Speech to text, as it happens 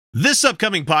This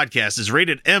upcoming podcast is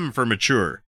rated M for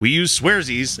mature. We use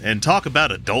swearsies and talk about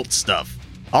adult stuff.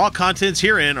 All contents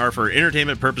herein are for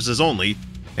entertainment purposes only,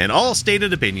 and all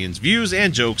stated opinions, views,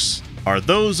 and jokes are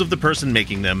those of the person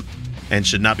making them and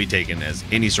should not be taken as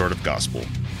any sort of gospel.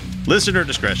 Listener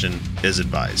discretion is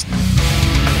advised.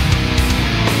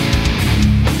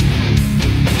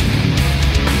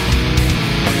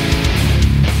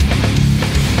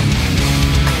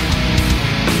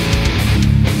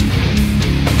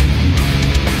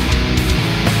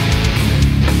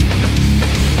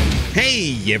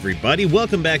 Hey everybody,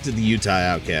 welcome back to the Utah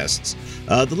Outcasts,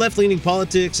 the left-leaning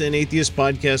politics and atheist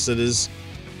podcast that is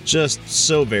just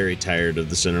so very tired of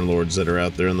the center lords that are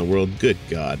out there in the world. Good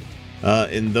God.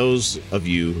 And those of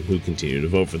you who continue to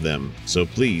vote for them. So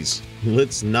please,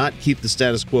 let's not keep the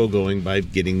status quo going by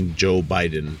getting Joe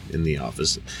Biden in the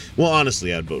office. Well,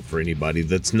 honestly, I'd vote for anybody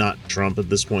that's not Trump at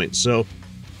this point. So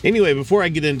anyway, before I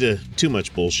get into too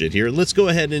much bullshit here, let's go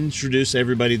ahead and introduce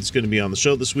everybody that's going to be on the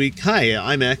show this week. Hi,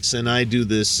 I'm X, and I do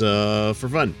this for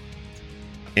fun.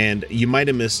 And you might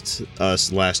have missed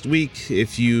us last week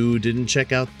if you didn't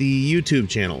check out the YouTube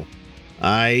channel.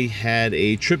 I had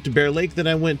a trip to Bear Lake that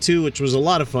I went to, which was a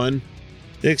lot of fun,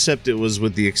 except it was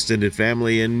with the extended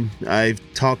family, and I've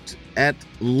talked at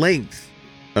length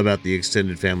about the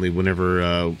extended family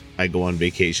whenever I go on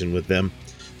vacation with them.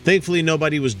 Thankfully,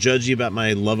 nobody was judgy about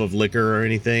my love of liquor or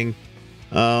anything.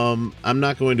 I'm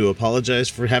not going to apologize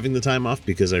for having the time off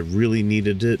because I really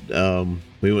needed it.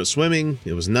 We went swimming.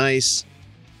 It was nice.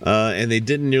 And they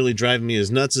didn't nearly drive me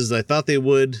as nuts as I thought they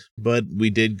would, but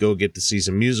we did go get to see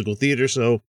some musical theater,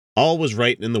 so all was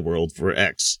right in the world for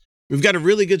X. We've got a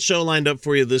really good show lined up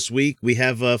for you this week. We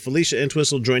have Felicia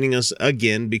Entwistle joining us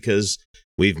again because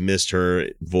we've missed her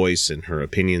voice and her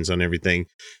opinions on everything.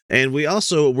 And we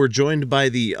also were joined by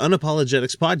the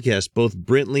Unapologetix podcast, both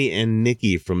Brently and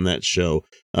Nikki from that show.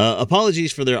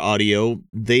 Apologies for their audio.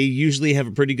 They usually have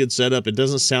a pretty good setup. It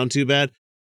doesn't sound too bad.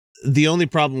 The only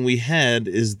problem we had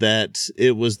is that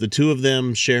it was the two of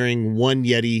them sharing one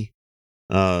Yeti,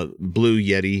 Blue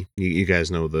Yeti. You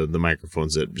guys know the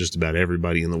microphones that just about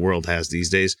everybody in the world has these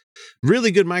days.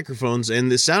 Really good microphones,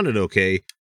 and this sounded okay.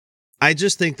 I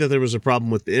just think that there was a problem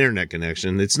with the internet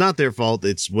connection. It's not their fault.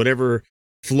 It's whatever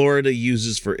Florida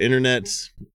uses for internet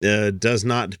does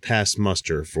not pass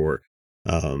muster for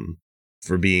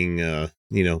being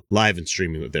live and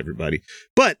streaming with everybody.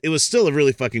 But it was still a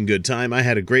really fucking good time. I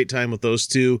had a great time with those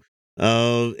two.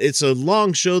 It's a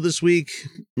long show this week.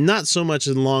 Not so much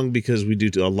long because we do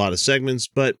a lot of segments,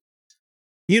 but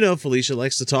Felicia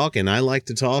likes to talk and I like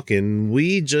to talk, and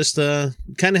we just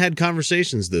kind of had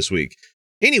conversations this week.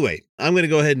 Anyway, I'm going to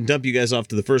go ahead and dump you guys off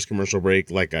to the first commercial break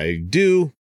like I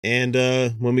do. And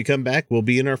when we come back, we'll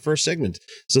be in our first segment.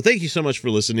 So thank you so much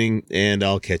for listening, and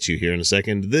I'll catch you here in a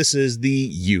second. This is the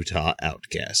Utah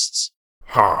Outcasts.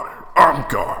 Hi, I'm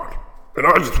God, and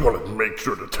I just wanted to make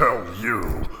sure to tell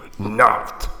you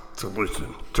not to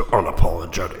listen to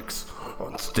Unapologetix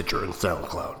on Stitcher and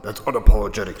SoundCloud. That's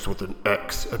Unapologetix with an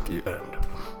X at the end.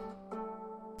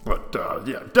 But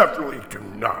definitely do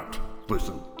not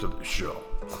listen to the show.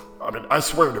 I mean, I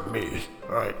swear to me,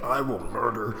 alright, I will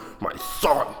murder my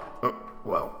son. I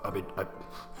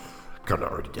kind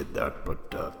of already did that,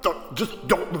 but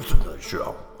don't listen to the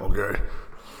show, okay?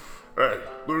 Hey,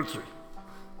 Lucy.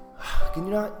 Can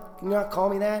you not call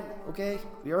me that, okay?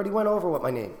 We already went over what my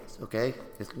name is, okay?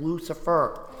 It's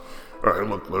Lucifer. Alright,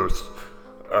 look, Luce.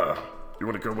 You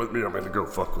want to come with me? I'm going to go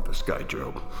fuck with this guy,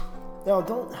 Joe. No,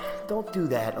 don't do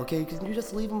that, okay? Can you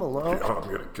just leave him alone? Yeah, I'm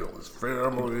gonna kill his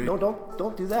family. No,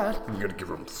 don't do that. I'm gonna give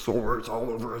him sores all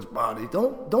over his body.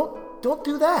 Don't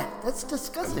do that. That's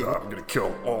disgusting. And, I'm gonna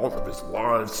kill all of his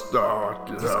livestock.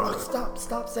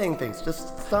 Stop saying things.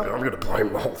 Just stop. And I'm gonna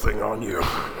blame the whole thing on you.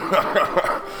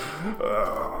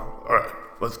 Alright,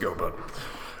 let's go, bud.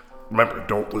 Remember,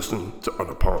 don't listen to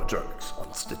Unapologetix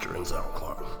on Stitcher and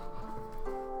SoundCloud.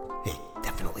 Hey,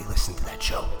 definitely listen to that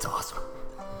show. It's awesome.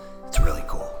 It's really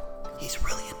cool. He's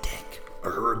really a dick. I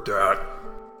heard that.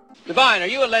 Divine, are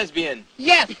you a lesbian?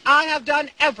 Yes, I have done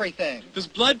everything. Does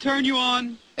blood turn you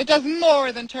on? It does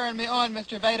more than turn me on,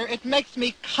 Mr. Vader. It makes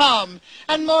me come.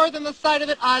 And more than the sight of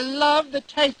it, I love the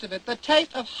taste of it. The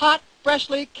taste of hot,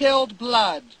 freshly killed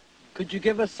blood. Could you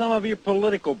give us some of your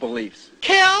political beliefs?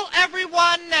 Kill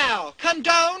everyone now.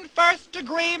 Condone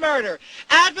first-degree murder.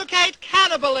 Advocate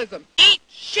cannibalism. Eat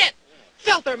shit.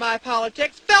 Filth are my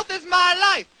politics. Filth is my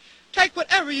life. Take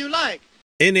whatever you like.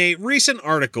 In a recent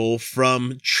article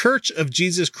from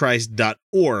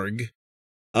churchofjesuschrist.org,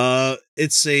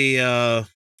 it's a,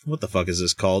 what the fuck is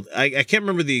this called? I can't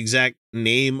remember the exact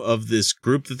name of this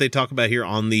group that they talk about here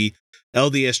on the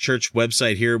LDS Church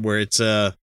website here, where it's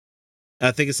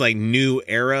I think it's like New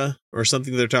Era or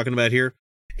something they're talking about here.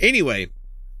 Anyway,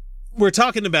 we're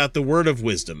talking about the word of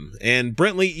wisdom. And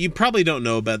Brently, you probably don't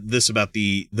know about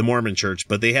the Mormon Church,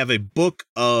 but they have a book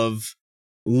of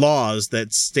laws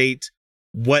that state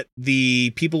what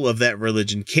the people of that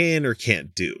religion can or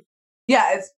can't do.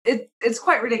 Yeah, it's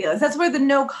quite ridiculous. That's where the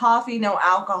no coffee, no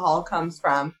alcohol comes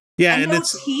from. Yeah, and no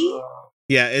it's tea.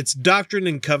 Yeah, it's Doctrine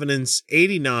and Covenants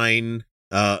 89,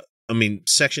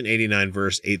 section 89,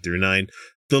 verse 8 through 9.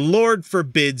 The Lord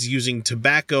forbids using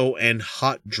tobacco and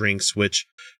hot drinks, which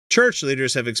church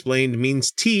leaders have explained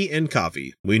means tea and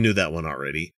coffee. We knew that one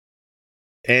already.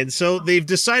 And so they've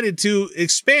decided to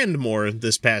expand more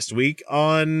this past week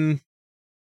on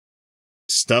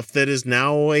stuff that is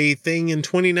now a thing in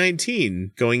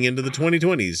 2019, going into the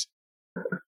 2020s.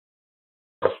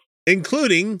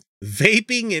 Including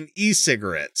vaping and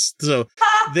e-cigarettes. So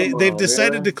they've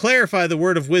decided to clarify the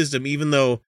word of wisdom, even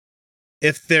though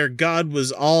if their God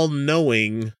was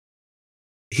all-knowing,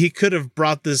 he could have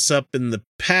brought this up in the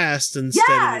past instead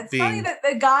of it being... Yeah, it's funny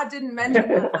that God didn't mention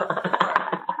it before.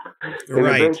 And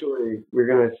Right. eventually, we're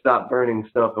going to stop burning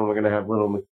stuff, and we're going to have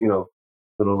little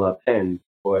pens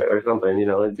or something,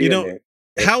 it'd be in there.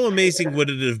 How amazing would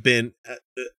it have been?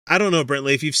 I don't know,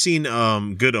 Brently, if you've seen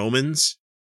Good Omens.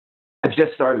 I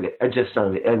just started it. I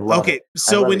love it.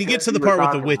 So when you get to the part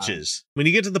with the witches,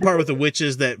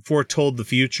 witches, that foretold the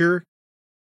future,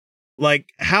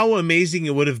 like how amazing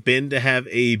it would have been to have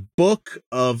a book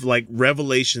of like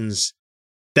revelations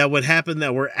that would happen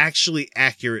that were actually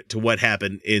accurate to what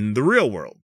happened in the real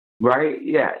world. Right?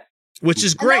 Yes. Which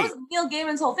is And great. that was Neil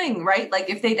Gaiman's whole thing, right? Like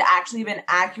if they'd actually been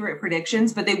accurate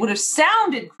predictions, but they would have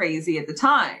sounded crazy at the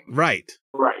time. Right.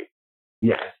 Right.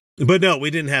 Yes. But no, we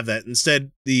didn't have that.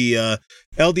 Instead, the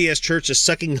LDS Church is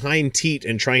sucking hind teat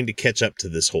and trying to catch up to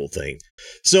this whole thing.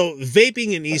 So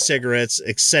vaping and e-cigarettes,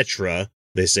 etc.,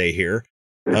 they say here.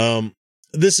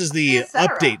 This is the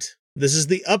update. This is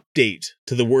the update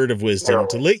to the word of wisdom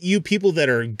to let you people that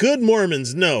are good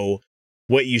Mormons know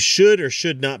what you should or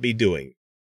should not be doing.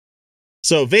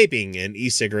 So vaping and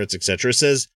e-cigarettes, etc.,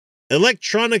 says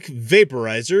electronic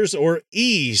vaporizers or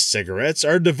e-cigarettes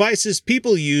are devices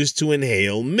people use to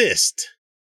inhale mist,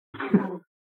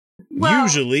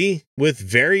 usually with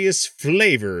various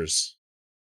flavors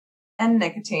and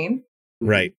nicotine.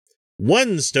 Right.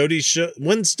 One study showed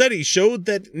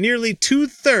that nearly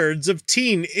 2/3 of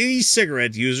teen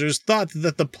e-cigarette users thought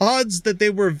that the pods that they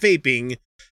were vaping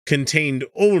contained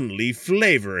only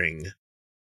flavoring.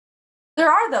 There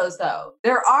are those, though.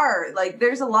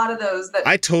 There's a lot of those that...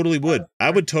 I totally would. I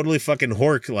would totally fucking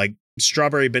hork, like,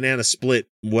 strawberry banana split,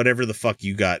 whatever the fuck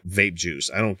you got, vape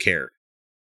juice. I don't care.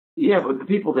 Yeah, but the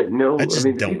people that know,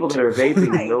 people that are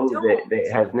vaping know that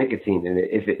it has nicotine in it.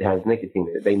 If it has nicotine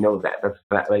in it, they know that. That's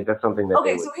something that.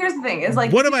 Okay, so here's the thing: is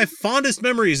like one of my fondest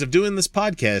memories of doing this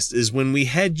podcast is when we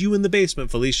had you in the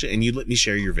basement, Felicia, and you let me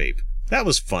share your vape. That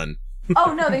was fun.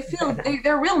 Oh no,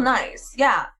 they're real nice.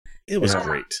 Yeah, it was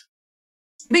great.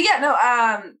 But yeah, no,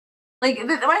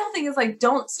 my whole thing is like,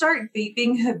 don't start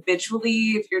vaping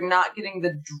habitually if you're not getting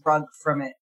the drug from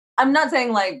it. I'm not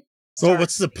saying like. Well,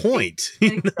 what's the point?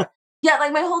 Yeah,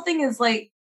 like my whole thing is like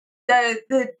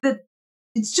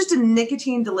it's just a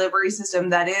nicotine delivery system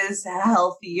that is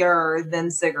healthier than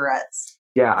cigarettes.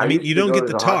 Yeah, I mean you don't get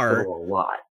the tar a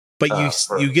lot, but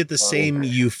you get the same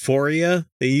euphoria.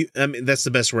 That's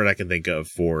the best word I can think of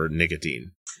for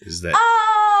nicotine. Is that?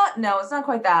 No, it's not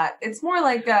quite that. It's more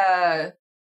like it's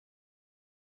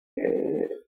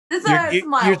a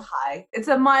mild high. It's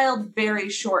a mild, very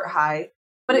short high.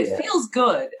 But it feels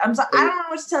good. I don't know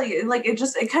what to tell you. Like it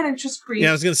kind of just creates. Yeah,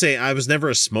 I was gonna say I was never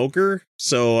a smoker,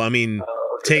 so I mean,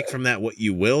 take from that what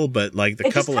you will. But like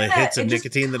the couple of hits of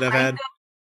nicotine that I've had,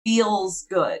 feels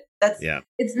good.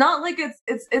 It's not like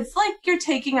it's like you're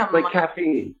taking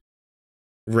caffeine,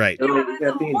 right? Yeah, but it's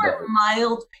a more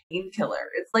mild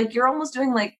painkiller. It's like you're almost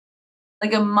doing like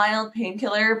a mild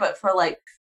painkiller, but for like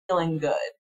feeling good.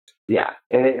 Yeah,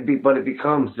 and it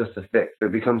becomes just a fix.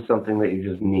 It becomes something that you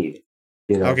just need.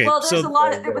 Okay, well, there's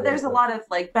a lot of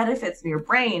like benefits in your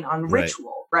brain on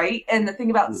ritual, right? And the thing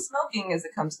about smoking is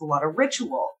it comes with a lot of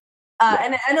ritual.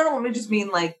 And I don't just mean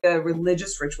like the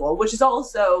religious ritual, which is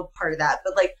also part of that,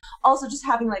 but like also just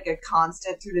having like a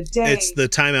constant through the day. It's the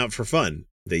timeout for fun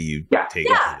that you take.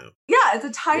 Yeah, it's a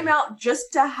timeout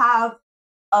just to have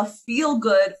a feel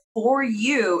good for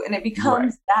you, and it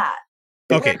becomes that.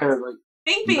 Okay. Kind of like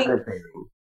vaping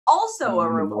also a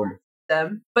reward.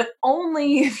 Them, but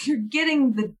only if you're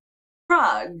getting the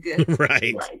drug.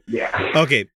 Right. Yeah.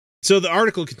 Okay. So the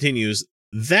article continues.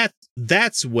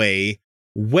 That's way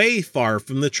far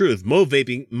from the truth.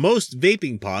 Most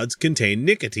vaping pods contain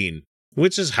nicotine.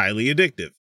 which is highly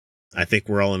addictive. I think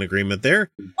we're all in agreement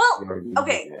there. Well,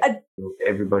 okay.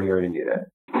 Everybody already knew that.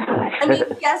 I mean,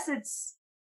 yes, it's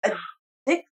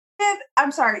addictive.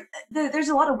 I'm sorry. There's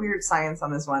a lot of weird science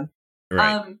on this one.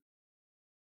 Right.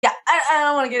 Yeah, I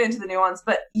don't want to get into the nuance,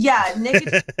 but yeah,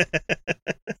 nicotine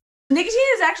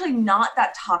is actually not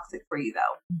that toxic for you,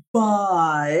 though.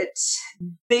 But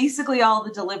basically all the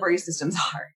delivery systems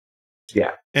are.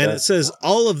 Yeah. And it says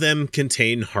all of them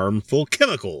contain harmful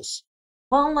chemicals.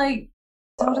 Well, like,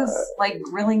 so does, like,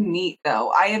 grilling meat,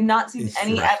 though. I have not seen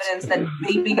any evidence that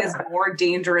vaping is more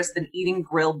dangerous than eating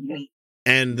grilled meat.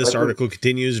 And this article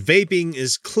continues, vaping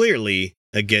is clearly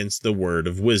against the word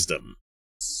of wisdom.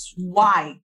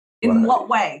 Why? In what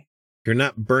way? You're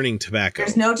not burning tobacco.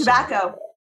 There's no tobacco.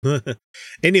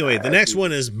 Anyway, the next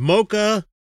one is mocha,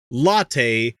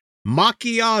 latte,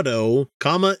 macchiato,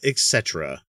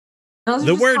 etc.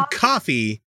 The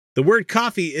word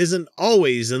coffee isn't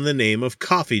always in the name of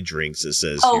coffee drinks, it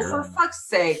says here. Oh, for fuck's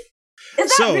sake.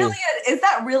 Is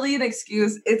that really an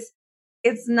excuse?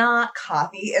 It's not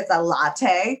coffee, it's a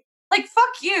latte. Like,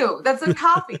 fuck you. That's a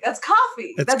coffee. That's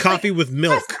coffee. That's coffee, like, with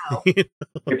milk. If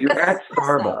you're at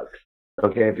Starbucks,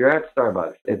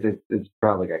 it's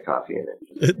probably got coffee in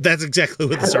it. That's exactly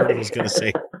what this article is going to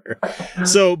say.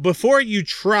 So before you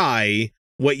try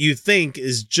what you think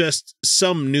is just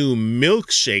some new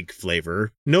milkshake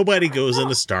flavor, nobody goes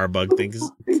into Starbucks thinks,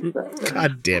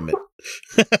 God damn it.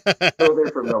 Go there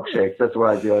for milkshakes. That's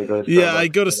why I do. I go to Starbucks. Yeah, I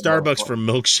go to Starbucks for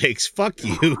milkshakes. Fuck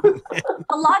you.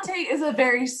 A latte is a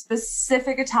very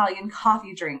specific Italian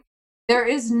coffee drink. There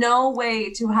is no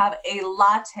way to have a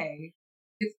latte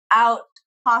without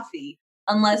coffee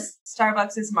unless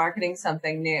Starbucks is marketing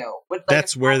something new. With, like,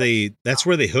 that's where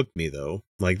they hooked me, though.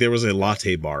 Like, there was a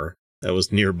latte bar that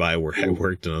was nearby where I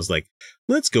worked, and I was like,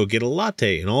 let's go get a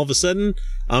latte. And all of a sudden,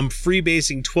 I'm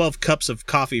freebasing 12 cups of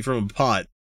coffee from a pot.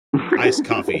 Iced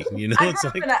coffee, you know?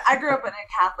 I grew up in a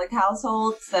Catholic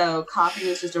household, so coffee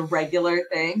was just a regular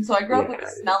thing. So I grew up with the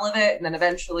smell of it, and then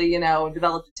eventually,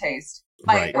 developed a taste.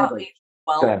 By about age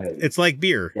 12. It's like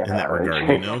beer in that regard,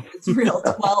 you know? It's real.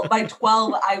 By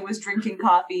 12, I was drinking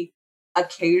coffee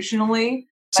occasionally.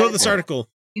 So this article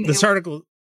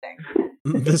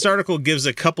gives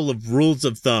a couple of rules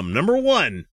of thumb. Number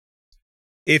 1,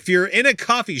 if you're in a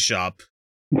coffee shop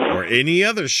or any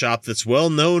other shop that's well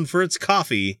known for its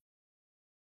coffee,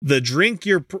 the drink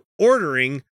you're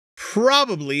ordering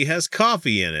probably has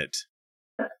coffee in it.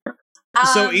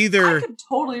 So either I could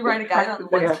totally write a guide on the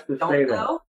ones that don't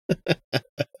know.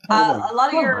 A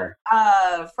lot of your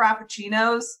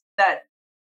frappuccinos that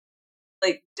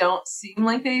don't seem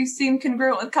like they seem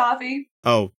congruent with coffee.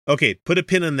 Oh, okay. Put a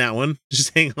pin on that one.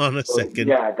 Just hang on a second.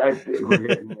 Yeah, we're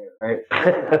getting there,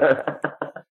 right?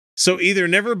 So either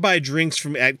never buy drinks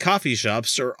at coffee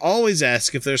shops or always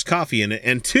ask if there's coffee in it.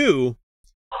 And 2,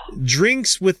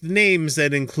 drinks with names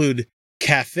that include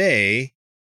cafe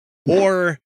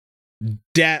or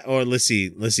let's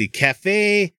see,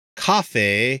 cafe,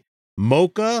 coffee,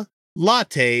 mocha,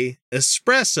 latte,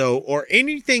 espresso, or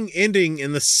anything ending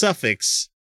in the suffix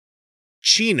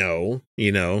chino,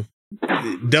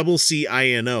 double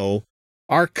CINO,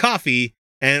 are coffee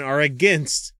and are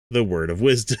against the word of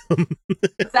wisdom.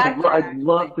 Exactly. I'd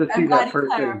love to see that person.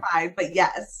 Clarified, but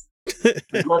yes.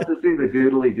 I'd love to see the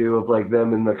doodly do of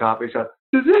them in the coffee shop.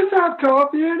 Does this have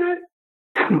coffee in it?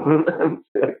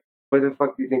 Where the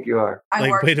fuck do you think you are?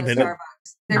 Wait a minute.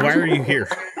 Why are you here?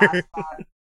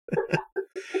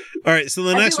 All right, so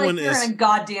the next one is... You're in a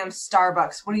goddamn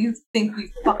Starbucks. What do you think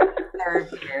we fucking serve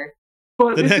here?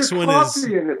 But the next one is...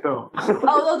 in it, though.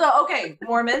 Okay.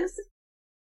 Mormons.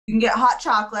 You can get hot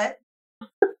chocolate.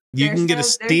 You can get a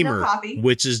steamer,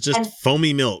 which is just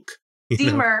foamy milk.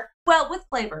 Steamer, well, with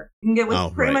flavor. You can get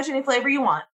with pretty much any flavor you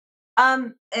want.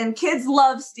 And kids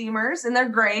love steamers, and they're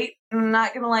great. I'm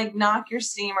not gonna knock your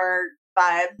steamer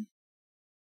vibe.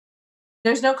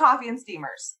 There's no coffee in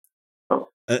steamers.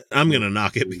 I'm gonna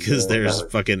knock it because there's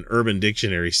fucking Urban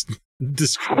Dictionary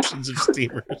descriptions of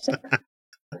steamers.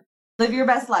 Live your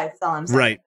best life, that's all I'm saying.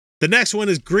 Right. The next one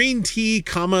is green tea,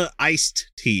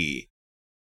 iced tea.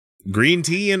 Green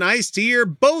tea and iced tea are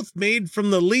both made from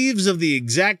the leaves of the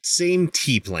exact same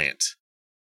tea plant.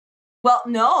 Well,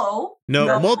 no.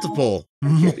 Multiple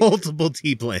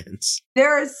tea plants.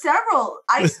 There are several.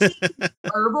 Iced tea can be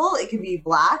herbal, it can be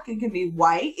black, it can be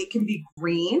white, it can be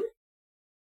green.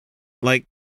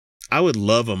 I would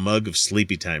love a mug of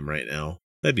Sleepy Time right now.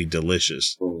 That'd be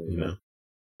delicious,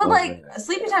 But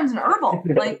Sleepy Time's an herbal.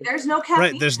 There's no caffeine.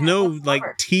 Right, there's no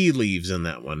tea leaves in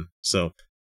that one. So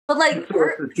but it's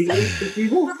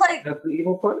evil. That's the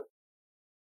evil part.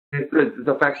 It's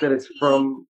the fact that it's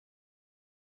from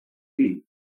tea.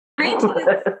 Green tea is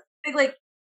big, like,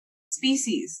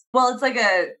 species. Well, it's like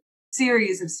a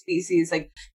series of species.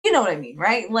 Like, you know what I mean,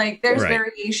 right? Like, there's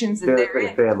variations in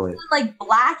there. Family. Like,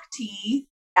 black tea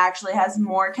actually has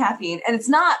more caffeine. And it's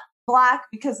not black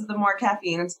because of the more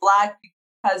caffeine. It's black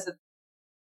because of the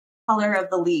color of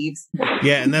the leaves.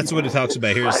 Yeah, and that's what it talks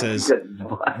about here. It says,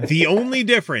 the only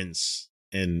difference,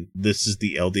 and this is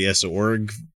the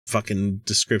LDS.org fucking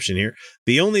description here,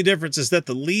 the only difference is that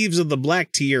the leaves of the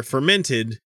black tea are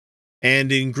fermented,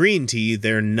 and in green tea,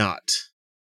 they're not.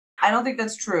 I don't think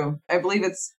that's true. I believe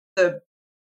it's the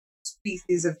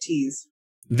species of teas.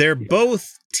 They're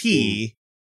both tea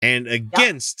and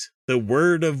against the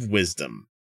word of wisdom.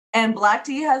 And black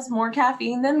tea has more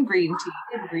caffeine than green tea.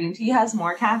 And green tea has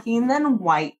more caffeine than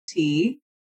white tea.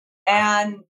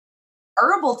 And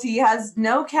herbal tea has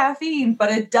no caffeine,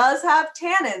 but it does have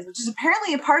tannins, which is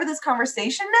apparently a part of this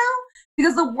conversation now,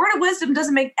 because the word of wisdom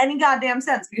doesn't make any goddamn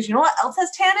sense. Because you know what else has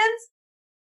tannins?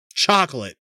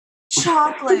 Chocolate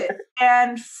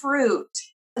and fruit,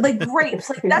 like grapes.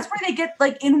 Like that's where they get,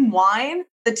 like in wine,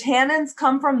 the tannins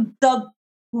come from the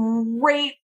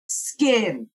grape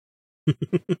skin.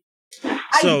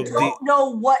 I don't know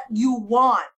what you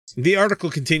want. The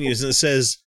article continues and it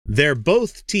says, they're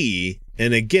both tea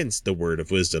and against the word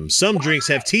of wisdom. Some drinks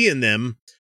have tea in them,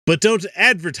 but don't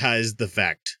advertise the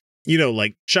fact. You know,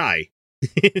 like chai.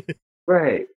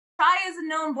 Right. Chai is a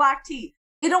known black tea.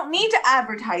 They don't need to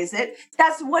advertise it.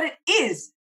 That's what it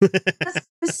is. A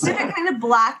specific kind of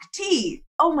black tea.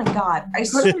 Oh my God! I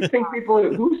think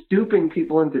who's duping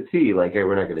people into tea? Like, hey,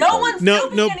 we're not going to. No one's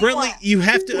duping anyone. Brently, you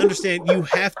have to understand. You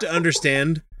have to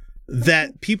understand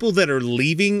that people that are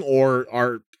leaving or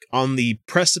are on the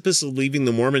precipice of leaving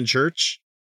the Mormon Church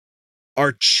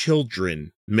are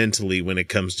children mentally when it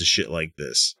comes to shit like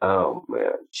this. Oh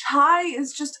man, chai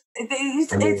is just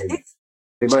it's.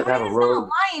 They might have a road.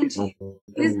 It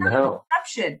is not a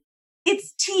perception.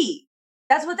 It's tea.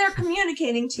 That's what they're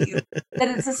communicating to you.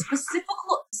 That it's a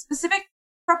specific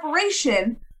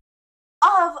preparation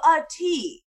of a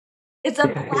tea. It's a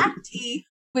black tea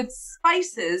with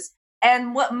spices.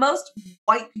 And what most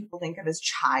white people think of as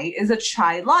chai is a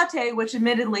chai latte, which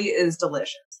admittedly is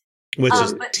delicious. Which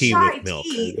is tea with milk.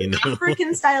 You know?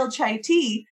 African style chai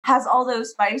tea has all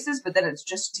those spices, but then it's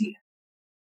just tea.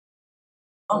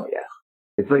 Oh yeah.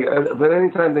 It's like, but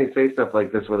anytime they say stuff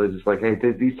like this, where they're just like, hey,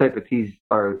 these type of teas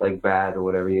are like bad or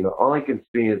whatever, you know, all I can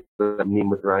see is the meme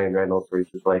with Ryan Reynolds where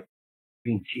he's just like,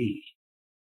 green tea.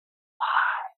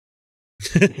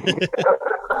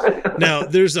 Now,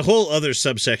 there's a whole other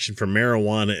subsection for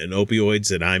marijuana and opioids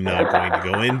that I'm not going to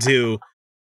go into.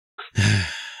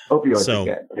 Opioids, I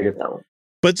get that one.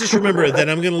 But just remember that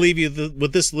I'm going to leave you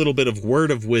with this little bit of word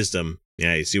of wisdom.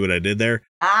 Yeah, you see what I did there?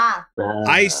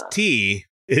 Iced tea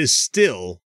is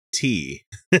still tea.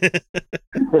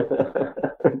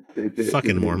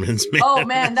 Fucking Mormons, man. Oh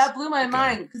man, that blew my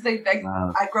mind because I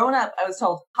growing up, I was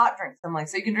told hot drinks. I'm like,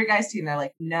 so you can drink iced tea, and they're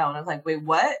like, no, and I was like, wait,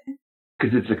 what?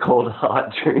 Because it's a cold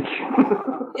hot drink.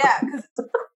 Yeah, because it's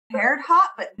prepared hot,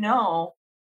 but no,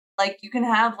 like you can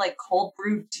have like cold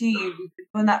brewed tea. We've been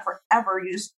doing that forever.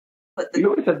 You just put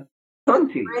the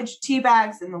fridge tea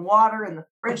bags in the water in the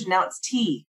fridge, and now it's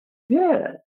tea.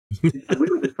 Yeah. We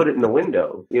would just put it in the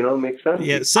window, you know, make sun tea.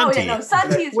 Yeah, sun tea. No, sun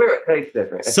tea is it tastes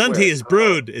different. Sun tea is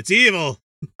brewed. It's evil.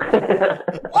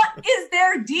 What is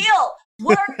their deal?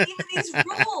 What are even these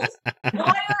rules? Why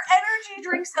are energy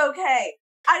drinks okay?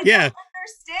 I don't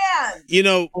understand. You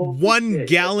know, 1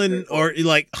 gallon or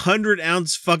like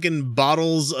 100-ounce fucking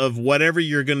bottles of whatever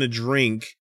you're going to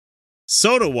drink,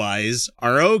 soda-wise,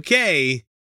 are okay.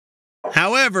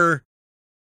 However,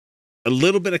 a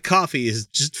little bit of coffee is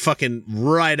just fucking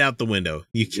right out the window.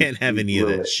 You can't have any of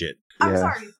that shit. I'm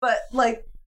sorry, but like,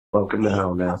 welcome to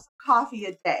hell now. Coffee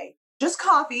a day, just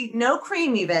coffee, no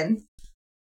cream, even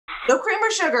no cream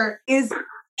or sugar, is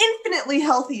infinitely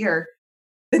healthier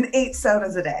than 8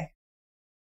 sodas a day.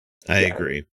 I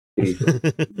agree.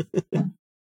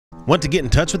 Want to get in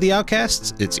touch with the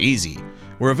Outcasts? It's easy.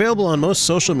 We're available on most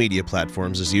social media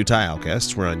platforms as Utah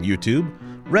Outcasts. We're on YouTube,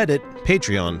 Reddit,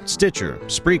 Patreon, Stitcher,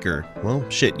 Spreaker, well,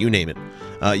 shit, you name it.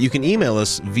 You can email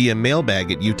us via mailbag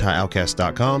at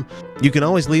utahoutcast.com. You can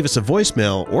always leave us a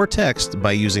voicemail or text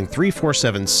by using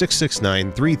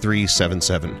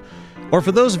 347-669-3377. Or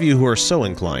for those of you who are so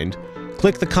inclined,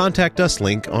 click the Contact Us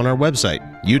link on our website,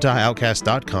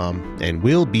 utahoutcast.com, and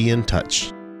we'll be in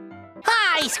touch.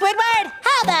 Hi, Squidward!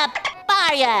 How the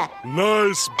are ya?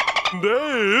 Nice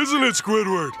day, isn't it,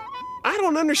 Squidward? I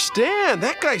don't understand.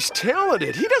 That guy's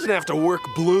talented. He doesn't have to work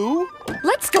blue.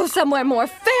 Let's go somewhere more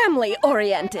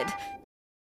family-oriented.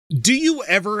 Do you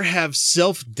ever have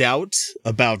self-doubt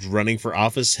about running for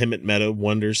office? Hemant Mehta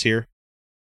wonders here.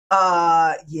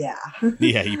 Yeah.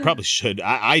 Yeah, you probably should.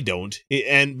 I don't.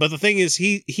 But the thing is,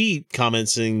 he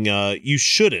commenting, you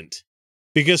shouldn't.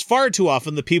 Because far too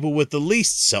often the people with the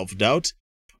least self-doubt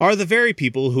are the very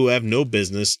people who have no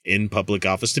business in public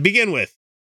office to begin with.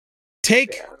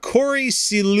 Take Corey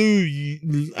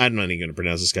Silu. I'm not even going to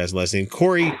pronounce this guy's last name.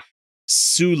 Corey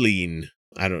Sulin.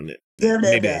 I don't know.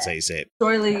 Maybe that's how you say it.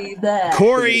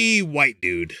 Corey White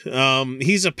Dude.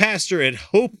 He's a pastor at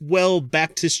Hopewell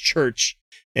Baptist Church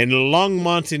in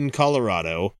Longmont in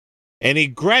Colorado, and a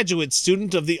graduate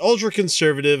student of the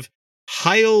ultra-conservative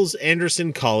Hiles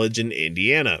Anderson College in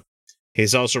Indiana.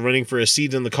 He's also running for a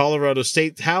seat in the Colorado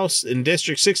State House in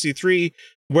District 63,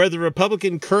 where the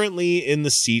Republican currently in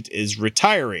the seat is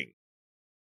retiring.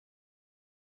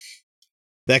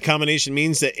 That combination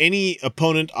means that any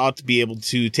opponent ought to be able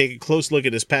to take a close look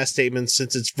at his past statements,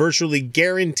 since it's virtually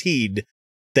guaranteed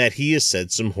that he has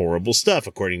said some horrible stuff,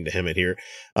 according to Hemant here.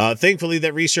 Thankfully,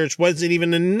 that research wasn't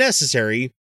even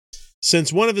necessary,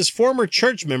 since one of his former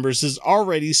church members is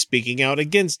already speaking out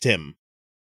against him.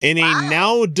 In a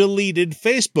now deleted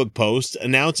Facebook post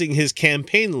announcing his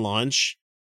campaign launch,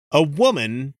 a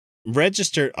woman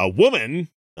registered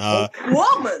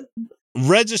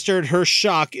her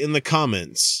shock in the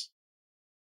comments.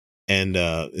 And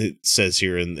it says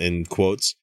here in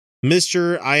quotes,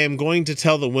 "Mr. I am going to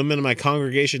tell the women in my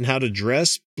congregation how to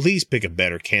dress. Please pick a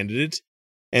better candidate."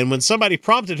 And when somebody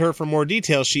prompted her for more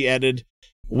details, she added,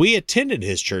 "We attended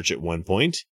his church at one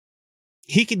point.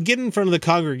 He could get in front of the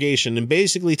congregation and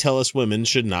basically tell us women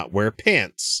should not wear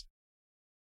pants."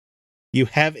 You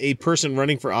have a person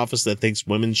running for office that thinks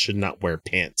women should not wear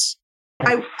pants.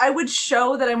 I would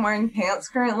show that I'm wearing pants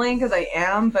currently because I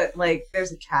am, but like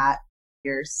there's a cat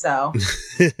here, so.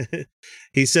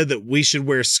 He said that we should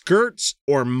wear skirts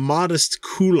or modest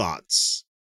culottes.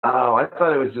 Oh, I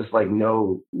thought it was just like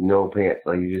no pants.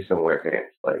 Like you just don't wear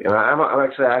pants. Like I'm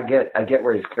actually I get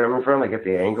where he's coming from. I get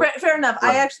the angle. Fair enough.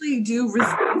 I actually do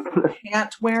resist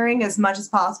pant wearing as much as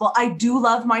possible. I do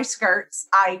love my skirts.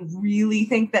 I really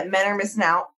think that men are missing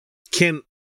out.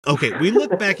 We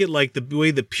look back at like the way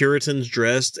the Puritans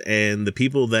dressed and the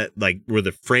people that like were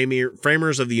the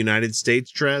framers of the United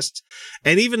States dressed,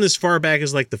 and even as far back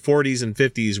as like the 40s and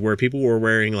 50s where people were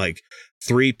wearing like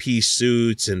 3-piece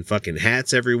suits and fucking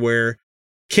hats everywhere.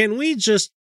 Can we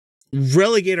just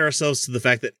relegate ourselves to the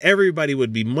fact that everybody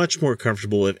would be much more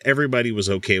comfortable if everybody was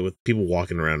okay with people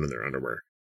walking around in their underwear?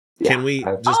 Yeah, Can we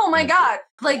just... Oh my god.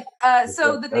 Like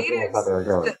so the natives,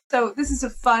 so this is a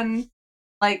fun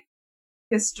like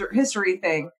history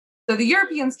thing. So the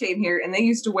Europeans came here and they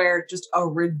used to wear just a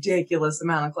ridiculous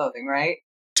amount of clothing, right?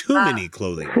 Too many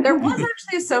clothing. There was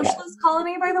actually a socialist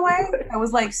colony, by the way, that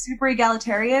was like super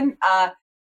egalitarian.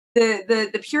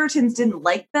 The Puritans didn't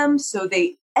like them, so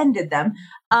they ended them.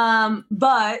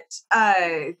 But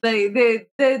the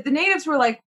natives were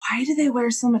like, why do they wear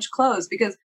so much clothes?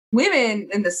 Because women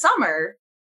in the summer,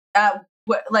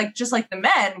 like just like the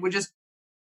men, would just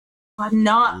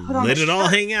not put on let a it shirt. All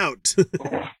hang out.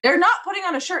 They're not putting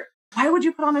on a shirt. Why would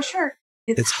you put on a shirt?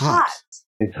 It's hot.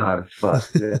 It's hot as fuck.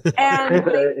 Yeah. And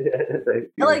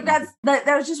like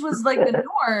that just was like the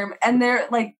norm. And they're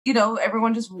like,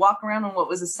 everyone just walk around in what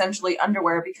was essentially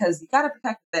underwear because you got to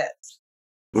protect the bits.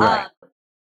 Right.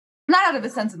 Not out of a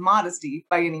sense of modesty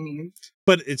by any means.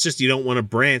 But it's just you don't want to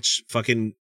branch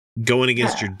fucking going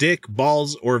against your dick,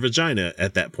 balls, or vagina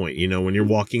at that point, when you're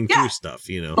walking through stuff,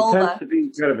 Vulva. It tends to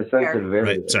be kind of a sensitive area.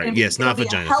 Right, sorry, yes, not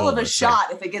vagina. A hell of vulva, a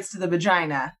shot if it gets to the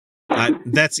vagina.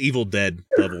 That's Evil Dead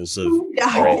levels of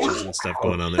branches and stuff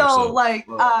going on there. So like,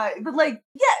 but like,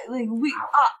 yeah, like we,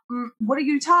 what are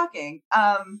you talking?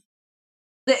 And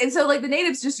so like the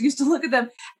natives just used to look at them,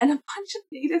 and a bunch of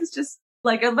natives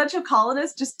like a bunch of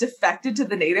colonists just defected to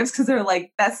the natives because they're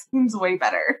like, that seems way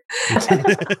better.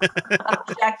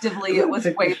 Objectively, it was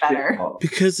way better.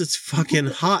 Because it's fucking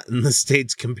hot in the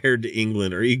States compared to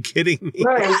England. Are you kidding me?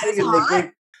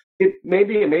 Right.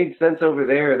 Maybe it made sense over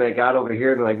there, and they got over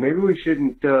here, and they're like, maybe we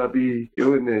shouldn't be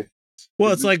doing this.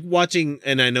 Well, it's like watching,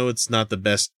 and I know it's not the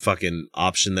best fucking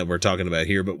option that we're talking about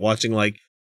here, but watching like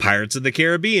Pirates of the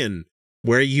Caribbean,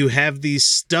 where you have these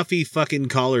stuffy fucking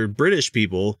collared British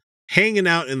people hanging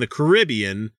out in the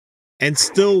Caribbean and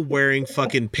still wearing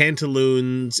fucking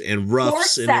pantaloons and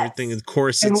ruffs and everything and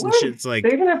corsets and shit. It's like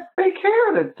they even have fake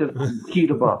hair to heat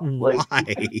them up. Like, why?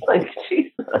 Like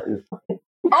Jesus.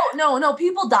 Oh no!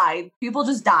 People died. People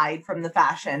just died from the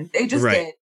fashion. They just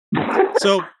did.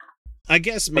 So, I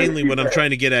guess mainly what I'm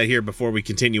trying to get at here before we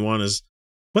continue on is,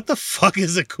 what the fuck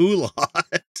is a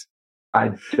culotte?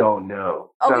 I don't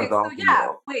know. Okay, so yeah,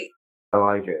 wait. I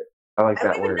like it. I like I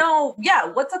that don't even word. know.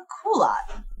 Yeah, what's a culotte?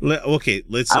 Okay,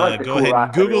 let's I like the go ahead and culotte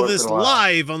every Google once this in a while.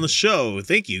 live on the show.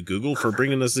 Thank you, Google, for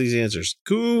bringing us these answers.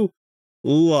 Culotte.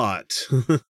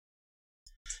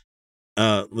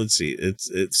 Let's see. It's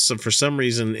so for some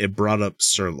reason it brought up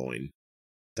sirloin.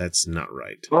 That's not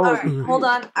right. Oh, All right, hold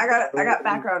on. I got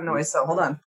background noise, so hold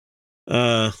on.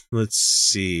 Let's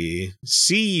see.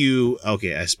 C-U.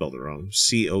 Okay, I spelled it wrong.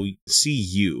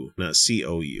 C-U, not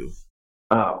C-O-U.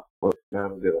 Oh, well, now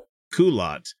I'm good.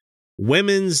 Culotte.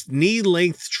 Women's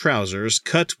knee-length trousers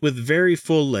cut with very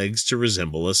full legs to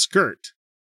resemble a skirt.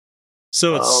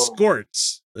 So it's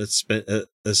skirts. That's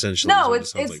essentially. No, what it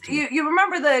it's sounds like to me. you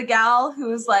remember the gal who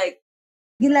was like,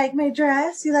 "You like my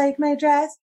dress? You like my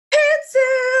dress?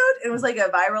 Pantsuit!" It was like a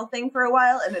viral thing for a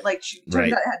while, and it like she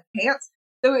turned out it had pants.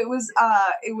 So it was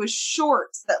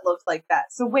shorts that looked like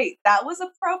that. So wait, that was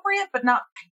appropriate, but not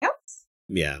pants?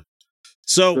 Yeah.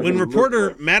 So when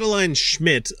reporter Madeline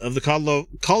Schmidt of the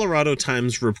Colorado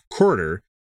Times Recorder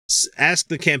asked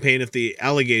the campaign if the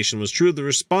allegation was true, the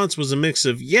response was a mix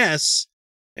of yes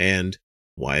and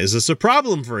why is this a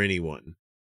problem for anyone?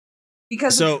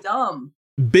 Because it's dumb.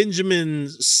 Benjamin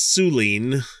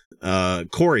Sulin,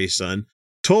 Corey's son,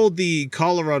 told the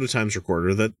Colorado Times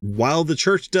Recorder that while the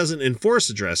church doesn't enforce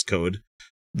a dress code,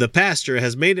 the pastor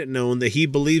has made it known that he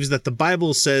believes that the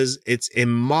Bible says it's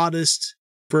immodest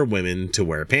for women to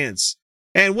wear pants.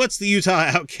 And what's the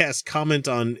Utah Outcast comment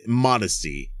on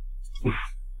modesty?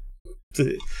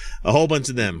 A whole bunch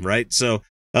of them, right? So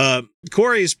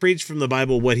Corey has preached from the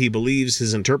Bible what he believes,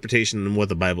 his interpretation, and what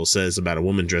the Bible says about a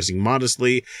woman dressing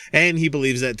modestly, and he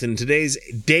believes that in today's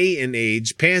day and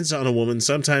age, pants on a woman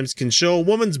sometimes can show a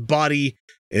woman's body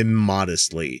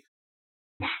immodestly.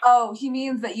 Oh, he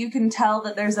means that you can tell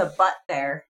that there's a butt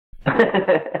there.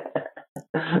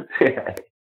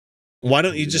 Why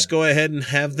don't you just go ahead and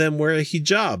have them wear a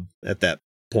hijab at that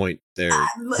point there?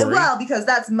 Well, because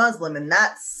that's Muslim and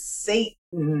that's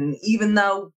Satan, even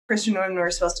though Christian women were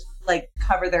supposed to like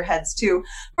cover their heads too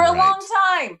for a long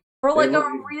time. For like a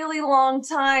really long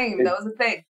time. That was a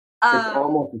thing. It's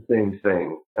almost the same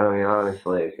thing. I mean,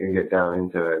 honestly, if you get down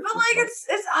into it. But like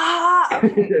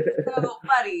so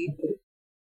buddy,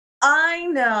 I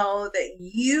know that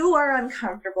you are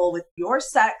uncomfortable with your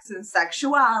sex and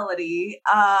sexuality,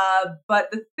 but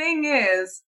the thing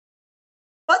is,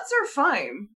 butts are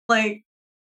fine. Like,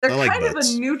 they're like kind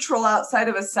butts. of a neutral outside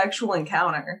of a sexual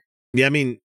encounter. Yeah, I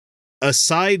mean,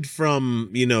 aside from,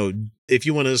 if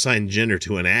you want to assign gender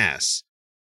to an ass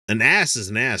is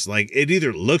an ass. Like, it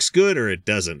either looks good or it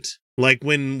doesn't. Like,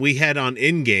 when we had on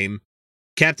Endgame,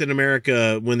 Captain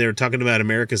America, when they were talking about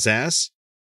America's ass,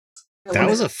 that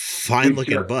was a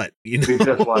fine-looking butt, Yes, he has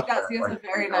a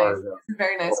very nice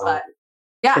butt.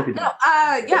 Yeah, no,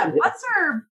 yeah, butts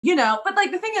are, but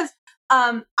like the thing is,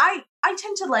 I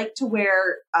tend to like to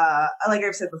wear, like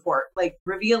I've said before, like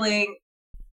revealing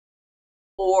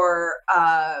or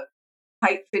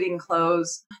tight-fitting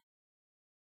clothes.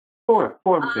 Form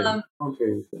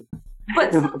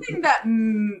but something that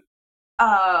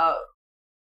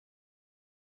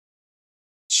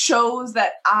shows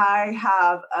that I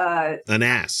have an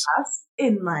ass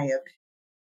in my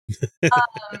opinion.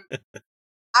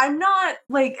 I'm not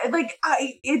I'm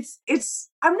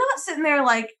not sitting there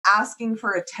like asking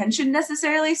for attention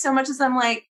necessarily so much as I'm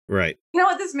like, right. You know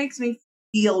what? This makes me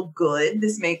feel good.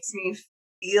 This makes me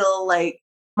feel like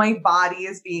my body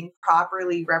is being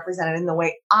properly represented in the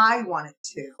way I want it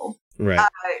to. Right.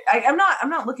 I'm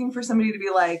not looking for somebody to be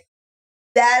like,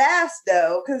 that ass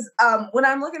though, because when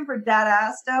I'm looking for that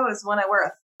ass though is when I wear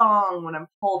a thong when I'm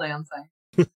pole dancing.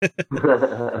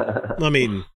 I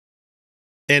mean,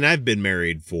 and I've been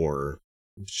married for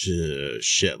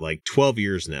like 12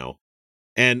 years now,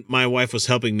 and my wife was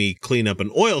helping me clean up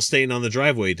an oil stain on the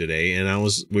driveway today, and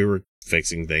we were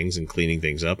fixing things and cleaning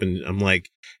things up, and I'm like,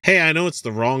 hey, I know it's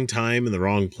the wrong time and the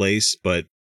wrong place, but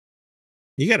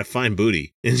you got a fine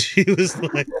booty. And she was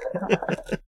like,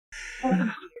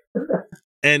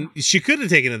 and she could have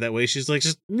taken it that way. She's like,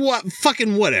 just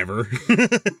fucking whatever.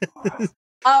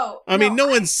 I mean, no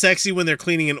one's sexy when they're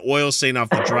cleaning an oil stain off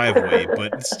the driveway,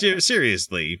 but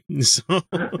seriously. So.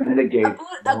 A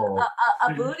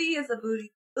booty is a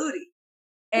booty.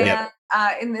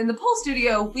 And in the pole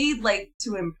studio, we like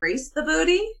to embrace the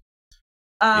booty.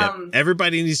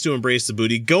 Everybody needs to embrace the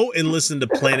booty. Go and listen to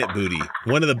Planet Booty,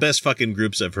 one of the best fucking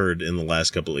groups I've heard in the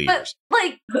last couple of years.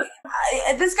 Like,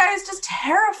 this guy is just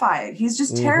terrified. He's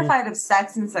just terrified of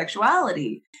sex and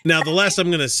sexuality. Now, the last I'm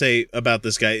going to say about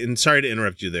this guy, and sorry to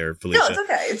interrupt you there, Felicia. No, it's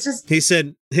okay. It's just... He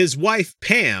said his wife,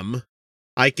 Pam,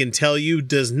 I can tell you,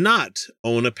 does not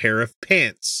own a pair of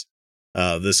pants.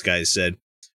 This guy said.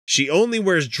 She only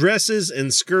wears dresses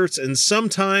and skirts and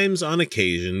sometimes, on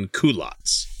occasion,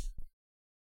 culottes.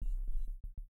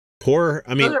 Those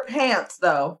are pants,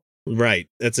 though. Right.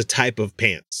 That's a type of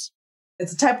pants.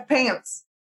 It's a type of pants.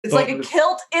 It's like a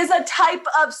kilt is a type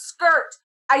of skirt.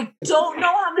 I don't know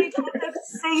how many times I have to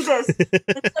say this.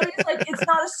 Somebody's like, it's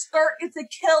not a skirt, it's a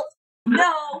kilt.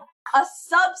 No, a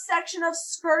subsection of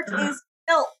skirt is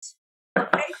kilt.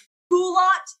 Okay?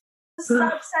 Culotte, a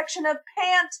subsection of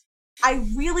pant. I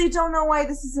really don't know why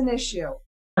this is an issue.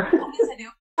 Yes, I do.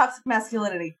 Toxic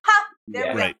masculinity. Ha!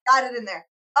 There we go. Got it in there.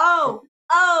 Oh,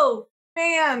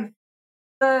 man.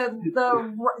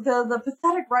 The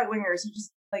pathetic right wingers are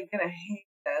just like gonna hate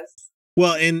this.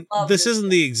 Well, and this isn't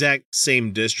the exact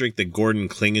same district that Gordon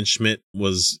Klingenschmidt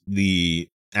was the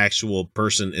actual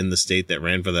person in the state that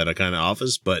ran for that kind of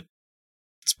office, but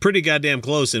it's pretty goddamn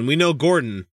close, and we know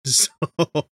Gordon.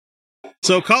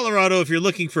 So Colorado, if you're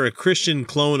looking for a Christian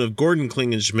clone of Gordon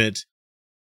Klingenschmidt,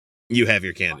 you have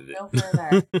your candidate.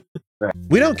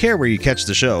 We don't care where you catch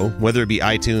the show, whether it be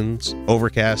iTunes,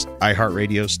 Overcast,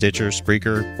 iHeartRadio, Stitcher,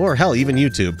 Spreaker, or hell, even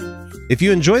YouTube. If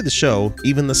you enjoy the show,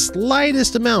 even the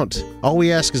slightest amount, all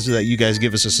we ask is that you guys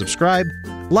give us a subscribe,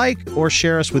 like, or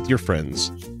share us with your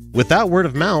friends. Without word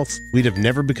of mouth, we'd have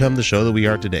never become the show that we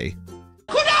are today.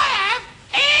 Could I have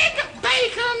egg,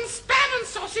 bacon, spam and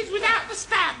sausage without the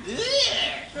spam?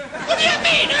 What do you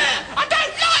mean? I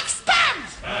don't like spam!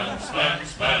 Spam.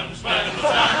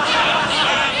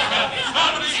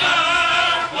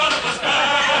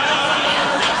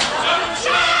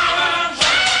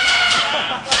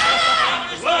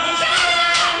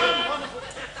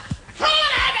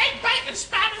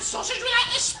 Sausage without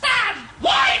the spam!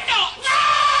 Why not? No!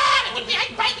 It would be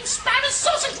egg, bacon, spam and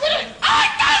sausage with it!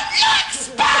 I don't like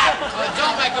spam! Oh,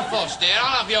 don't make a fuss, dear.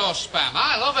 I'll have your spam.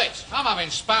 I love it. I'm having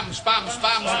spam. Spam,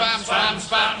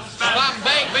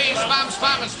 baked beans, spam,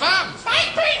 and spam.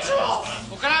 Baked beans are off!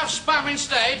 Well, can I have spam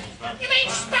instead? You mean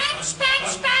spam?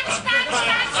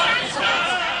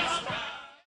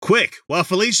 Quick, while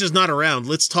Felicia's not around,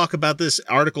 let's talk about this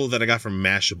article that I got from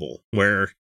Mashable,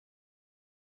 where...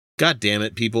 God damn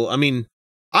it, people. I mean,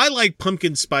 I like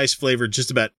pumpkin spice flavor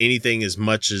just about anything as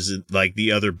much as like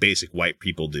the other basic white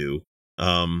people do.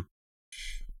 But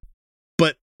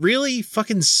really,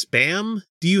 fucking spam?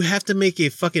 Do you have to make a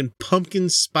fucking pumpkin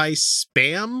spice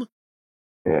spam?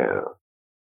 Yeah.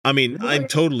 I mean, I'm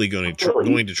totally going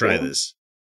to try this.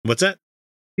 What's that?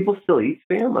 People still eat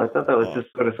spam? I thought that was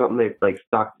just sort of something they like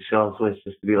stocked the shelves with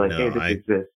just to be like, hey, this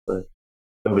exists. But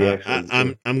nobody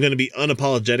actually. I'm going to be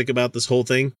unapologetic about this whole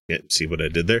thing. Yeah, see what I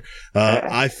did there?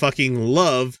 I fucking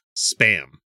love spam.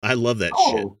 I love that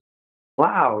shit.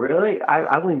 Wow, really?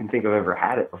 I don't even think I've ever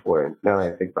had it before. Now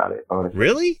that I think about it, honestly.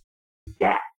 Really?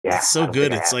 Yeah. It's so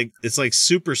good. It's like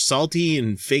super salty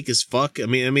and fake as fuck. I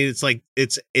mean, it's like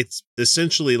it's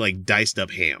essentially like diced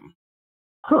up ham.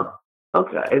 Huh.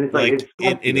 Okay. And it's like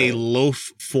in a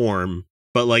loaf form,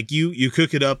 but like you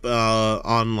cook it up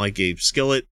on like a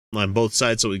skillet on both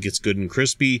sides so it gets good and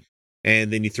crispy,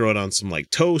 and then you throw it on some like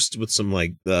toast with some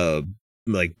like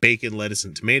bacon, lettuce,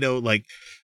 and tomato. Like,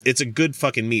 it's a good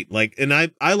fucking meat. Like, and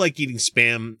I like eating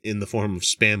spam in the form of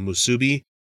spam musubi,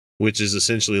 which is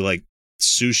essentially like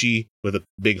sushi with a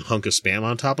big hunk of spam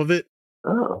on top of it.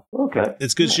 Oh, okay.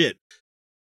 It's good shit.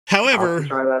 However,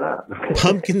 try that out.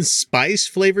 Pumpkin spice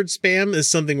flavored spam is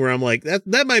something where I'm like,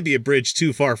 that might be a bridge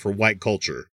too far for white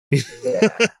culture.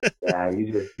 Yeah,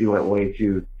 you went way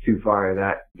too far in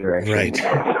that direction. Right.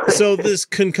 So this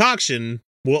concoction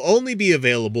will only be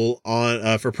available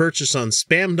on for purchase on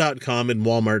spam.com and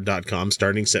walmart.com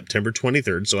starting September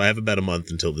 23rd. So I have about a month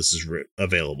until this is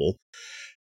available.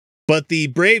 But the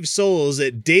brave souls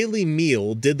at Daily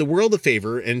Meal did the world a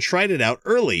favor and tried it out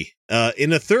early.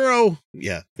 In a thorough,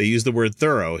 they use the word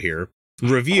thorough here,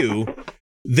 review,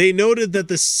 they noted that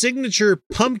the signature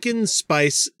pumpkin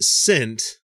spice scent,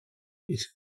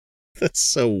 that's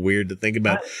so weird to think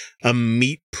about, a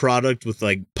meat product with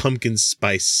like pumpkin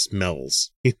spice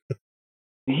smells.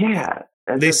 Yeah.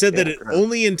 They said that it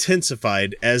only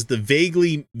intensified as the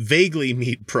vaguely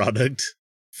meat product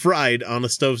fried on a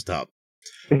stovetop.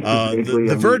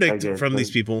 The verdict from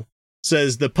these people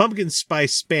says the pumpkin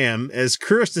spice spam, as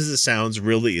cursed as it sounds,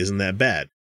 really isn't that bad.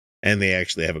 And they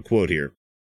actually have a quote here.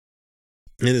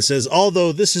 And it says,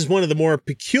 although this is one of the more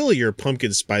peculiar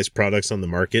pumpkin spice products on the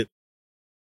market,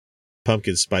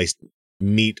 pumpkin spice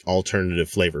meat alternative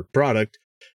flavored product,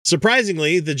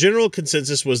 surprisingly, the general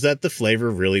consensus was that the flavor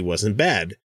really wasn't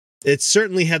bad. It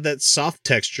certainly had that soft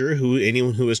texture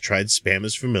anyone who has tried spam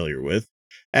is familiar with,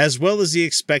 as well as the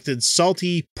expected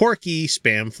salty, porky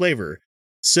spam flavor.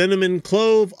 Cinnamon,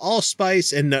 clove,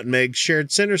 allspice, and nutmeg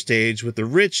shared center stage with the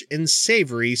rich and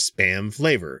savory Spam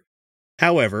flavor.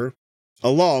 However,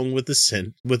 along with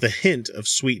a hint of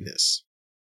sweetness.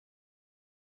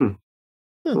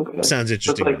 Okay. Sounds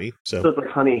interesting to me. So it's like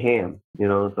honey ham,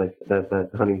 it's like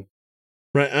that honey.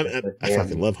 Right, I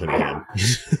fucking love honey ham.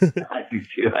 I do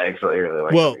too. I actually really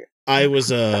like. Well, honey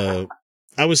ham.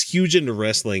 I was huge into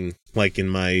wrestling, like in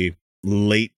my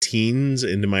late teens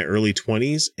into my early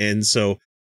 20s, and so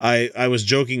I was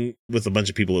joking with a bunch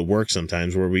of people at work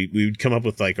sometimes where we would come up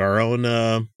with like our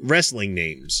own wrestling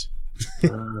names.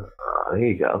 There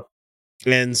you go.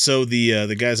 And so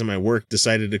the guys at my work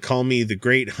decided to call me the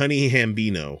Great Honey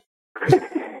Hambino. That's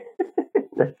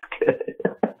good.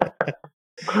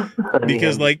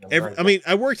 Because like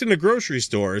I worked in a grocery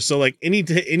store, so like any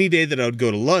day that I would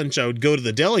go to lunch, I would go to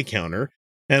the deli counter,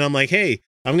 and I'm like, hey,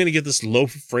 I'm gonna get this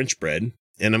loaf of French bread,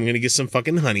 and I'm gonna get some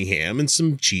fucking honey ham and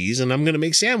some cheese, and I'm gonna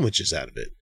make sandwiches out of it.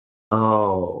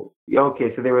 Oh,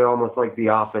 okay. So they were almost like The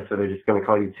Office, where they're just gonna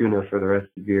call you tuna for the rest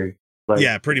of your life.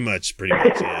 Yeah, pretty much.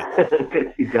 Yeah.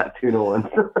 Because you got tuna once.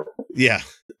 Yeah,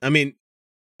 I mean,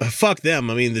 fuck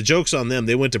them. I mean, the joke's on them.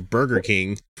 They went to Burger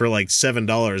King for like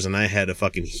 $7, and I had a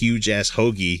fucking huge ass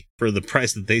hoagie for the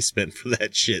price that they spent for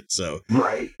that shit. So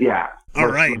right, yeah. All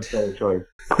right. Choice.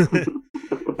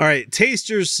 All right.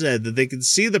 Tasters said that they could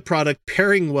see the product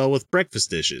pairing well with breakfast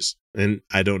dishes, and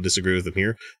I don't disagree with them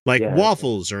here. Like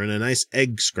waffles or in a nice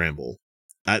egg scramble.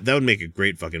 That would make a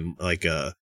great fucking like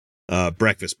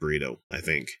breakfast burrito, I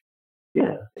think.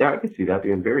 Yeah, I could see that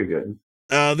being very good.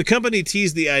 The company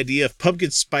teased the idea of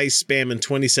pumpkin spice spam in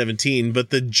 2017, but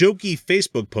the jokey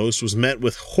Facebook post was met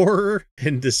with horror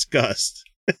and disgust.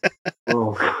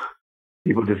 Oh,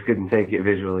 people just couldn't take it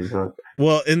visually, huh?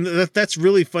 Well, and that's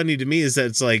really funny to me is that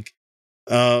it's like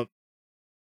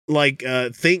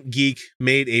Think Geek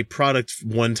made a product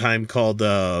one time called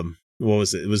what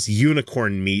was it? It was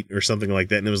unicorn meat or something like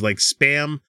that, and it was like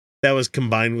spam that was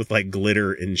combined with like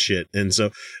glitter and shit. And so,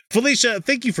 Felicia,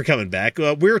 thank you for coming back.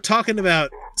 We were talking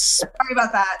about. Sorry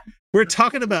about that. We're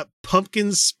talking about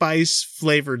pumpkin spice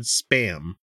flavored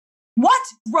spam. What?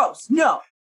 Gross. No.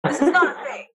 This is not a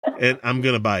thing. And I'm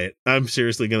going to buy it. I'm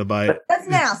seriously going to buy it. That's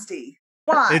nasty.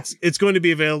 Why? It's going to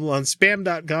be available on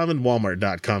spam.com and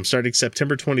walmart.com starting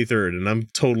September 23rd. And I'm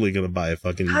totally going to buy a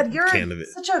fucking can of it.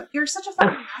 You're such a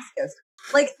fucking masochist.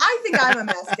 Like, I think I'm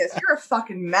a masochist. You're a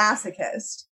fucking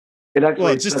masochist.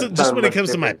 Well, just when it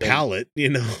comes to my palate,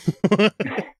 It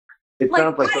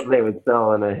sounds like something they would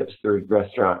sell in a hipster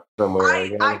restaurant somewhere.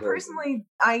 I personally,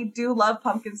 I do love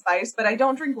pumpkin spice, but I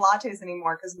don't drink lattes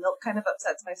anymore because milk kind of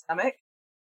upsets my stomach.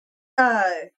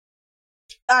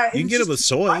 You can get it with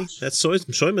soy. That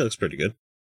soy milk's pretty good.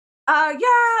 Yeah,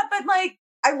 but like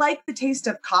I like the taste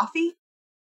of coffee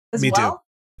as well.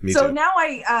 Me so too.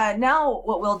 Now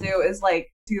what we'll do is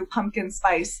like do pumpkin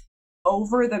spice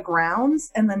over the grounds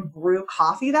and then brew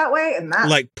coffee that way, and that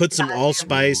like put some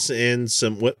allspice and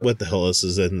some what the hell else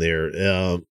is in there?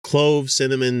 Clove,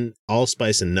 cinnamon,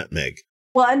 allspice, and nutmeg.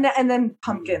 Well, and then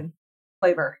pumpkin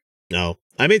flavor. No,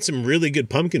 I made some really good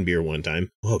pumpkin beer one time.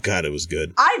 Oh god, it was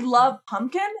good. I love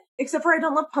pumpkin, except for I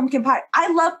don't love pumpkin pie.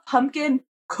 I love pumpkin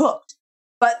cooked,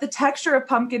 but the texture of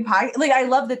pumpkin pie, like I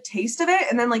love the taste of it,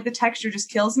 and then like the texture just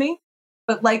kills me.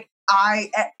 But like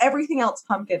everything else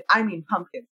pumpkin. I mean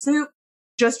pumpkin soup.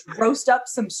 Just roast up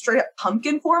some straight up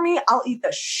pumpkin for me. I'll eat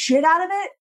the shit out of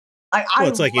it.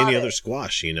 It's like any other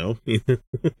squash, you know.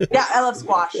 Yeah, I love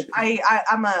squash.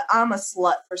 I'm a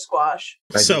slut for squash.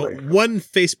 So one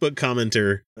Facebook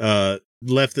commenter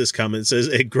left this comment, says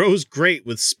it grows great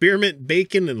with spearmint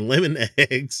bacon and lemon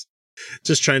eggs.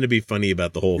 Just trying to be funny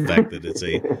about the whole fact that it's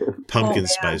a pumpkin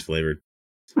spice flavored.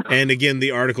 And again,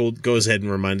 the article goes ahead and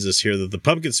reminds us here that the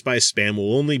pumpkin spice spam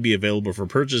will only be available for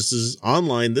purchases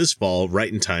online this fall,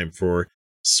 right in time for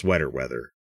sweater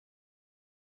weather.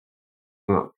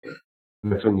 Oh,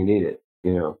 that's when you need it,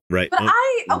 you know. Right. But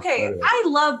I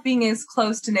love being as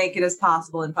close to naked as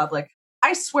possible in public.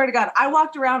 I swear to God, I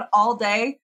walked around all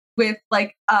day with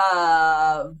like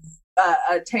a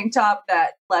tank top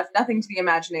that left nothing to the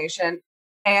imagination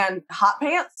and hot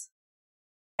pants.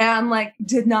 And like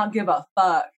did not give a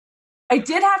fuck. I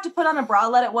did have to put on a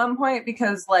bralette at one point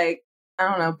because like, I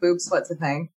don't know, boob sweat's a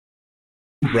thing.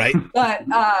 Right. But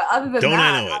other than don't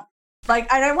that, I know it?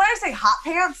 Like, and when I say hot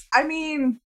pants, I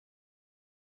mean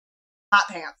hot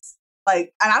pants.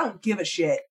 Like, and I don't give a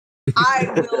shit.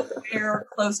 I will wear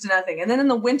close to nothing. And then in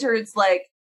the winter, it's like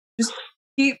just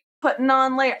keep putting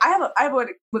on layer. I have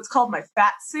what's called my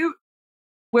fat suit,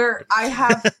 where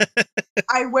I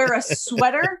wear a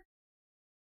sweater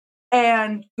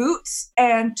and boots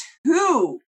and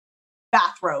 2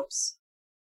 bathrobes.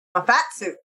 A fat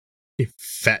suit.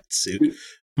 Fat suit.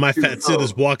 My fat suit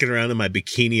is walking around in my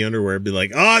bikini underwear and be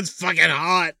like, oh, it's fucking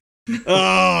hot.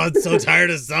 Oh, I'm so tired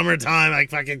of summertime. I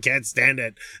fucking can't stand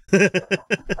it.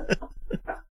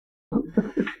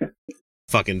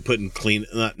 Fucking putting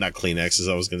not Kleenexes.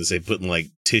 I was going to say putting like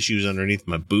tissues underneath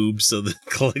my boobs so that it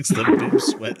collects the boob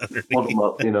sweat underneath. Hold them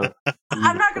up, you know.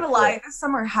 I'm not going to lie. This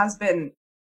summer has been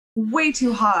way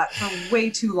too hot for way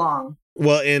too long.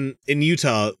 Well, in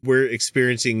Utah, we're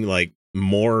experiencing like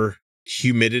more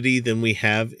humidity than we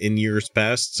have in years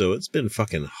past, so it's been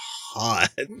fucking hot,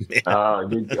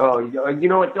 man. You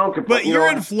know what? Don't complain. But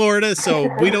you're in Florida, so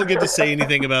we don't get to say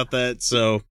anything about that.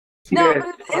 So no,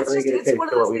 but it's one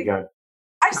of those things.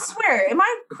 I swear, am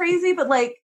I crazy? But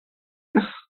like,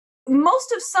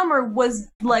 most of summer was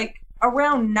like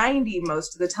around 90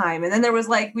 most of the time, and then there was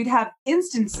like we'd have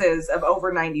instances of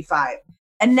over 95,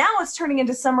 and now it's turning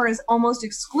into summer is almost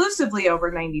exclusively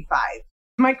over 95.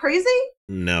 Am I crazy?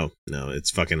 No,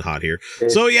 it's fucking hot here.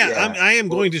 So yeah. I am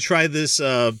going to try this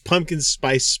pumpkin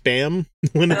spice spam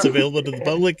when it's available to the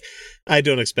public. I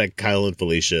don't expect Kyle and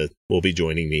Felicia will be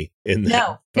joining me in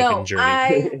that fucking journey.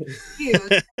 I refuse.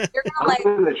 You're gonna I'm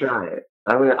going to try it.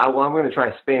 I'm going to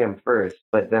try spam first,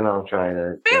 but then I'll try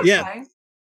the. Fine.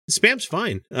 Spam's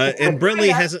fine. And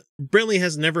Brently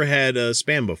has never had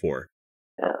spam before.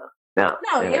 No.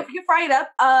 If you fry it up,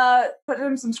 put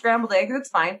in some scrambled eggs. It's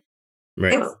fine.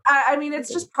 Right. I mean,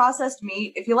 it's just processed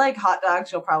meat. If you like hot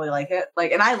dogs, you'll probably like it.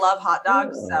 Like, and I love hot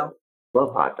dogs. So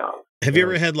love hot dogs. Have you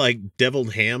ever had like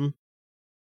deviled ham?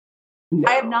 No,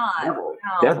 I have not.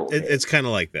 No. It's kind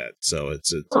of like that. So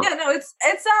it's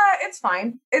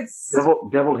fine. It's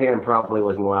deviled ham probably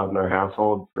wasn't allowed in our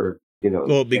household for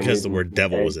Well, because the word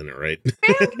devil was in it, right?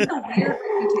 Spam gets a weird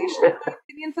reputation, in my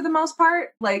opinion, for the most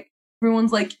part. Like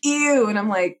everyone's like, ew, and I'm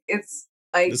like, it's.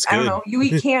 Like, I don't know, you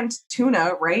eat canned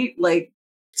tuna, right? Like,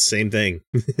 same thing.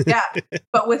 Yeah,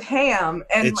 but with ham.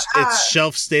 And it's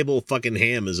shelf-stable fucking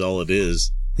ham is all it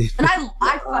is. And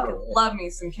I fucking love me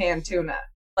some canned tuna.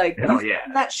 Like,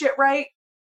 that shit right?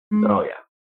 Oh, yeah.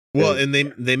 Well, and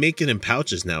they make it in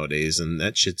pouches nowadays, and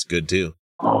that shit's good, too.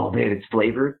 Oh, man, it's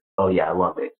flavored? Oh, yeah, I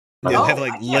love it. They have,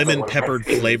 like, lemon-peppered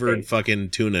flavored fucking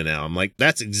tuna now. I'm like,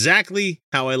 that's exactly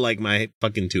how I like my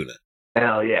fucking tuna.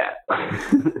 Hell yeah.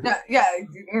 Yeah.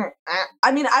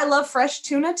 I mean, I love fresh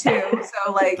tuna too.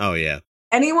 So like, oh yeah.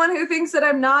 Anyone who thinks that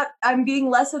I'm being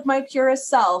less of my purist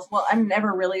self. Well, I'm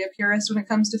never really a purist when it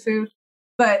comes to food.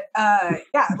 But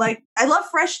yeah, like I love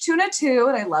fresh tuna too,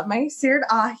 and I love my seared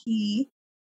ahi.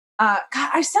 God,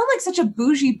 I sound like such a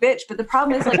bougie bitch, but the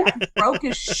problem is like I'm broke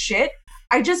as shit.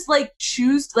 I just like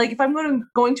choose like if I'm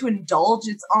going to indulge,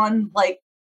 it's on like.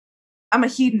 I'm a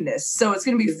hedonist, so it's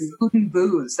going to be food and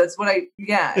booze. That's what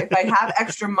if I have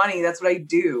extra money, that's what I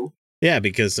do. Yeah,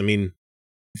 because, I mean,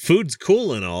 food's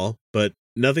cool and all, but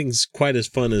nothing's quite as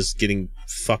fun as getting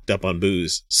fucked up on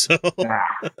booze. So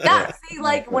yeah, see,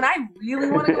 like, when I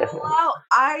really want to go all out,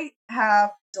 I have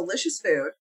delicious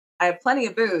food, I have plenty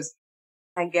of booze,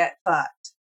 I get fucked.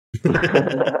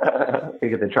 You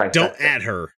get to try. Don't at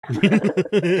her.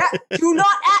 Yeah, do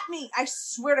not at me. I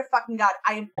swear to fucking God,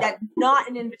 that's not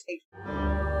an invitation.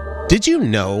 Did you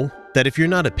know that if you're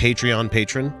not a Patreon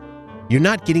patron, you're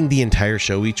not getting the entire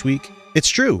show each week? It's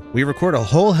true. We record a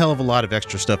whole hell of a lot of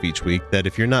extra stuff each week that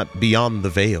if you're not beyond the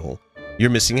veil, you're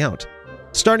missing out.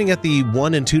 Starting at the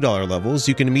 $1 and $2 levels,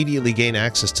 you can immediately gain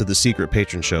access to the secret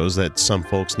patron shows that some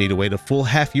folks need to wait a full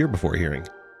half year before hearing.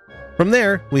 From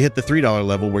there, we hit the $3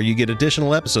 level where you get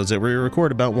additional episodes that we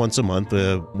record about once a month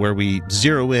where we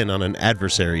zero in on an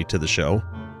adversary to the show.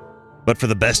 But for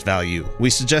the best value, we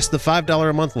suggest the $5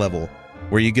 a month level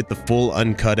where you get the full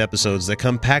uncut episodes that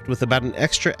come packed with about an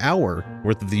extra hour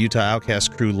worth of the Utah Outcasts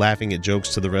crew laughing at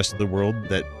jokes to the rest of the world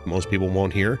that most people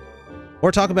won't hear,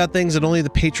 or talk about things that only the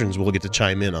patrons will get to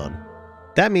chime in on.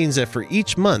 That means that for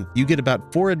each month, you get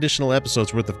about 4 additional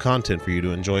episodes worth of content for you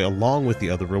to enjoy along with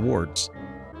the other rewards.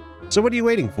 So what are you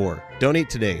waiting for? Donate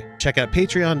today. Check out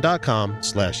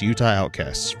patreon.com/Utah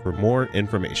Outcasts for more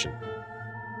information.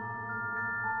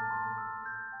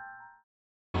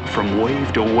 From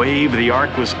wave to wave, the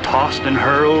Ark was tossed and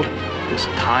hurled. This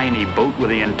tiny boat with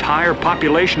the entire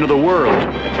population of the world.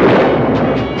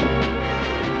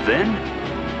 Then,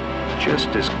 just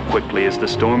as quickly as the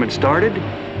storm had started,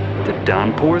 the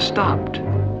downpour stopped.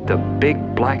 The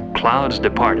big black clouds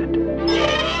departed.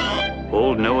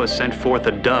 Old Noah sent forth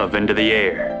a dove into the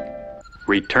air.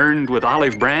 Returned with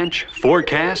olive branch,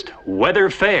 forecast, weather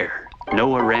fair.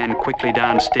 Noah ran quickly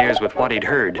downstairs with what he'd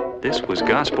heard. This was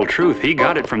gospel truth. He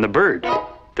got it from the bird.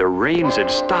 The rains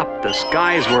had stopped. The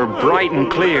skies were bright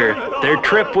and clear. Their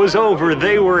trip was over.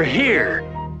 They were here.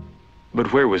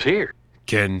 But where was here?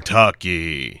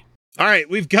 Kentucky. All right,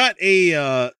 we've got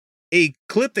a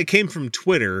clip that came from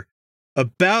Twitter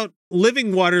about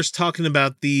Living Waters talking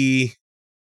about the...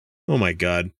 Oh my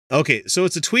God. Okay, so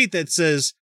it's a tweet that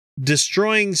says,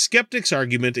 destroying skeptics'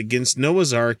 argument against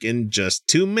Noah's Ark in just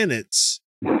 2 minutes.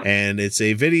 And it's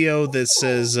a video that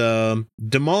says,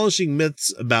 demolishing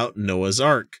myths about Noah's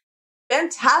Ark.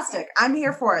 Fantastic. I'm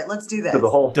here for it. Let's do this. So the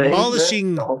whole thing,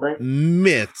 Demolishing the whole thing?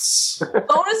 myths.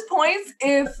 Bonus points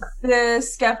if the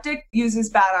skeptic uses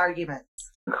bad arguments.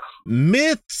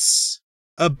 Myths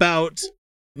about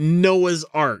Noah's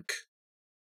Ark.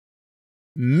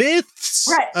 Myths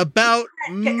about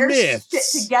Get your myths.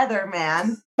 shit together,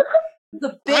 man.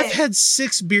 I've had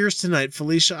 6 beers tonight,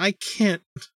 Felicia. I can't.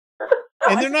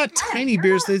 And they're not tiny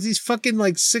beers. They're these fucking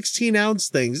like 16-ounce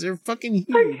things. They're fucking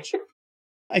huge.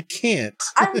 I can't.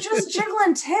 I'm just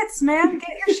jiggling tits, man. Get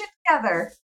your shit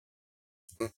together.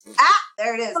 Ah,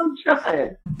 there it is. I'm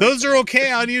trying. Those are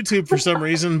okay on YouTube for some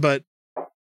reason, but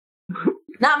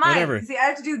not mine. whatever. See, I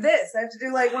have to do this. I have to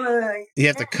do like one of the. You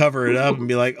have to cover it up and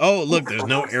be like, oh, look, there's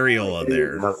no areola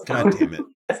there. God damn it.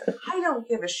 I don't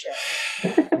give a shit.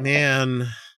 Man.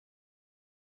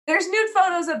 There's nude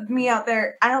photos of me out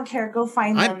there. I don't care. Go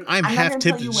find them. I'm not half gonna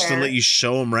tell tempted you just to where. let you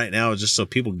show them right now, just so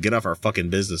people get off our fucking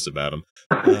business about them.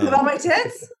 About my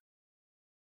tits?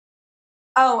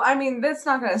 Oh, I mean, that's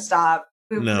not going to stop.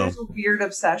 No. There's a weird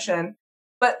obsession.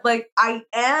 But, like, I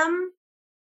am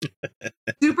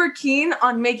super keen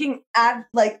on making,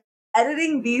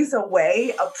 editing these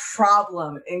away a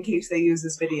problem in case they use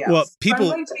this video. Well, So people...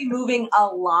 I'm going to be moving a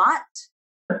lot.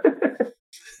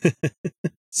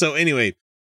 So, anyway...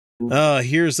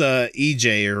 here's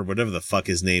EJ or whatever the fuck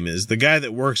his name is, the guy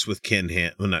that works with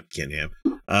not Ken Ham,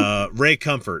 Ray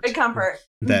Comfort. Ray Comfort.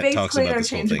 That Basically talks about this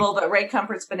whole thing. interchangeable, but Ray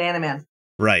Comfort's Banana Man.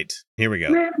 Right. Here we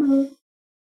go.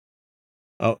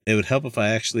 Oh, it would help if I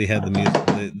actually had the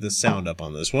music, the sound up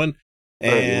on this one,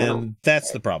 and that's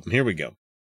the problem. Here we go.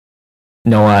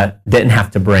 Noah didn't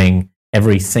have to bring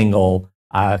every single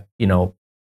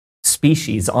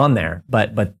species on there,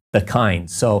 but the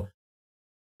kind. So.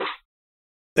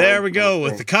 There we go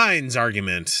with the kinds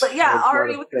argument. But yeah,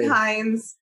 already with the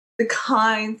kinds.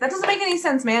 That doesn't make any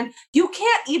sense, man. You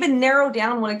can't even narrow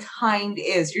down what a kind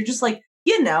is. You're just like,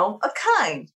 a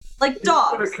kind. Like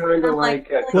dogs. Kind of like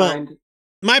a kind. Well,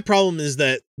 my problem is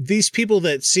that these people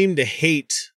that seem to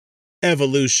hate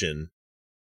evolution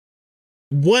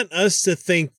want us to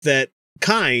think that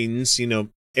kinds,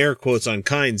 air quotes on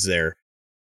kinds there,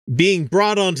 being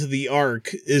brought onto the Ark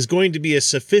is going to be a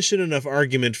sufficient enough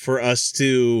argument for us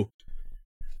to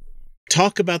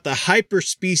talk about the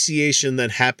hyperspeciation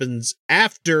that happens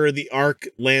after the Ark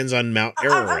lands on Mount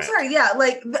Ararat. I'm sorry, yeah,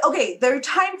 their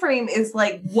time frame is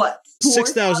like what?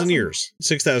 6,000 years.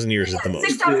 6,000 years at the most.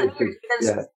 6,000 years,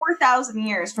 because 4,000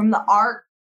 years from the Ark,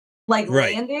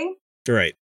 landing.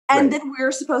 Right. And then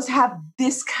we're supposed to have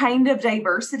this kind of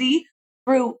diversity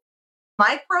through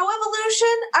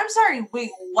microevolution? I'm sorry, wait,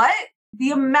 what?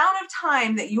 The amount of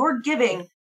time that you're giving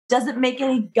doesn't make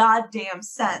any goddamn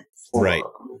sense. Right.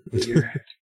 I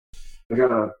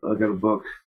got a book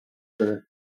for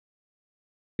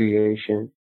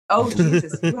creation. Oh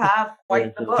Jesus, you have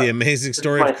quite the book. The Amazing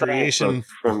Story of Creation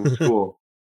from school.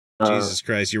 Jesus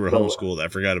Christ, you were homeschooled. I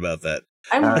forgot about that.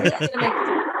 I'm gonna make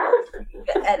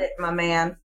edit, my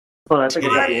man. Well, I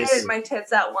edited my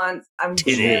tits at once. I'm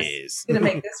just gonna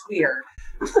make this weird.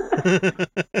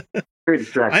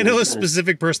 I know a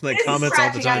specific person that comments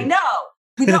all the time. I know.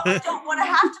 I don't want to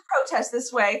have to protest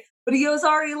this way, but he was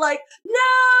already like,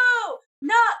 no,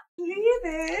 not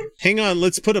leaving. Hang on,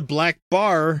 let's put a black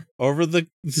bar over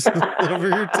over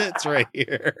your tits right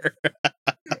here.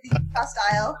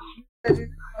 Style.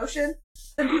 Motion.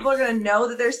 Then people are gonna know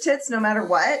that there's tits no matter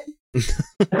what.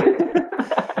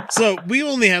 So we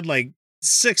only had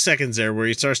 6 seconds there where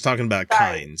he starts talking about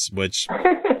kinds, which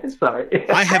sorry.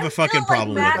 I have a fucking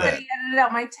problem with that. He edited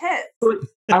out my tits.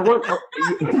 Not because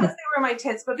they were my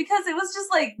tits, but because it was just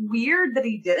weird that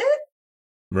he did it.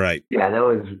 Right. Yeah, that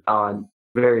was odd.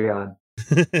 Very odd.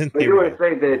 But you want to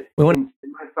say that in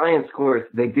my science course,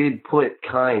 they did put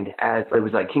kind as, it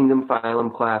was kingdom,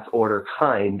 phylum, class, order,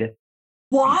 kind.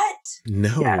 What?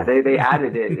 No. Yeah, they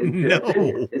added it. No.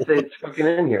 It's fucking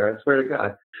in here. I swear to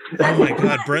God. Oh my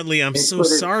God, Brently, I'm so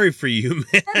sorry for you,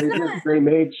 man. They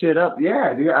made shit up.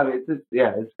 Yeah, dude. I mean,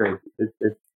 it's crazy.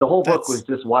 It's the whole book was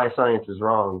just why science is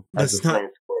wrong. That's not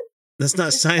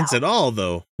science at all,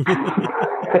 though.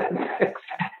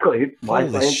 Exactly. It's why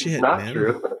Holy science shit, is not man.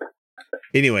 true.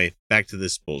 Anyway, back to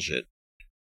this bullshit.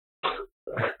 I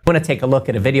want to take a look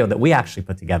at a video that we actually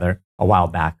put together a while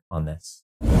back on this.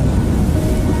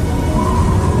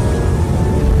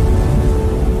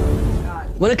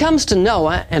 When it comes to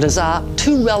Noah and his ark,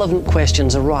 two relevant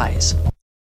questions arise.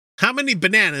 How many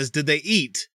bananas did they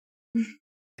eat?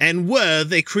 And were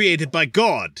they created by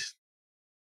God?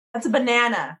 That's a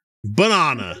banana.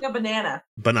 Banana. A banana.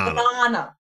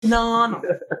 Banana. Banana.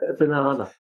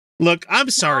 Banana. Look, I'm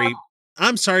sorry.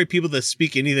 I'm sorry, people that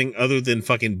speak anything other than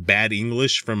fucking bad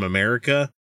English from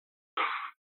America.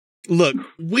 Look,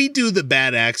 we do the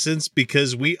bad accents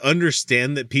because we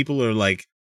understand that people are like,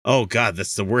 oh God,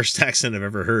 that's the worst accent I've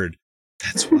ever heard.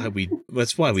 That's why we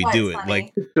do it. Funny.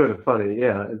 Like, It's sort of funny,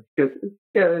 yeah.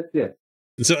 Yeah.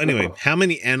 so anyway, how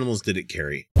many animals did it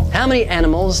carry? How many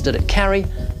animals did it carry,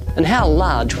 and how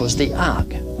large was the ark?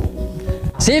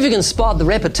 See if you can spot the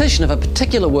repetition of a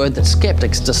particular word that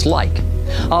skeptics dislike.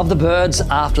 Of the birds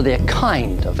after their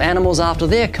kind, of animals after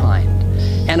their kind,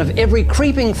 and of every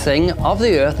creeping thing of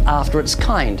the earth after its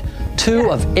kind.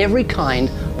 Two of every kind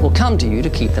will come to you to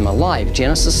keep them alive.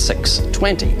 Genesis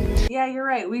 6:20. Yeah, you're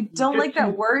right. We don't like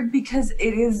that word because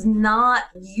it is not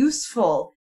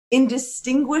useful in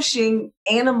distinguishing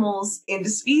animals into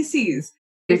species.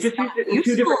 They just used it in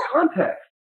two different contexts.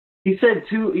 He said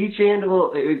two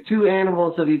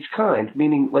animals of each kind,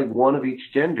 meaning like one of each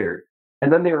gender.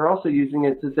 And then they were also using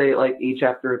it to say like each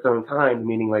after its own kind,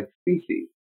 meaning like species.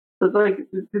 So it's like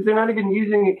they're not even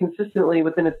using it consistently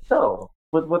within itself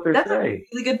with what they're saying. That's a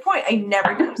really good point. I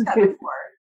never noticed that before.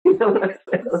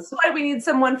 This is why we need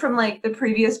someone from like the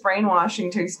previous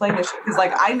brainwashing to explain this shit, because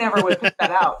like I never would have picked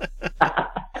that out.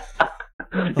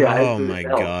 Yeah, oh my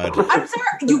God. I'm sorry,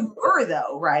 you were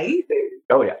though, right?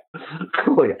 Oh yeah.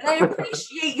 Oh yeah. And I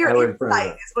appreciate your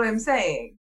insight, is what I'm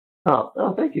saying.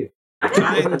 Oh, thank you.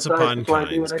 Kinds upon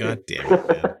kinds. God damn it,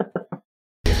 man.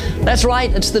 That's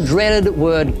right, it's the dreaded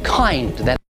word kind.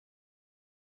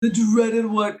 The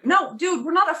dreaded word. No, dude,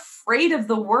 we're not afraid of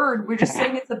the word. We're just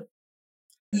saying it's a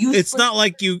useless. It's not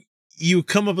like you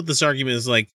come up with this argument as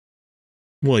like,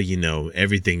 well, you know,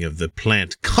 everything of the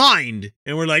plant kind.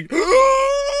 And we're like, wait.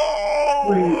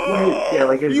 Yeah,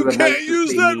 like you can't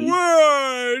use that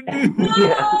word.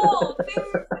 No, things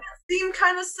seem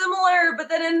kind of similar, but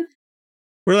then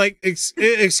we're like,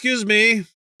 excuse me.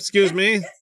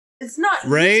 It's not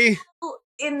Ray.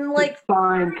 In like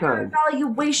fine kind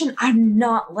evaluation. I'm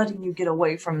not letting you get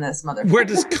away from this, motherfucker. Where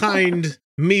does kind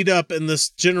meet up in this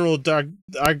general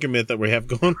argument that we have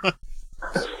going on?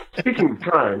 Speaking of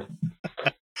kind,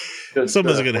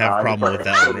 someone's gonna have a problem with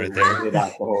that one right there. I'm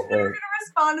gonna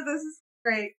respond to this. This is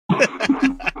great.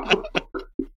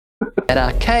 That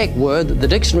archaic word that the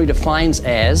dictionary defines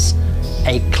as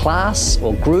a class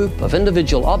or group of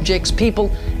individual objects,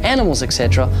 people, animals,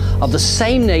 etc., of the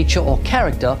same nature or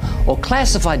character, or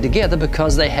classified together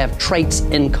because they have traits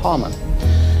in common.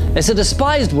 It's a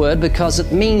despised word because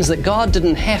it means that God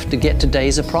didn't have to get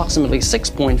today's approximately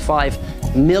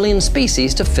 6.5 million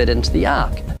species to fit into the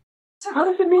ark. How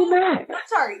does it mean that? I'm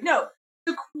sorry, no.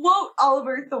 To quote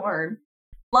Oliver Thorne,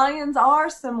 lions are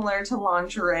similar to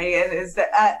lingerie, and is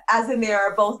that as in they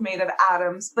are both made of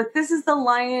atoms. But this is the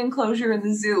lion enclosure in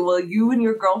the zoo. Will you and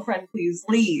your girlfriend please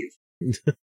leave?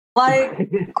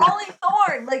 Like Ollie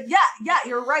Thorne, like yeah,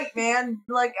 you're right, man.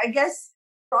 Like I guess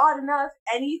broad enough,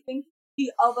 anything can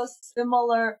be of a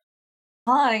similar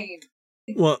kind.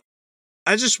 Well,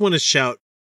 I just want to shout.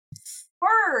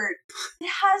 Word. It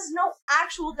has no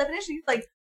actual definition. It's like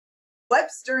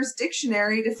Webster's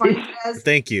dictionary defines it as.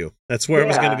 Thank you. That's where I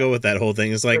was going to go with that whole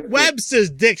thing. It's like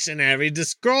Webster's dictionary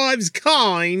describes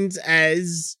kind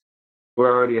as.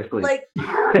 We're already asleep. Like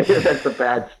that's a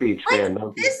bad speech, man.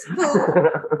 This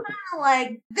boob,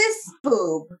 like this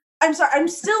boob. I'm sorry. I'm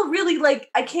still really like.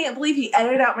 I can't believe he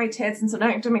edited out my tits, and so now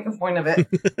I have to make a point of it.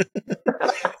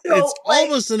 It's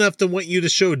almost enough to want you to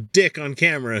show dick on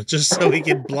camera, just so he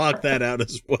can block that out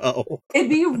as well. It'd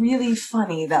be really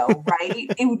funny, though,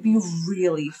 right? It would be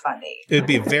really funny. It'd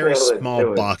be a very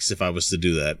small box if I was to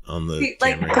do that on the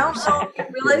camera. I don't know if you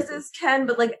realize this, Ken,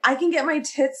 but like I can get my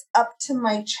tits up to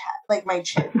my chest, like my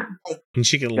chin. Like, and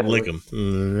she can lick them.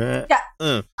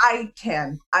 Yeah, I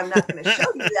can. I'm not going to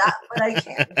show you that, but I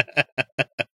can.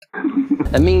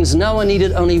 It means Noah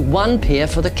needed only one pair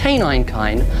for the canine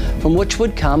kind, from which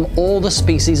would come all the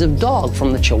species of dog,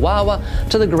 from the Chihuahua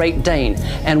to the Great Dane,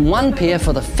 and one pair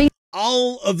for the female.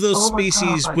 All of those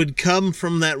species would come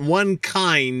from that one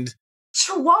kind.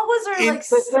 Chihuahuas are like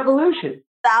evolution.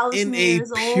 In a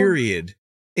period.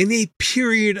 In a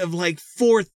period of like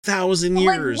 4,000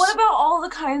 years. Like, what about all the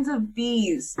kinds of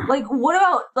bees? Like, what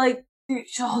about like?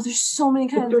 There's so many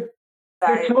kinds.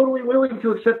 They're totally willing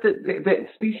to accept that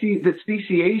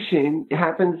speciation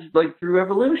happens like through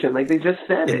evolution. Like they just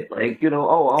said it. Like, you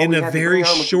know, in a very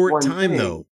short time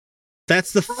though.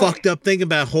 That's the fucked up thing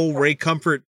about whole Ray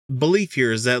Comfort belief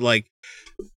here is that, like,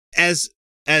 as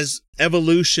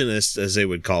evolutionists, as they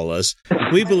would call us,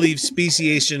 we believe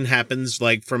speciation happens,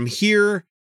 like, from here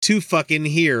to fucking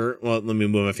here. Well, let me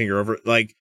move my finger over it.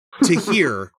 Like, to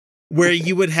here, where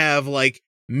you would have, like,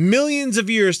 millions of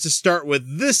years to start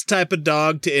with this type of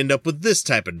dog to end up with this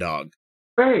type of dog.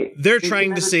 Right. They're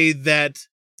trying to say that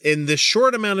in the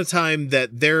short amount of time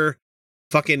that they're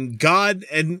fucking God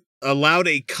and allowed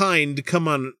a kind to come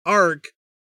on an ark,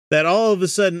 that all of a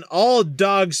sudden all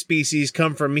dog species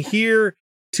come from here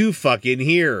to fucking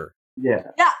here.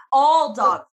 Yeah. Yeah, all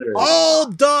dogs. All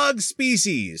dog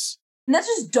species. And that's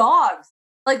just dogs.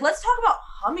 Like, let's talk about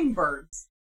hummingbirds.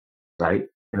 Right.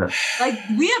 Yeah. Like,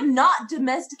 we have not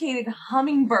domesticated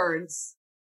hummingbirds.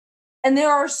 And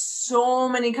there are so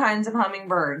many kinds of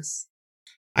hummingbirds.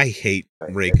 I hate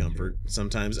Ray Comfort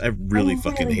sometimes. I really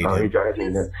fucking hate him.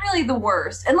 He's really the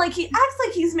worst. And, like, he acts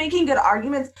like he's making good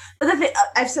arguments. But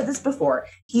I've said this before.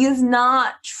 He is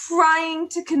not trying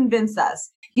to convince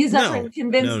us. He is not trying to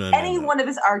convince any one of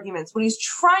his arguments. What he's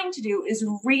trying to do is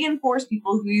reinforce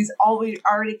people who he's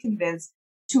already convinced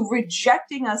to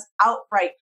rejecting us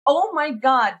outright. Oh my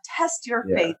God, test your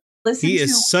faith. Listen he to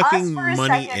is sucking us for a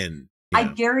money second. in. Yeah. I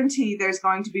guarantee there's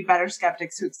going to be better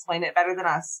skeptics who explain it better than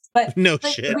us. But no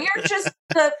like, shit. We're just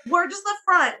the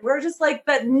front. We're just like,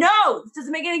 but no, this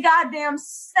doesn't make any goddamn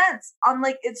sense on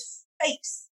like its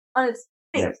face. On its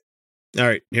face. All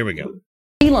right, here we go.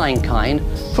 Feline kind,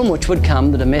 from which would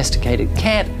come the domesticated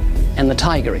cat and the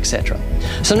tiger, etc.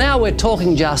 So now we're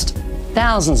talking just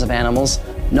thousands of animals,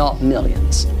 not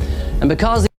millions. And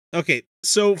because okay,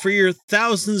 so for your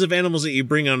thousands of animals that you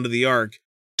bring onto the ark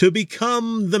to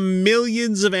become the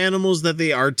millions of animals that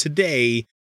they are today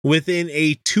within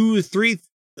a 2 or 3,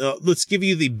 let's give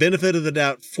you the benefit of the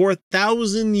doubt,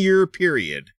 4,000-year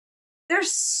period.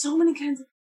 There's so many kinds of.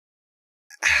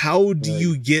 How do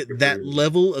you get that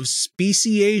level of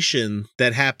speciation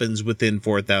that happens within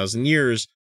 4,000 years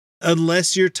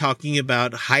unless you're talking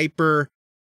about hyper,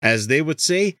 as they would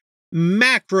say,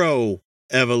 macro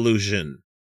evolution?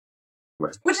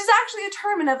 Which is actually a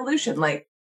term in evolution. Like,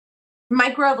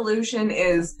 microevolution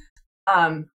is,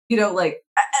 like,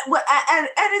 and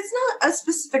it's not a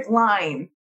specific line,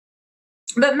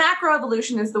 but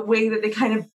macroevolution is the way that they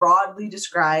kind of broadly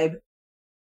describe.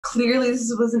 Clearly,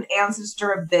 this was an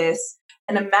ancestor of this,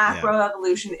 and a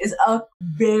macroevolution is a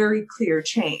very clear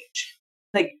change,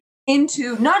 like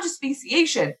into not just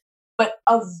speciation, but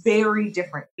a very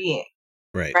different being.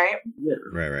 Right. Right.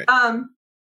 Right.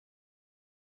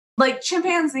 Like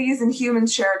chimpanzees and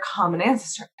humans share a common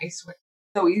ancestor. I swear,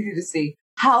 so easy to see.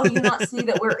 How do you not see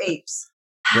that we're apes?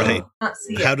 Right.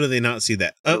 How do they not see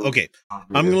that? Oh, okay.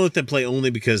 I'm going to let them play only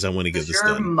because I want to get this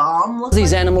done.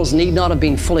 These animals need not have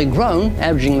been fully grown,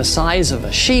 averaging the size of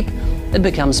a sheep, it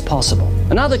becomes possible.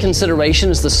 Another consideration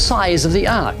is the size of the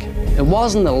ark. It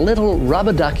wasn't a little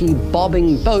rubber ducky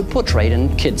bobbing boat portrayed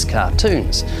in kids'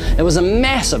 cartoons. It was a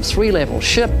massive 3-level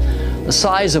ship the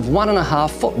size of 1.5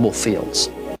 football fields.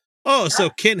 Oh, so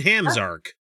Ken Ham's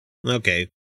ark. Okay.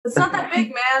 It's not that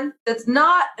big, man. That's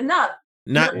not enough.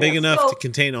 Not big enough to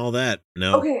contain all that.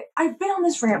 No. Okay, I've been on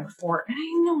this rant before, and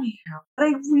I know I have, but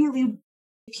I really,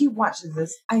 if he watches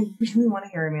this, I really want to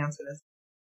hear him answer this.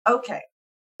 Okay,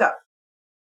 so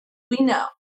we know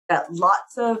that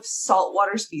lots of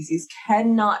saltwater species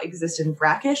cannot exist in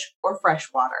brackish or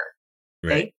freshwater.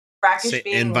 Right. Okay? Brackish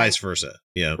being and vice versa.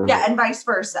 Yeah. Yeah, and vice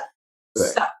versa. Right.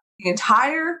 So the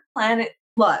entire planet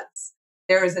floods.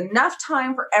 There is enough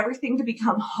time for everything to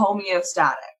become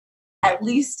homeostatic, at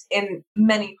least in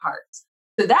many parts.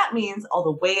 So that means all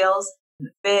the whales and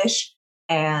the fish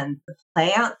and the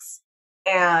plants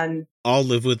and all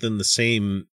live within the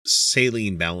same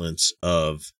saline balance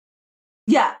of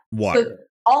So water.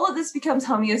 all of this becomes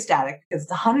homeostatic because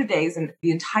it's 100 days and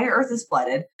the entire Earth is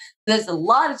flooded. There's a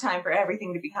lot of time for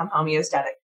everything to become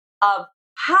homeostatic.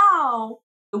 How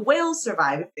the whales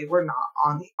survive if they were not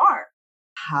on the ark?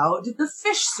 How did the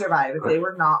fish survive if they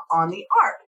were not on the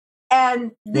ark?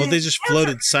 And well, they just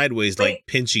floated sideways like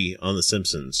Pinchy on The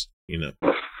Simpsons, you know.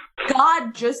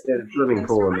 God just swimming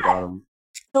pool in the bottom.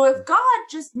 So if God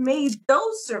just made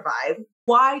those survive,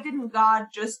 why didn't God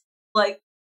just like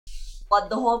flood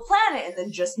the whole planet and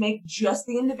then just make just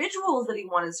the individuals that he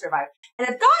wanted to survive? And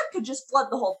if God could just flood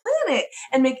the whole planet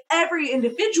and make every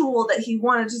individual that he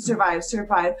wanted to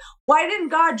survive, why didn't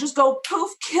God just go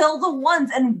poof, kill the ones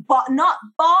and not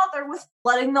bother with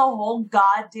flooding the whole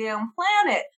goddamn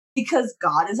planet? Because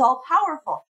God is all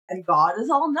powerful and God is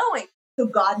all knowing. So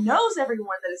God knows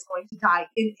everyone that is going to die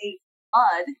in a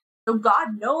flood. So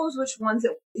God knows which ones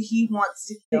that he wants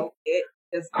to kill.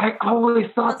 I always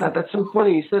thought that. That's so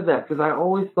funny you said that because I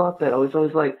always thought that. I was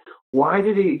always like, why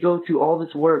did he go to all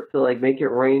this work to like make it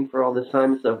rain for all this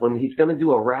time and stuff when he's going to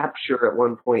do a rapture at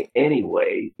one point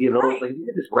anyway? You know, Right. like you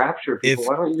can just rapture people.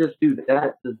 Why don't you just do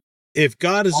that? If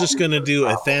God is just going to do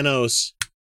a Thanos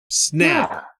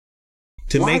snap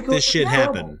to Why make go this to shit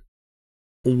trouble? happen,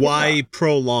 why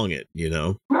prolong it? You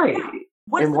know, Right.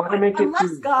 What's And the why point? make it Unless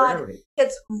too God very-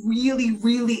 gets really,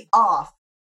 really off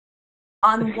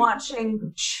on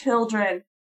watching children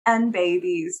and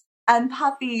babies and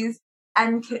puppies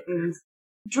and kittens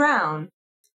drown.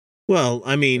 well,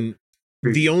 I mean,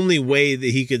 the only way that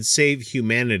he could save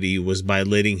humanity was by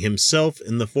letting himself,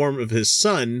 in the form of his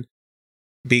son,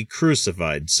 be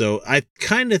crucified. So I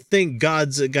kind of think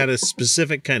God's got a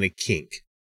specific kind of kink.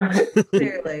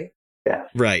 Clearly. Yeah.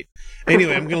 Right.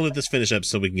 Anyway, I'm going to let this finish up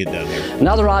so we can get down here.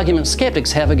 Another argument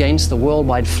skeptics have against the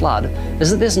worldwide flood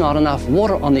is that there's not enough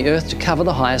water on the earth to cover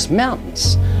the highest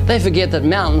mountains. They forget that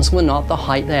mountains were not the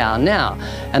height they are now,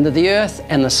 and that the earth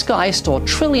and the sky store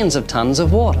trillions of tons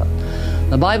of water.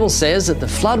 The Bible says that the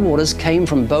floodwaters came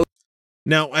from both.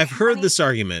 Now, I've heard this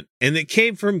argument, and it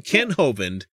came from Ken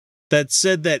Hovind, that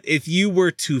said that if you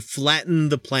were to flatten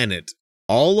the planet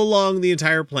all along the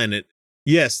entire planet,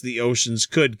 yes, the oceans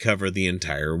could cover the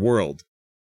entire world.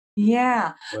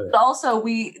 Yeah. But also,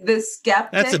 the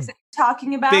skeptics That's a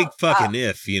talking about. Big fucking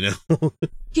if, you know.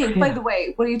 Okay, by the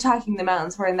way, what are you talking? The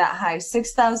mountains weren't that high.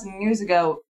 6,000 years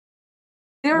ago,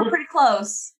 they were pretty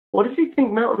close. What does he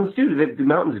think mountains do? Do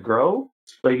mountains grow?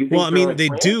 Like, you think Well, I mean, like they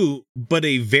plants? do, but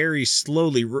a very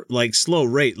slowly, like slow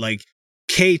rate. Like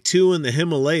K2 in the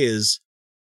Himalayas,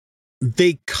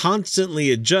 they constantly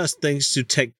adjust thanks to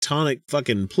tectonic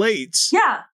fucking plates.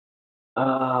 Yeah.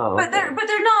 Oh. But they're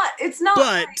not. It's not.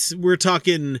 But we're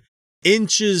talking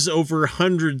inches over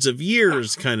hundreds of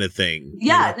years kind of thing.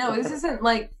 Yeah, no, this isn't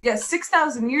like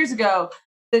 6,000 years ago.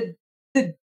 The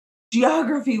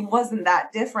geography wasn't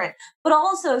that different, but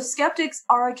also skeptics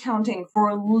are accounting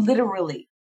for literally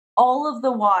all of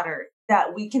the water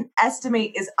that we can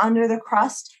estimate is under the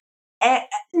crust at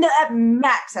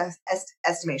max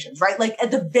estimations, right? Like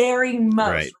at the very most,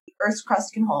 Right. the Earth's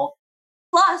crust can hold.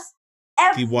 Plus,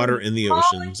 every The water in the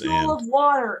oceans molecule and of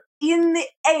water in the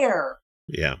air.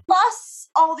 yeah. Plus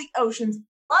all the oceans,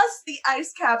 plus the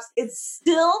ice caps, it's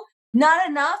still not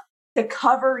enough to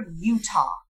cover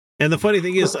Utah. And the funny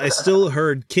thing is, I still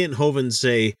heard Kent Hovind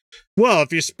say, well,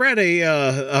 if you spread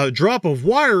a drop of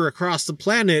water across the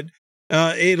planet,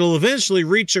 it'll eventually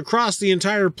reach across the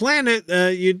entire planet.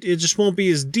 It just won't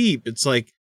be as deep. It's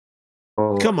like,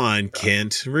 come on,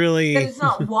 Kent, really? Then it's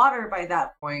not water by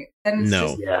that point. Then it's No,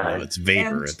 just no, it's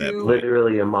vapor at that point.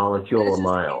 Literally a molecule a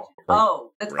mile.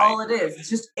 that's all it is. It's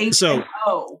just H So- and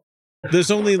O. There's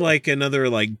only like another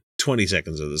 20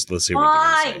 seconds of this. Let's see what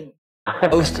they're going to say.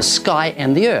 Both the sky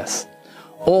and the earth.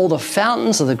 All the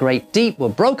fountains of the great deep were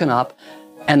broken up,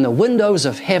 and the windows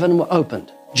of heaven were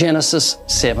opened. Genesis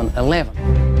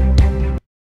 7:11.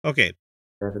 Okay.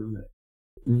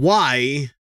 Why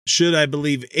should I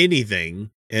believe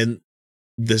anything? And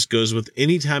this goes with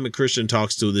any time a Christian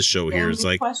talks to this show here. It's Good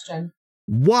like, question.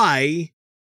 why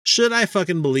should I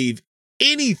fucking believe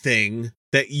anything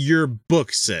that your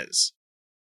book says?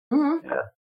 Mm-hmm.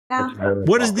 Yeah.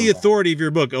 What is the authority of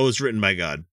your book? Oh, it's written by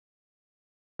God.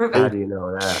 How do you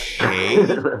know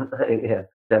that? Yeah,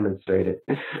 demonstrate it.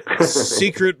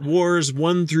 Secret Wars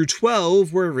 1 through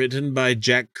 12 were written by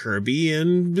Jack Kirby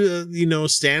and,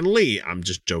 Stan Lee. I'm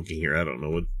just joking here. I don't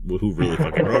know who really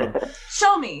fucking wrote them.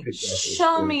 Show me.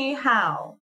 Show me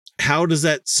how. How does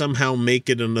that somehow make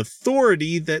it an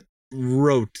authority that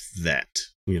wrote that?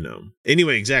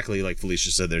 Anyway, exactly like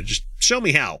Felicia said there. Just show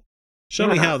me how. Show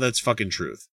me how that's fucking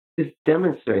truth. Just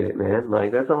demonstrate it, man.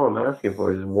 Like, that's all I'm asking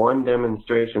for is one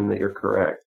demonstration that you're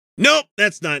correct. Nope,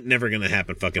 that's never gonna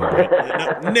happen. Fucking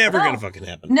never gonna fucking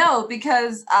happen. No,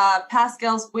 because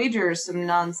Pascal's wager is some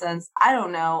nonsense. I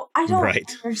don't know. I don't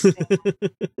understand.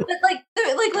 But like,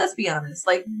 let's be honest.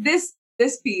 Like this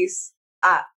piece,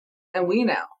 and we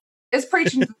know, is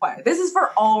preaching to the choir. This is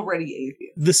for already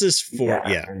atheists. This is for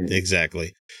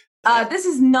exactly. This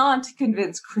is not to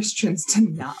convince Christians to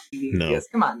not be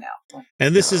atheists. Come on now.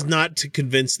 And this is not to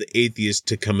convince the atheist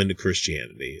to come into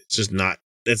Christianity. It's just not.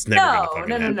 That's never gonna fucking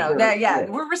happen. No.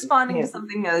 We're responding to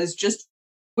something that is just.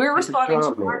 We're responding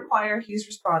to our choir. He's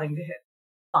responding to him.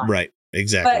 Fine. Right.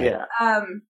 Exactly. But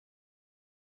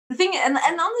the thing, and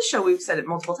on the show we've said it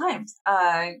multiple times.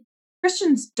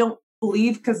 Christians don't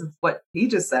believe because of what he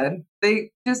just said.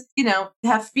 They just,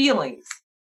 have feelings,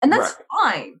 and that's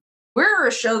fine. We're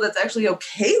a show that's actually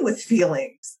okay with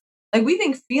feelings. Like, we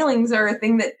think feelings are a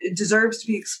thing that deserves to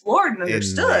be explored and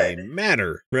understood. And they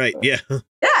matter. Right. Yeah.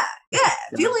 Yeah. Yeah,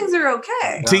 feelings are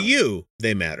okay. To you,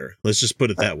 they matter. Let's just put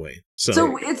it that way.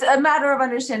 So it's a matter of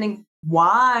understanding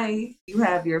why you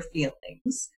have your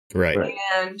feelings. Right.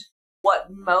 And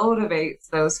what motivates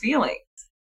those feelings.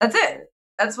 That's it.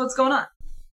 That's what's going on.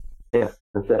 Yeah,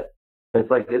 that's it.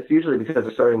 It's like, it's usually because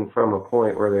they're starting from a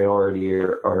point where they already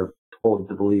are told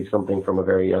to believe something from a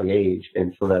very young age.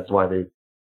 And so that's why they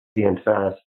stand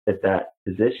fast at that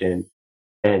position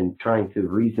and trying to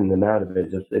reason them out of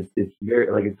it. It's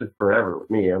very, like, it took forever with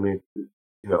me. I mean,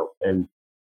 and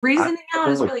reasoning out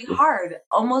is really hard.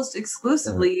 Almost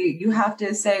exclusively, you have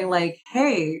to say, like,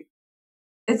 hey,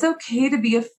 it's okay to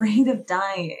be afraid of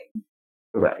dying.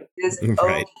 Right. It's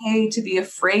okay to be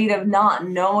afraid of not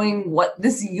knowing what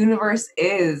this universe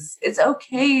is. It's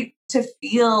okay to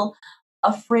feel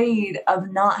afraid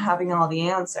of not having all the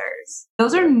answers.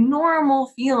 Those are normal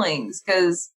feelings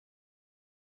because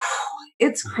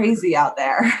it's crazy out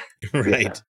there. Right.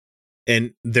 Yeah.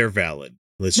 And they're valid.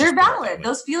 They're valid.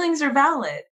 Those feelings are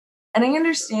valid. And I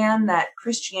understand that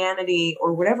Christianity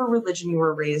or whatever religion you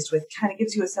were raised with kind of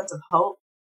gives you a sense of hope.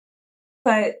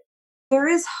 But there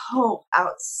is hope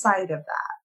outside of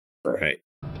that. Right.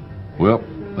 Well,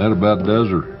 that about does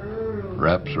her.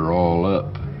 Wraps are all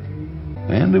up.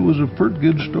 And it was a pretty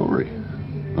good story,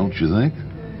 don't you think?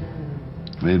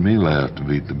 Made me laugh to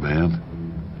beat the band.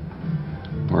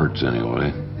 Parts,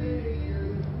 anyway.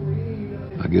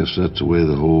 I guess that's the way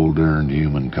the whole darned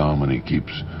human comedy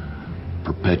keeps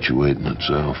perpetuating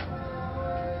itself.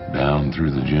 Down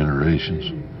through the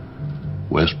generations.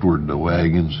 Westward the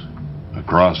wagons.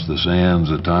 Across the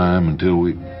sands of time until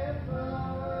we...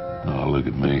 Oh, look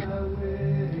at me.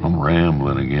 I'm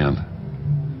rambling again.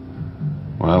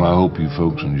 Well, I hope you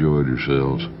folks enjoyed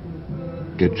yourselves.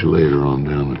 Catch you later on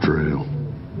down the trail.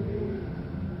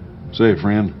 Say,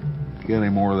 friend, you got any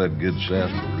more of that good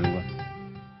sarsaparilla?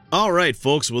 All right,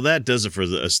 folks. Well, that does it for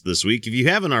us this week. If you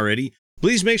haven't already,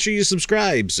 please make sure you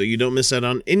subscribe so you don't miss out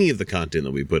on any of the content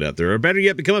that we put out there. Or better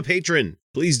yet, become a patron.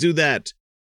 Please do that.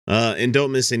 And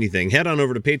don't miss anything. Head on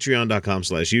over to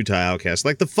patreon.com/UtahOutcast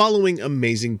like the following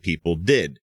amazing people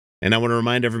did. And I want to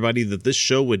remind everybody that this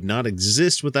show would not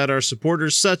exist without our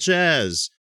supporters, such as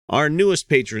our newest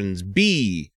patrons,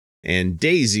 B and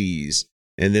Daisies.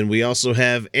 And then we also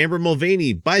have Amber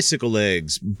Mulvaney, Bicycle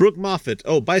Legs, Brooke Moffat.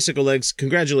 Oh, Bicycle Legs,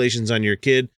 congratulations on your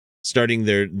kid starting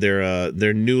their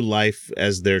new life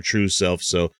as their true self.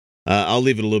 So I'll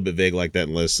leave it a little bit vague like that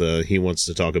unless he wants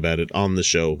to talk about it on the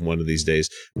show one of these days.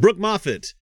 Brooke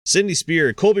Moffat, Cindy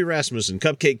Spear, Colby Rasmussen,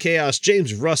 Cupcake Chaos,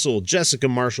 James Russell, Jessica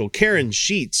Marshall, Karen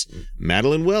Sheets,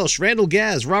 Madeline Welsh, Randall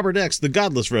Gaz, Robert X, The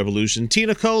Godless Revolution,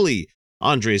 Tina Coley,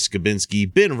 Andre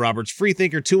Skabinski, Ben Roberts,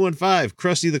 Freethinker 215,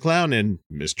 Krusty the Clown, and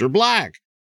Mr. Black.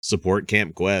 Support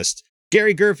Camp Quest.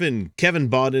 Gary Gerfin, Kevin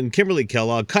Bodden, Kimberly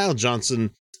Kellogg, Kyle Johnson,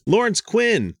 Lawrence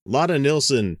Quinn, Lotta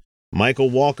Nilsson,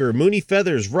 Michael Walker, Mooney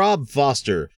Feathers, Rob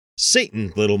Foster,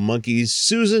 Satan Little Monkeys,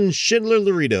 Susan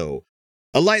Schindler-Laredo,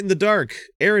 A Light in the Dark,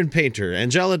 Aaron Painter,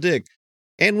 Angela Dick,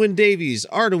 Anwin Davies,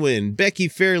 Arduin, Becky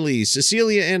Fairley,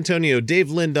 Cecilia Antonio, Dave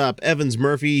Lindop, Evans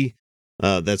Murphy.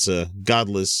 That's a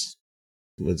godless.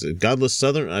 What's it? Godless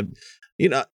Southern. You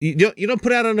don't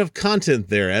put out enough content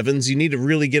there, Evans. You need to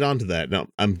really get onto that. No,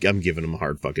 I'm giving him a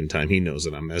hard fucking time. He knows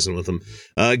that I'm messing with him.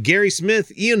 Gary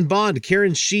Smith, Ian Bond,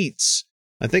 Karen Sheets.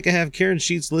 I think I have Karen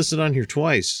Sheets listed on here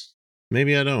twice.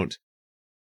 Maybe I don't.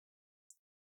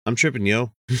 I'm tripping,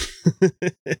 yo.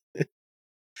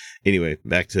 Anyway,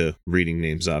 back to reading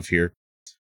names off here.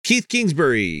 Keith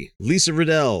Kingsbury, Lisa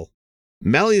Riddell,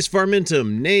 Malleus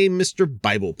Farmentum, name Mr.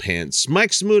 Bible Pants, Mike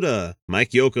Smuda,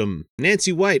 Mike Yoakum,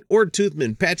 Nancy White, Ord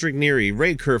Toothman, Patrick Neary,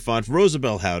 Ray Kerfont,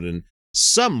 Rosabelle Howden,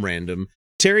 Some Random,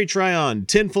 Terry Tryon,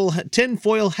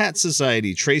 Tinfoil Hat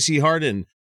Society, Tracy Harden,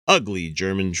 Ugly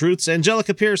German Truths,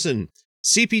 Angelica Pearson,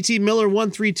 CPT Miller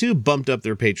 132 bumped up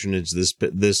their patronage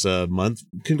this month.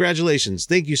 Congratulations.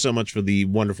 Thank you so much for the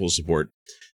wonderful support.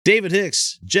 David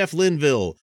Hicks, Jeff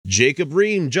Linville, Jacob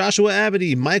Ream, Joshua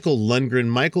Abity, Michael Lundgren,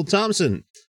 Michael Thompson,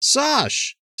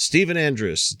 Sosh, Stephen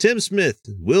Andrus, Tim Smith,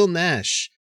 Will Nash,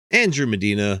 Andrew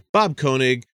Medina, Bob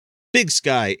Koenig, Big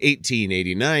Sky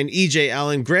 1889, EJ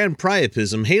Allen, Grand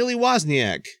Priapism, Haley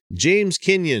Wozniak, James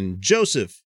Kenyon,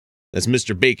 Joseph, that's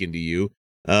Mr. Bacon to you,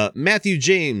 Matthew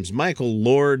James, Michael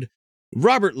Lord,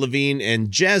 Robert Levine, and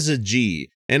Jazza G.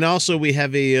 And also we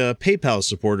have a PayPal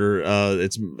supporter.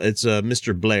 It's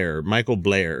Mr. Blair, Michael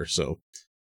Blair. So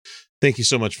thank you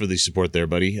so much for the support there,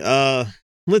 buddy.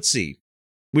 Let's see.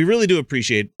 We really do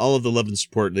appreciate all of the love and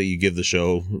support that you give the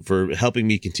show for helping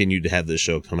me continue to have this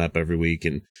show come up every week.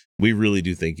 And we really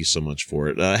do thank you so much for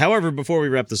it. However, before we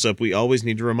wrap this up, we always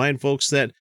need to remind folks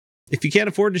that if you can't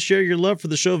afford to share your love for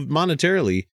the show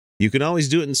monetarily, You can always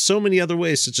do it in so many other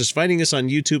ways, such as finding us on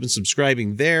YouTube and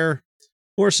subscribing there,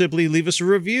 or simply leave us a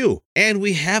review. And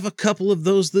we have a couple of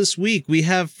those this week. We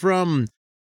have from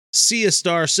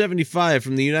Star75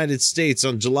 from the United States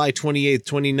on July 28th,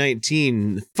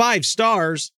 2019. 5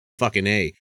 stars. Fucking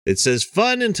A. It says,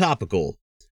 fun and topical.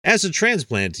 As a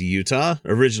transplant to Utah,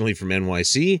 originally from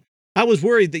NYC, I was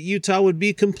worried that Utah would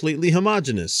be completely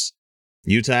homogenous.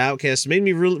 Utah Outcasts made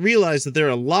me realize that there are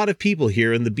a lot of people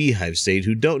here in the Beehive State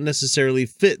who don't necessarily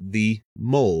fit the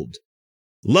mold.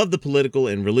 Love the political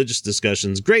and religious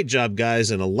discussions. Great job, guys,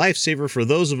 and a lifesaver for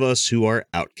those of us who are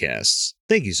outcasts.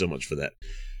 Thank you so much for that.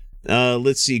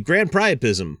 Let's see. Grand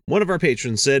Priapism. One of our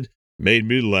patrons said, made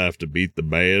me laugh to beat the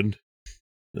band.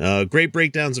 Great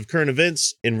breakdowns of current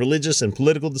events in religious and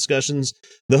political discussions.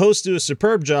 The hosts do a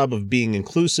superb job of being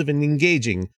inclusive and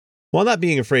engaging, while not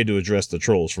being afraid to address the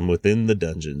trolls from within the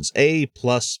dungeons. A++.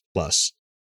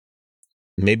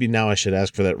 Maybe now I should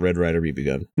ask for that Red Rider BB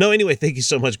gun. No, anyway, thank you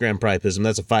so much, Grand Priapism.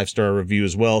 That's a 5-star review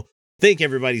as well. Thank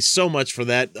everybody so much for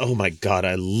that. Oh my god,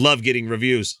 I love getting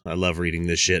reviews. I love reading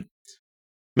this shit.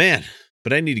 Man,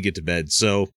 but I need to get to bed,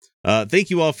 so thank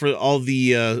you all for all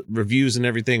the reviews and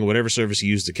everything, whatever service you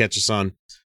use to catch us on.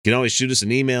 You can always shoot us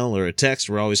an email or a text.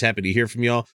 We're always happy to hear from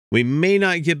y'all. We may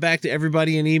not get back to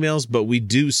everybody in emails, but we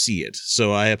do see it.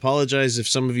 So I apologize if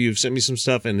some of you have sent me some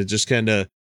stuff and it just kind of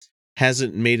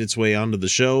hasn't made its way onto the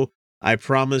show. I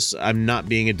promise I'm not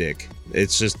being a dick.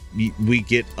 It's just we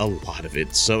get a lot of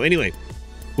it. So anyway,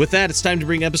 with that, it's time to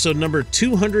bring episode number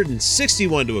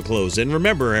 261 to a close. And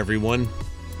remember, everyone,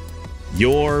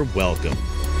 you're welcome.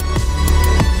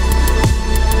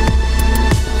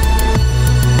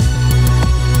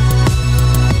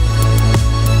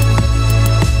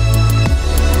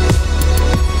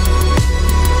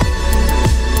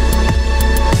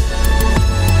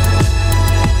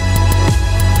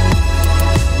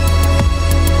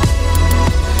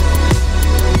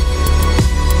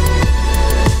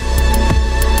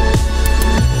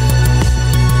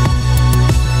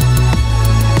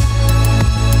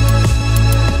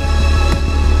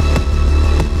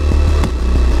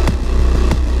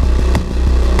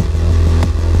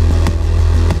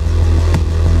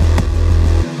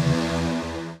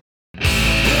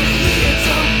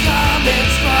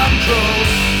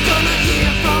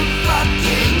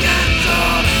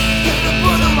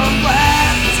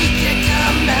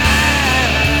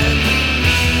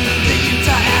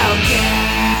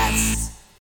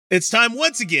 It's time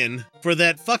once again for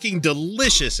that fucking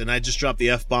delicious, and I just dropped the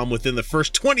F-bomb within the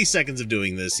first 20 seconds of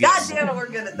doing this. Yes. God damn it, we're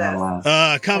good at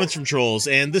this. Comments from trolls,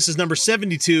 and this is number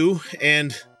 72,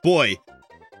 and boy,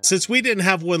 since we didn't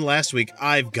have one last week,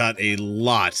 I've got a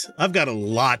lot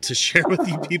to share with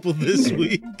you people this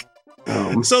week.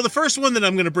 So the first one that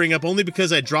I'm going to bring up, only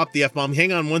because I dropped the F-bomb,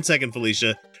 hang on one second,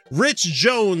 Felicia. Rich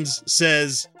Jones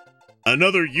says,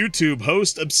 another YouTube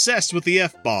host obsessed with the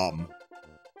F-bomb.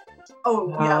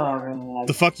 Oh, yeah.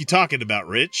 The fuck you talking about,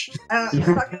 Rich? Is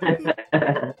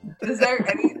there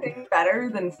anything better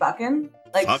than fucking?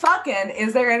 Like, fucking,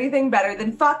 is there anything better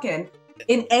than fucking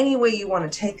in any way you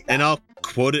want to take that? And I'll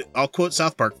quote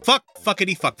South Park. Fuck,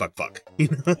 fuckity, fuck, fuck, fuck.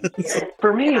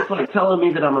 For me, it's like telling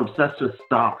me that I'm obsessed with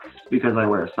socks because I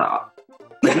wear socks.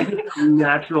 Like, it's a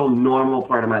natural, normal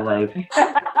part of my life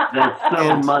that's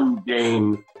so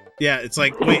mundane. Yeah, it's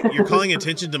like, wait, you're calling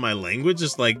attention to my language?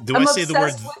 It's like, I'm obsessed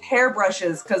with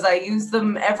hairbrushes because I use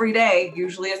them every day,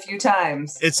 usually a few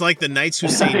times. It's like the knights who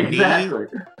say Exactly.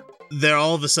 they're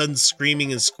all of a sudden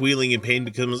screaming and squealing in pain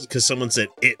because someone said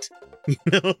it. You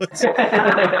know?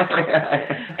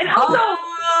 And also,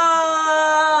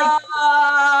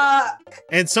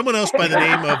 and someone else by the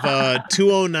name of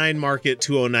 209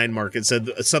 Market said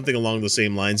something along the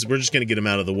same lines. We're just going to get him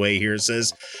out of the way here. It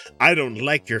says, I don't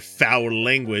like your foul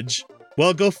language.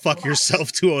 Well, go fuck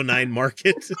yourself, 209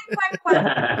 Market.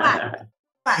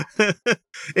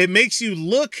 It makes you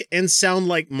look and sound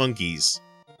like monkeys.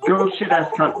 Go shit ass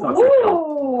cunt.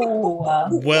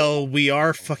 Well, we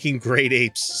are fucking great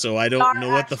apes, so I don't know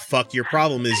what the fuck your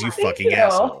problem is, you fucking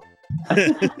asshole.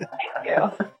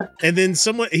 And then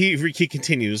he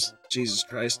continues. Jesus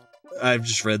Christ. I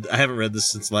haven't read this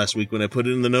since last week when I put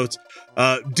it in the notes.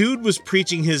 Dude was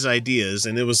preaching his ideas,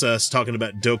 and it was us talking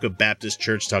about Doka Baptist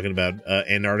Church, talking about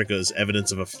Antarctica as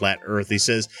evidence of a flat earth. He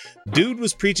says, dude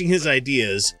was preaching his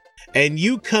ideas, and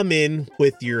you come in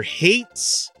with your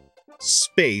hates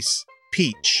space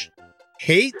peach.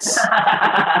 Hates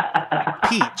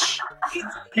peach.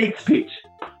 Hates peach.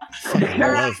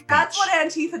 That's what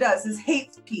Antifa does, is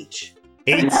hates peach.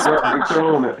 Hates You're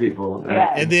throwing at people.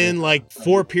 And then like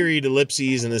 4 period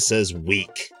ellipses, and it says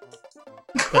weak.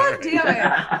 God damn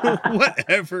it.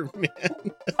 Whatever,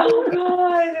 man. Oh,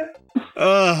 God.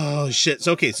 Oh, shit.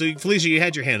 So, okay, so Felicia, you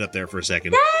had your hand up there for a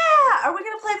second. Yeah! Are we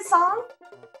going to play the song?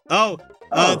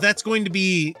 That's going to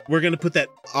be, we're going to put that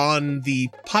on the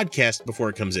podcast before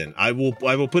it comes in. I will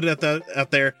put it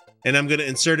out there, and I'm going to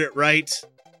insert it right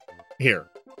here.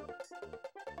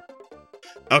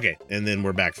 Okay, and then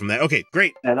we're back from that. Okay,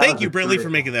 great. Thank you, Brently, for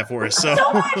making that for us. So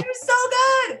much, you're so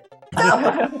good! So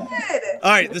good!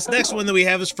 All right, this next one that we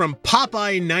have is from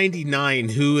Popeye99,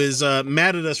 who is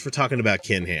mad at us for talking about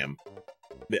Ken Ham.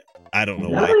 I don't know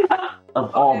why.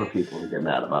 Of all the people to get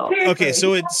mad about. Okay,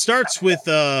 so it starts with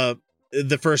the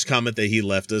first comment that he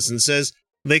left us and says,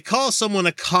 they call someone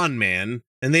a con man,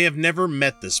 and they have never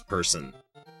met this person.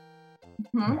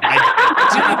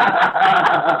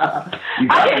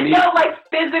 I didn't know like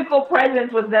physical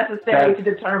presence was necessary to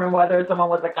determine whether someone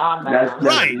was a con man.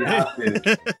 Right. You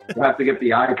have to get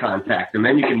the eye contact, and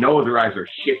then you can know their eyes are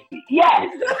shifty. Yes.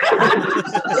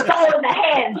 It's all in the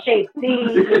hand shape. See,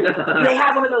 they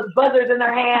have one of those buzzers in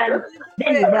their hands.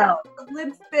 Then you know.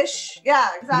 Limp fish. Yeah,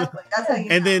 exactly. That's how you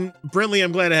know. And then, Brently,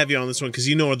 I'm glad to have you on this one because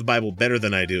you know the Bible better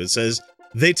than I do. It says,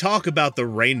 they talk about the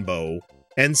rainbow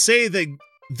and say that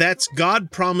that's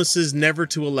God promises never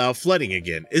to allow flooding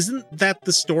again. Isn't that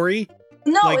the story?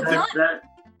 No, like it's not.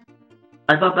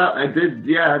 I thought that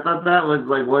was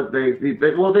like what they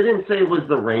didn't say it was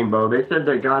the rainbow. They said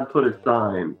that God put a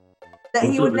sign. That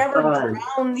he would never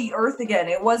drown the earth again.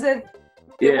 It wasn't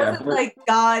like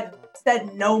God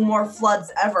said no more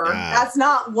floods ever. That's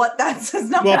not what that says.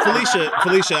 Well,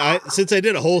 Felicia, since I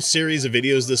did a whole series of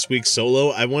videos this week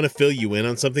solo, I want to fill you in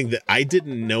on something that I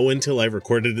didn't know until I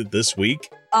recorded it this week.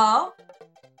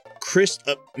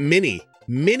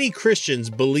 Many Christians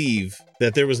believe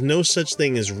that there was no such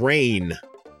thing as rain,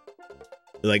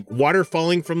 like water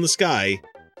falling from the sky,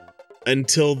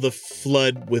 until the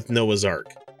flood with Noah's Ark.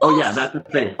 Oh yeah, that's the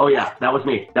thing. Oh yeah, that was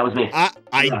me.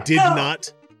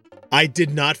 I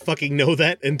did not fucking know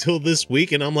that until this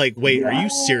week, and I'm like, wait, are you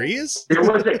serious? There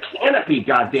was a canopy,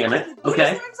 goddammit.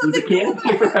 Okay, there was a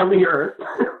canopy around the earth,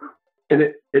 and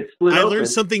it split open. I learned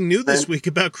something new this week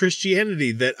about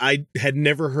Christianity that I had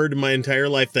never heard in my entire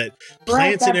life. That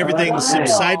plants and everything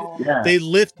subside. Yeah. They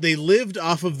lived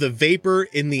off of the vapor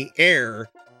in the air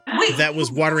that was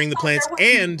watering the plants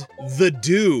and the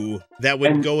dew that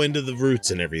would go into the roots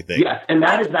and everything. Yes, and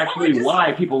that is actually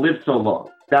why people live so long.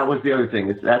 That was the other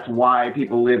thing. That's why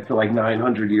people live to like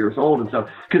 900 years old and stuff.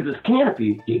 Because this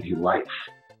canopy gave you life.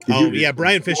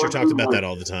 Brian Fisher talked about that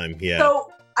all the time. Yeah. So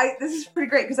this is pretty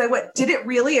great because I went, did it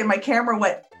really? And my camera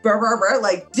went, brr, brr, brr,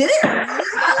 like, did it really?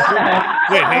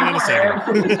 Wait, hang on a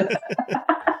second.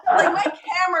 Like, my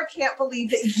camera can't believe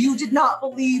that you did not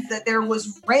believe that there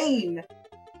was rain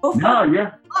before flood.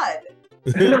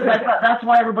 That's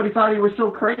why everybody thought he was so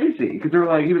crazy. Because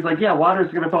he was like, yeah,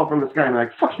 water's going to fall from the sky. And they're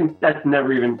like, fucking, that's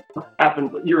never even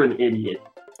happened. You're an idiot.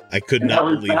 I could not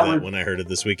believe that when I heard it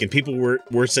this week. And people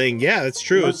were saying, yeah, that's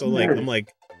true. So I'm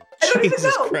like,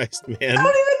 Jesus Christ, man. I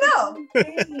don't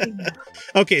even know.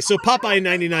 Okay, so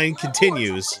Popeye99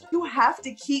 continues. You have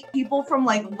to keep people from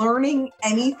like learning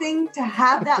anything to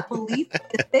have that belief in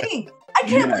the thing. I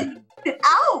can't believe it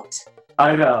out.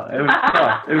 I know. It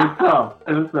was tough.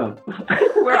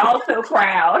 We're all so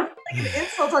proud. Like an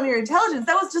insult on your intelligence.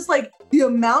 That was just like the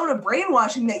amount of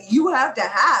brainwashing that you have to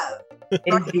have.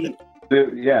 Indeed.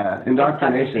 Yeah,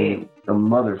 indoctrination, the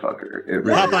motherfucker. It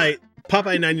really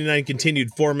Popeye99 continued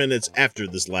 4 minutes after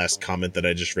this last comment that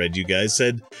I just read you guys,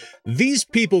 said, these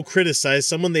people criticize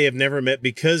someone they have never met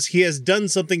because he has done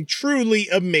something truly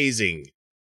amazing.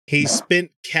 He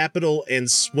spent capital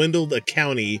and swindled a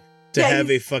county to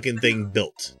have a fucking thing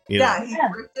built. You know? He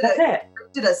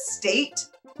did a state.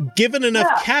 Given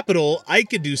enough capital, I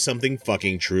could do something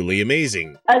fucking truly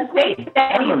amazing. A state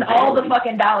that means all the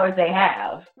fucking dollars they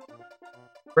have.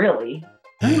 Really?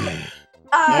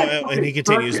 And he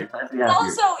continues.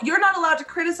 Also, you're not allowed to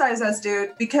criticize us,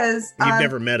 dude, because you've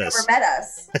never met us.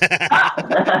 Yes.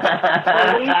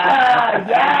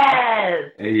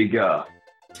 There you go.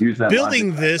 Use that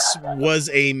Building this was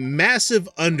a massive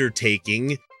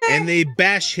undertaking, and they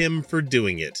bash him for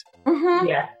doing it. Mm-hmm.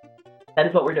 Yeah, that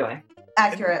is what we're doing.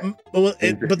 Accurate. Well,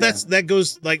 but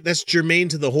that's germane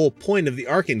to the whole point of the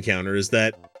Ark encounter is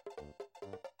that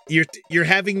you're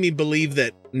having me believe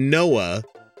that Noah,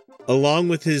 along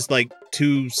with his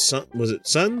two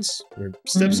sons or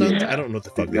stepsons? I don't know what the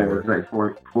fuck they were. Like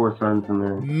four sons in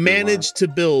there. Managed to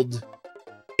build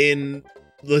in,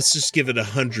 let's just give it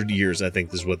 100 years, I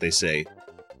think is what they say.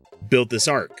 Built this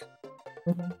Ark.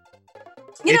 Mm-hmm.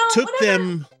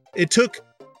 It took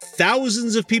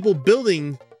thousands of people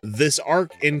building this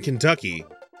Ark in Kentucky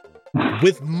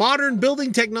with modern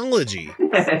building technology.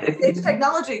 It's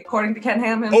technology, according to Ken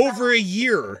Ham himself. Over a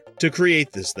year to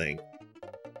create this thing.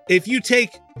 If you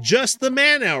take just the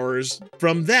man hours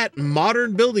from that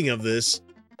modern building of this,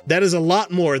 that is a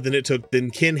lot more than it took than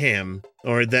Ken Ham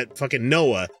or that fucking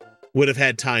Noah would have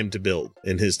had time to build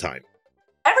in his time.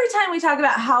 Every time we talk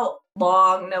about how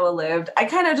long Noah lived, I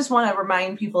kind of just want to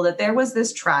remind people that there was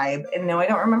this tribe, and no, I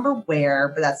don't remember where,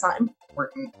 but that's not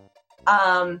important.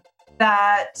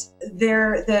 That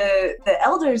the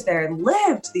elders there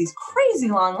lived these crazy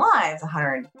long lives,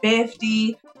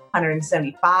 150,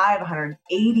 175,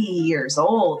 180 years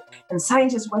old. And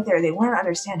scientists went there, they wanted to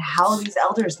understand how these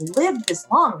elders lived this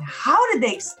long.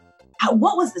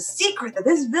 What was the secret that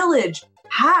this village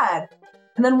had?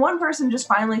 And then one researcher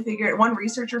finally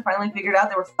figured out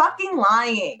they were fucking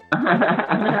lying.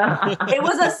 It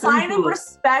was a sign of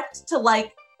respect to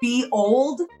like be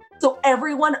old. So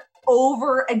everyone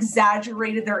over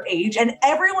exaggerated their age, and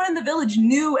everyone in the village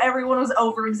knew everyone was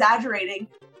over exaggerating.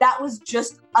 That was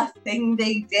just a thing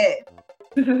they did.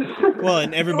 Well,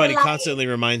 and everybody constantly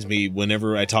reminds me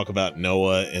whenever I talk about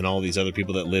Noah and all these other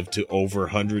people that lived to over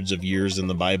hundreds of years in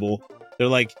the Bible, they're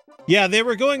like, yeah, they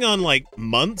were going on like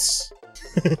months.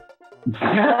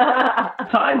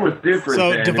 Time was different.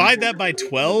 So then. divide that by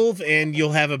 12 and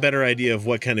you'll have a better idea of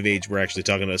what kind of age we're actually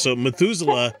talking about. So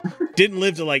Methuselah didn't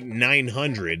live to like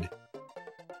 900.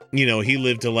 You know, he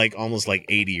lived to like almost like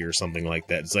 80 or something like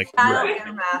that. It's like,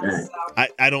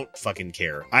 I don't fucking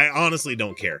care. I honestly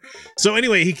don't care. So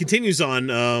anyway, he continues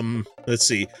on. Let's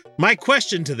see. My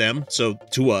question to them, so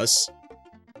to us,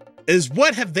 is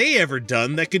what have they ever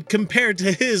done that could compare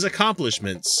to his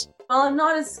accomplishments? Well, I'm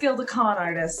not as skilled a con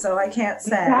artist, so I can't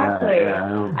say. Exactly.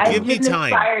 I Give me didn't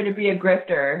time. aspire to be a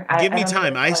grifter. Give me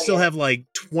time. I still have like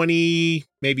 20,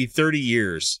 maybe 30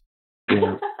 years.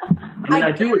 Yeah. I mean,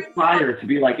 I do aspire to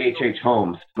be like H.H.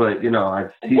 Holmes, but, you know,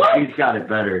 he's got it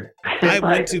better. I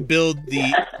want to build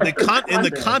in the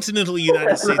continental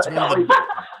United States,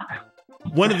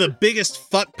 one of the biggest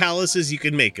fuck palaces you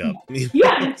can make up.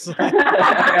 Yes.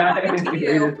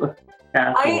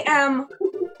 I am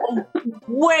a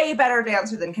way better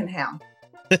dancer than Ken Ham.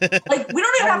 Like, we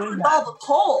don't even have to involve a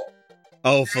pole.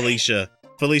 Oh, Felicia,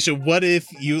 what if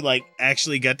you like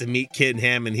actually got to meet Ken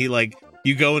Ham and he like,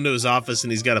 you go into his office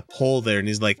and he's got a pole there and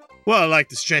he's like, well, I like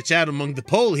to stretch out among the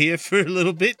pole here for a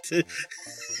little bit.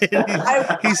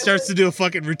 He starts to do a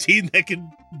fucking routine that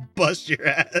can bust your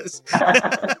ass.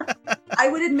 I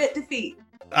would admit defeat.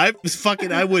 I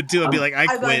would too. I'd be like, I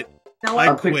quit.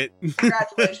 I quit.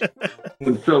 Congratulations.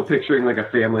 I'm so picturing like a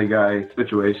Family Guy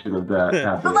situation of that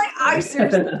happening. But like, I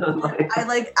seriously,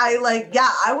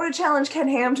 I want to challenge Ken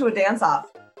Ham to a dance-off.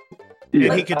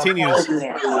 Yeah. And he continues.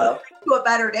 To a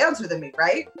better dancer than me,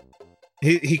 right?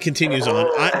 He continues on.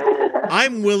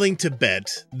 I'm willing to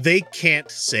bet they can't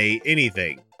say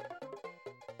anything.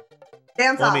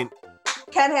 Dance off. I mean,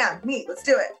 Ken Ham, me. Let's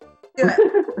do it. Do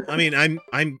it. I mean,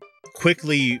 I'm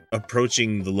quickly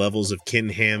approaching the levels of Ken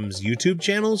Ham's YouTube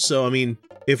channel. So, I mean,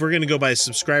 if we're going to go by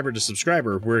subscriber to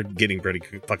subscriber, we're getting pretty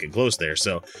fucking close there.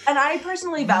 So, and I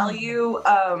personally value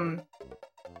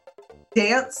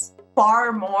dance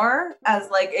far more as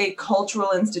like a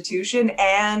cultural institution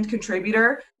and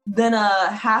contributor than a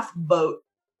half boat.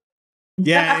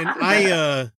 Yeah,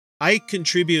 and I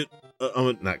contribute.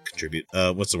 Not contribute.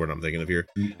 What's the word I'm thinking of here?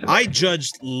 I judge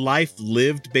life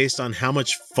lived based on how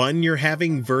much fun you're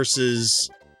having versus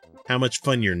how much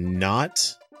fun you're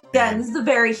not. Yeah, and this is a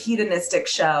very hedonistic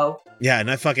show. Yeah,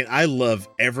 and I love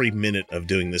every minute of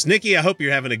doing this. Nikki, I hope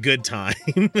you're having a good time.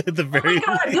 At the very oh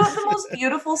my God, you have the most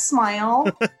beautiful smile.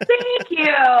 Thank you.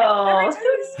 Every time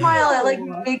you smile, it like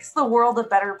makes the world a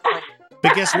better place.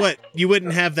 But guess what? You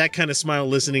wouldn't have that kind of smile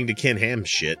listening to Ken Ham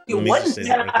shit. You wouldn't.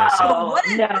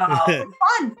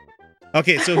 Fun.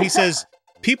 Okay, so he says,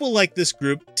 people like this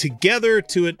group together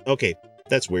to it. Okay,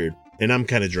 that's weird. And I'm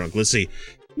kind of drunk. Let's see.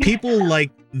 People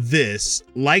like this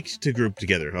liked to group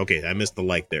together. Okay, I missed the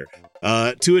like there.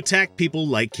 To attack people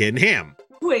like Ken Ham.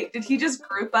 Wait, did he just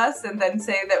group us and then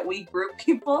say that we group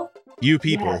people? You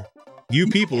people. Yeah. You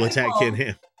people attack Ken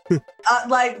Ham. Okay.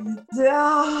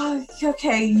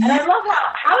 And I love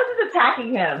how is it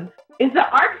attacking him? Is the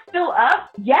Ark still up?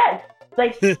 Yes.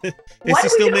 Like, is he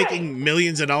still making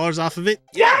millions of dollars off of it?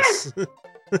 Yes.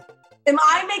 Am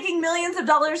I making millions of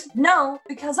dollars? No,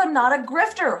 because I'm not a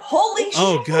grifter. Holy shit.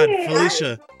 Oh God,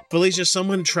 Felicia,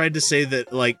 someone tried to say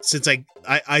that, like, since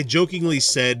I jokingly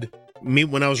said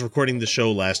when I was recording the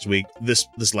show last week, this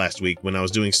last week when I was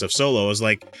doing stuff solo, I was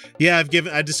like, yeah,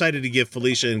 I decided to give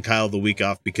Felicia and Kyle the week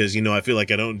off because, you know, I feel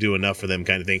like I don't do enough for them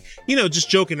kind of thing. You know, just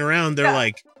joking around. They're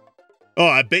like, oh,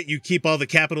 I bet you keep all the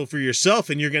capital for yourself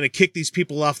and you're going to kick these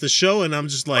people off the show. And I'm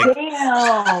just like,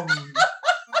 Damn.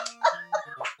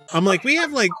 I'm like, we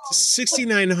have like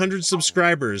 6,900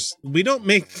 subscribers. We don't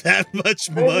make that much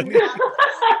money.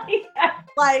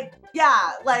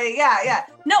 Yeah.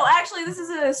 No, actually, this is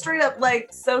a straight up like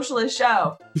socialist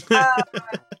show.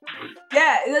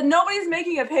 Yeah, nobody's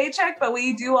making a paycheck, but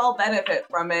we do all benefit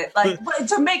from it, like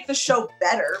to make the show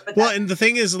better. But well, and the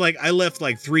thing is, like, I left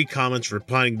like 3 comments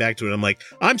replying back to it. I'm like,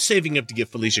 I'm saving up to get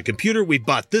Felicia a computer. We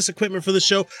bought this equipment for the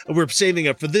show, and we're saving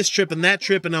up for this trip and that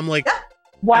trip. And I'm like,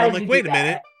 Why I'm did like, you wait do a that?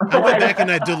 minute. I went back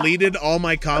and I deleted all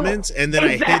my comments, and then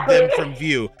I hid them from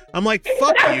view. I'm like,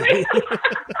 fuck you.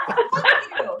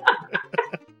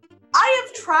 I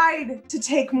have tried to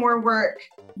take more work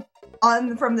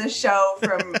from this show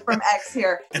from X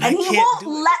here, and he won't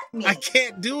let me. I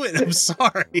can't do it. I'm sorry.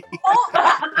 I'm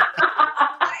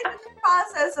in the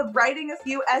process of writing a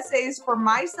few essays for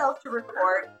myself to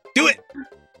record. Do it.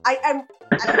 I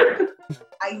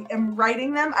am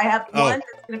writing them. I have one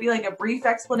that's going to be like a brief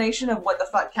explanation of what the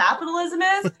fuck capitalism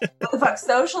is, what the fuck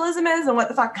socialism is, and what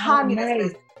the fuck communism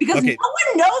is. Because no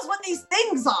one knows what these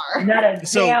things are. Not a damn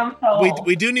soul.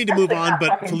 we do need to move on,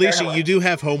 but Felicia, you do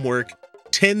have homework.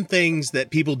 10 things that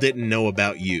people didn't know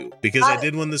about you, because I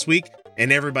did one this week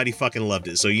and everybody fucking loved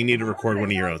it. So you need to record one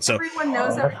of your own. So everyone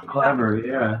knows that's clever,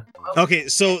 yeah. Okay,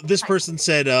 so this person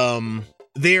said,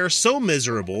 they are so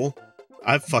miserable.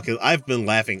 I've been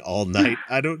laughing all night.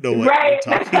 I don't know what Right.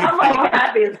 you're talking I'm about. like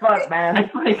happy as fuck, man.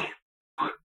 It's like,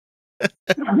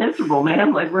 we're miserable,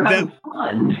 man. Like, we're having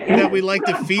fun. That we like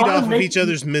to feed off of each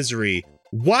other's misery.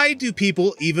 Why do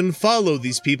people even follow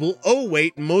these people? Oh,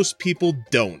 wait, most people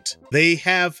don't. They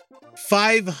have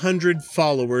 500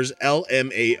 followers,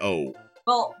 LMAO.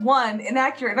 Well, one,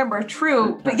 inaccurate number,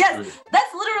 true. But yes,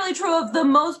 that's literally true of the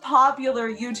most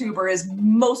popular YouTuber is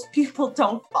most people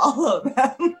don't follow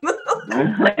them.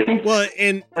 Well,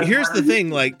 and here's the thing,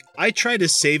 like, I try to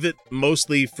save it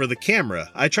mostly for the camera.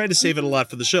 I try to save it a lot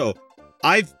for the show.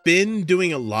 I've been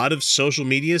doing a lot of social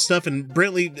media stuff, and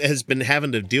Brently has been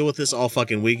having to deal with this all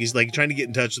fucking week. He's like trying to get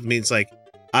in touch with me. It's like,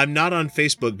 I'm not on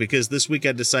Facebook because this week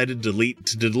I decided to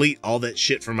delete all that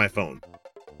shit from my phone.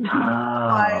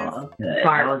 Oh, okay.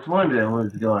 I was wondering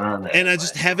what's going on there. And I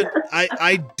just haven't,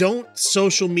 I don't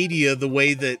social media the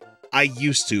way that I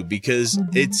used to because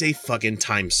it's a fucking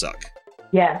time suck.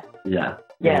 Yeah. Yeah.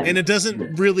 Yeah. And it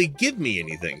doesn't really give me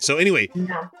anything. So anyway,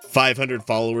 500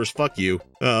 followers, fuck you.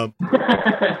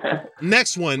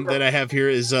 Next one that I have here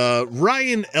is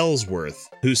Ryan Ellsworth,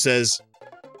 who says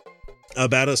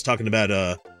about us talking about,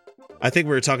 I think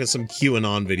we were talking some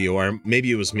QAnon video, or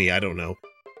maybe it was me, I don't know.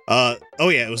 Oh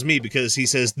yeah, it was me, because he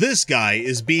says, this guy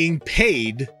is being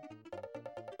paid.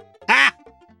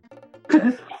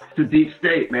 It's a deep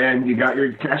state, man. You got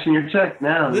your cash in your check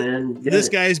now, man. This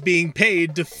guy is being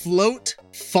paid to float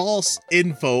false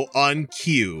info on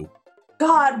Q.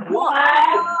 God,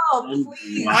 wow,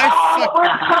 please.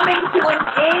 We're coming to an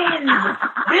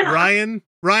end.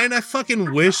 Ryan, I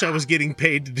fucking wish I was getting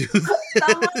paid to do this.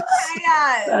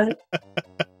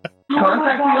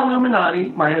 Contact the Illuminati.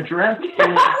 My address is...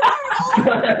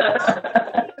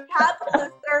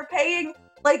 Capitalists are paying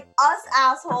like us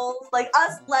assholes, like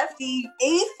us lefty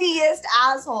atheist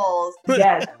assholes.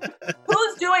 Yes.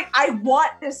 Who's doing? I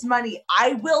want this money.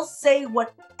 I will say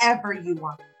whatever you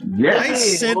want.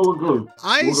 Yes.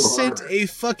 I sent a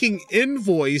fucking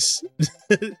invoice.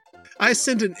 I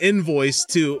sent an invoice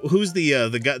to who's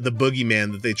the guy, the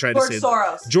boogeyman that they tried to say.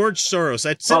 George Soros.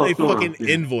 I sent a fucking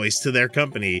invoice to their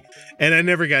company, and I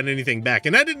never got anything back.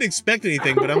 And I didn't expect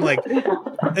anything, but I'm like,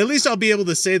 at least I'll be able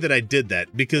to say that I did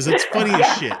that because it's funny as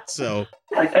shit. So,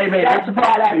 like, hey man, that's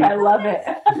badass. I love it.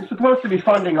 You're supposed to be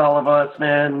funding all of us,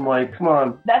 man. Like, come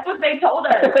on. That's what they told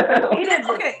us.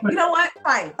 Okay, you know what?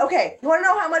 Fine. Okay, you want to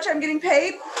know how much I'm getting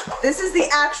paid? This is the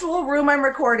actual room I'm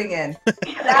recording in. Nice.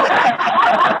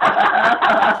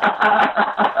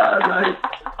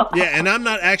 Yeah, and I'm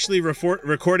not actually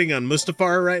recording on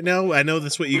Mustafar right now. I know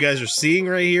that's what you guys are seeing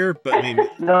right here, but I mean...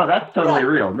 No, that's totally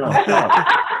real. No, stop.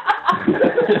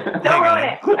 Don't ruin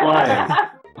it. Quit lying.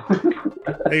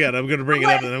 Hang on, I'm going to bring it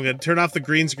up, and I'm going to turn off the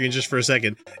green screen just for a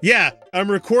second. Yeah,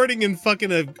 I'm recording in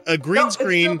fucking a green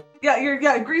screen.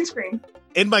 Still, green screen.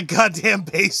 In my goddamn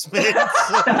basement. Nice.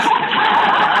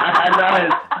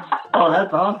 Oh,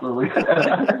 that's awesome.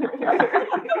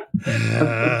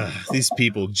 These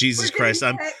people, Jesus Christ!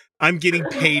 I'm getting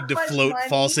paid to float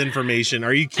false information.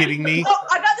 Are you kidding me? Oh,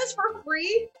 I got this for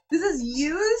free. This is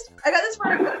used. I got this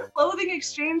for a clothing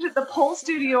exchange at the pole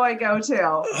studio I go to.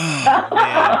 Oh,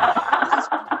 this is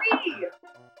free.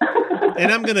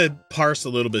 And I'm gonna parse a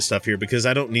little bit of stuff here because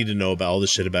I don't need to know about all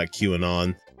this shit about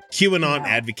QAnon. QAnon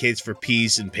advocates for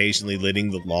peace and patiently letting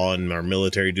the law and our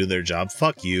military do their job.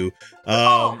 Fuck you.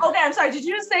 Okay, I'm sorry. Did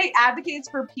you just say advocates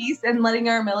for peace and letting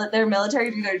their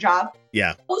military do their job?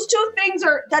 Yeah. Those two things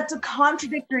that's a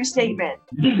contradictory statement.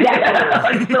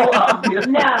 Exactly. So obvious.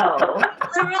 No.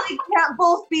 They really can't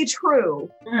both be true.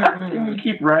 You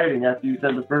keep writing after you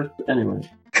said the first. Anyway.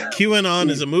 QAnon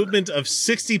is a movement of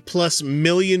 60+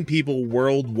 million people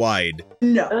worldwide.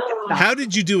 No. How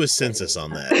did you do a census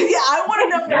on that? Yeah, I want to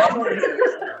know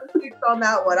on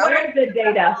that one. Where's the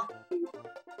data?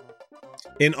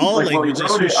 In all languages, we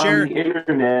who share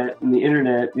on the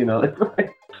internet, you know. It's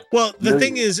like, well, the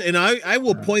thing is, and I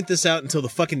will point this out until the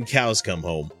fucking cows come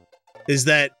home, is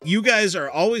that you guys are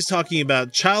always talking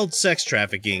about child sex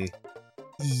trafficking,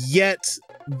 yet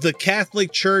the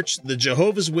Catholic Church, the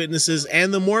Jehovah's Witnesses,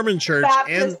 and the Mormon Church,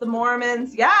 Baptists, and the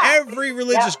Mormons, yeah. every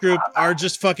religious group are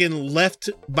just fucking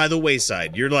left by the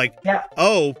wayside. You're like,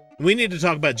 oh, we need to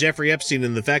talk about Jeffrey Epstein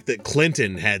and the fact that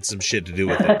Clinton had some shit to do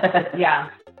with it. Yeah.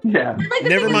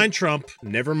 Never mind Trump.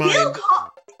 Never mind.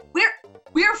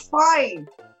 We're fine.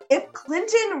 If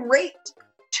Clinton raped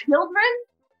children,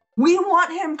 we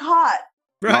want him caught.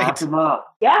 Right. Lock them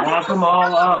up. Yeah. Lock them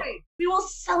all up. We will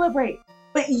celebrate.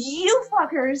 But you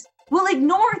fuckers will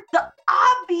ignore the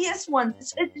obvious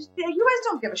ones. You guys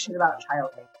don't give a shit about child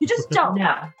rape. You just don't.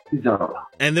 No.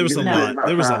 And there was a lot.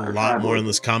 There was a lot more in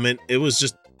this comment. It was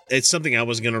just, it's something I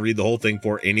was going to read the whole thing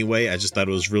for anyway. I just thought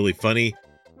it was really funny.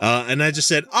 And I just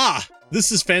said,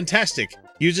 this is fantastic.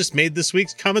 You just made this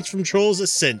week's Comments from Trolls a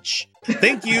cinch.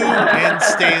 Thank you, and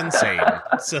stay insane.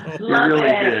 So You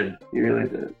really did. You really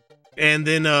did. And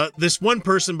then this one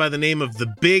person by the name of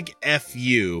the Big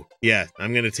FU. Yeah,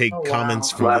 I'm going to take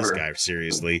comments from this guy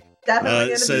seriously.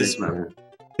 Definitely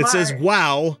says,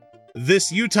 wow,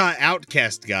 this Utah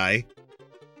Outcast guy.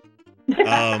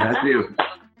 That's you.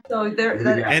 So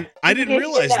and I didn't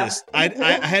realize this. I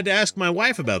had to ask my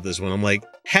wife about this one. I'm like,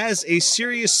 has a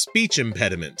serious speech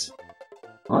impediment.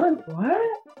 What?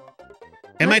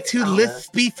 Am I too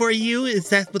lispy for you? Is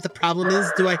that what the problem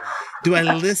is? Do I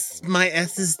lisp my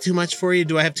S's too much for you?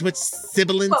 Do I have too much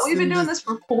sibilance? But we've been doing this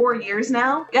for 4 years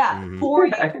now. Yeah, 4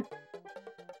 years.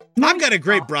 I've got a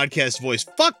great broadcast voice.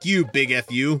 Fuck you, Big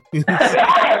FU.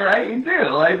 Yeah, right? You do.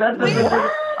 Like that's.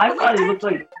 I thought he looked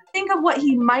like. Think of what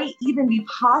he might even be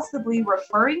possibly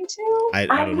referring to. I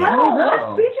don't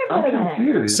know. I'm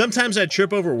confused. Sometimes I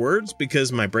trip over words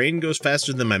because my brain goes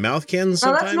faster than my mouth can.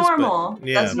 Sometimes, that's normal.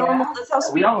 Yeah. That's normal. That's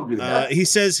how we all do that. He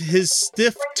says his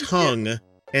stiff tongue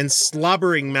and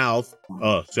slobbering mouth.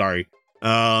 Oh, sorry.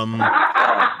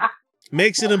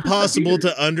 Makes it impossible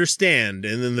to understand.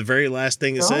 And then the very last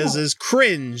thing it says is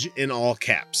cringe in all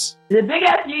caps. The big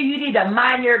ass you need to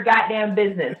mind your goddamn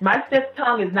business. My stiff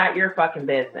tongue is not your fucking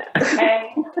business.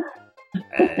 Okay?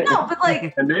 No, but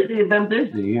like, and they've been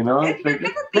busy, you know. If you're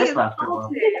gonna be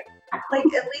insulted, like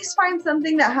at least find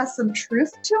something that has some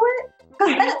truth to it. Because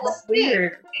then it was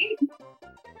weird.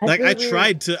 Like I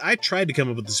tried to come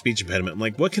up with the speech impediment. I'm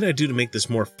like, what can I do to make this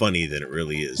more funny than it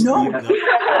really is? No,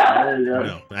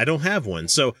 no, I don't have one.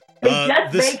 So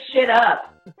just make shit up.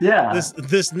 Yeah.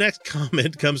 This next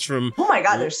comment comes from. Oh my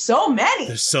god, there's so many.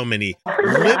 There's so many.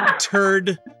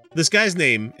 Libturd. This guy's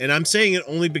name, and I'm saying it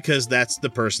only because that's the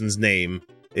person's name,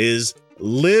 is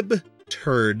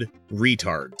Libturd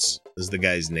Retards. Is the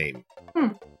guy's name.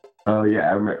 Oh yeah,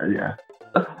 I remember. Yeah.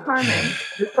 Carmen.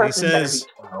 He says,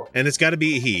 and it's got to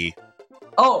be a he.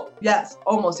 Oh, yes,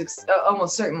 almost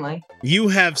certainly. You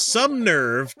have some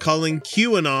nerve calling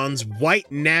QAnon's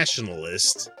white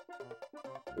nationalist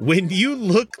when you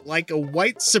look like a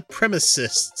white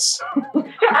supremacist.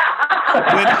 When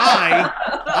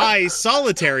I,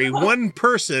 solitary, one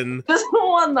person. Just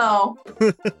one, though.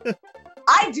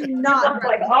 I do not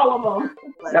like all of them.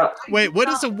 No. Wait, what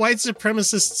does a white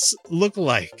supremacist look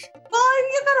like? Well,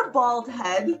 you got a bald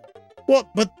head. Well,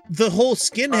 but the whole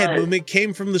skinhead movement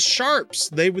came from the Sharps.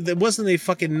 It wasn't a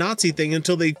fucking Nazi thing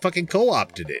until they fucking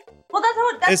co-opted it. Well,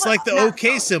 it's like the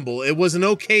OK symbol. It was an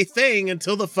okay thing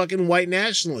until the fucking white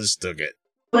nationalists took it.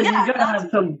 But you gotta have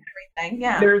some.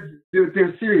 Yeah.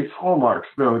 There's serious hallmarks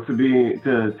though to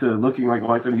looking like a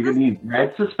white. You need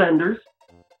red suspenders.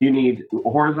 You need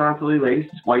horizontally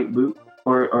laced white boot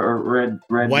or red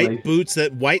white lace. Boots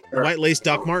that white lace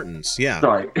Doc Martens. Yeah.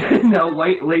 Sorry, no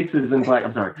white laces and black.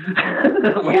 I'm sorry.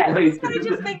 White laces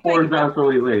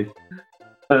horizontally laced.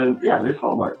 Yeah, there's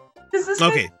hallmarks. Does this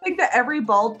guy think that every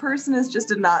bald person is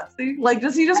just a Nazi? Like,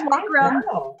 does he just walk around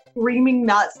screaming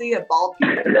Nazi at bald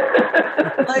people?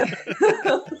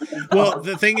 Well,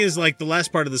 the thing is, like, the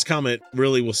last part of this comment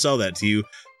really will sell that to you.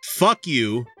 Fuck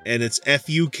you, and it's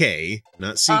F-U-K,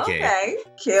 not C-K. Okay,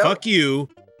 cute. Fuck you,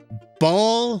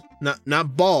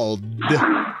 not bald,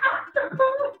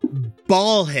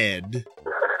 ball head,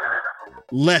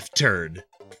 left turd.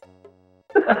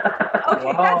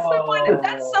 Okay,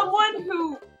 that's someone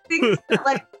who thinks that,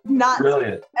 like, Nazis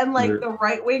Brilliant. and like the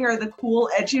right wing are the cool,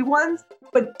 edgy ones,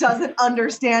 but doesn't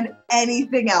understand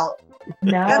anything else.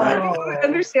 No. That's like people who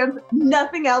understand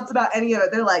nothing else about any of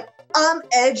it. They're like, I'm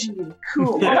edgy,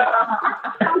 cool.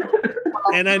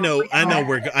 And I know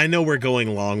we're going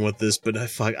along with this, but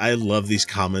I love these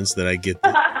comments that I get.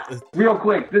 Real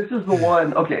quick, this is the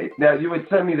one. Okay, now you would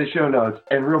send me the show notes,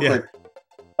 and real quick,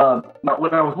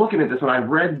 when I was looking at this one, I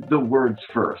read the words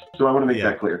first, so I want to make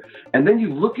that clear. And then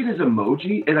you look at his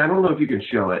emoji, and I don't know if you can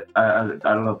show it. I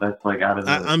don't know if that's like out of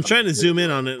the... I'm trying to zoom in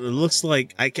on it, and it looks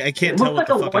like I can't tell what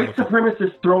the the fuck. fuck. It looks like a white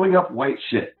supremacist throwing up white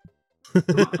shit. It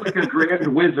looks like a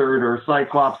grand wizard or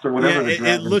cyclops or whatever.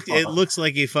 It looks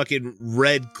like a fucking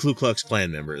red Ku Klux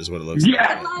Klan member is what it looks like.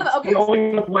 Okay.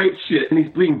 Throwing up white shit, and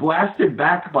he's being blasted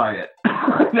back by it.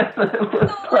 That's what it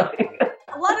looks like.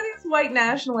 A lot of these white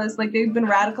nationalists, like, they've been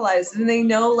radicalized and they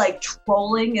know, like,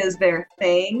 trolling is their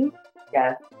thing.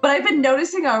 Yeah. But I've been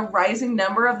noticing a rising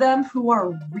number of them who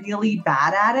are really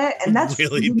bad at it, and that's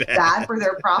really bad for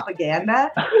their propaganda.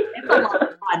 It's a lot of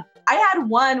fun. I had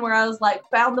one where I was like,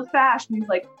 found the fash, and he's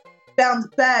like, found the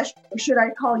fash, or should I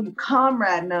call you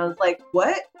comrade? And I was like,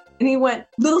 what? And he went,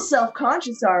 little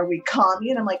self-conscious are we,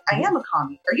 commie? And I'm like, I am a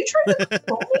commie. Are you trying to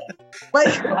control me?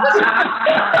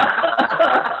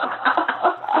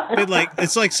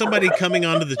 It's like somebody coming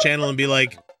onto the channel and be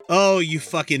like, oh, you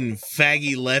fucking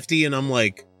faggy lefty, and I'm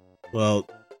like, well,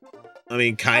 I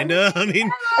mean, kinda. I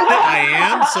mean, I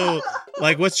am. So,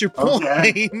 like, what's your point?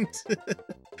 Okay.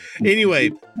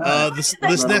 Anyway, this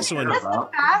next one.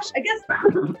 I guess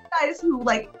guys who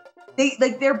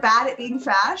they're bad at being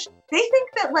fash. They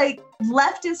think that like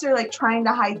leftists are like trying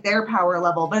to hide their power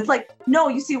level, but it's like, no,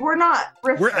 you see, we're not.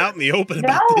 We're out in the open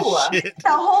about this shit.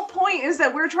 The whole point is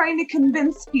that we're trying to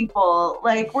convince people.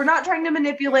 Like, we're not trying to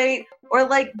manipulate or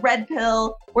like red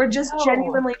pill. We're just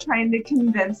genuinely trying to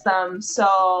convince them.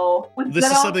 So this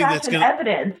is something that's gonna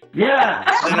evidence. Yeah,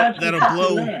 that'll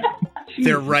blow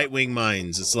their right-wing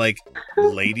minds. It's like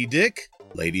lady dick,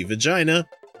 lady vagina,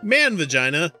 man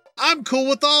vagina. I'm cool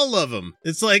with all of them.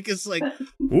 It's like,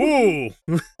 woo.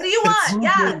 What do you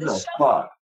want?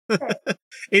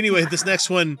 Anyway, this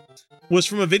next one was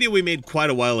from a video we made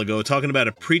quite a while ago talking about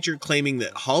a preacher claiming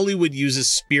that Hollywood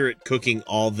uses spirit cooking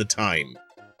all the time.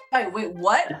 Wait,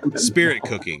 what? Spirit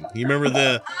cooking. You remember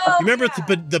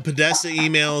the Podesta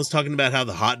emails talking about how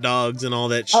the hot dogs and all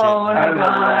that shit? Oh my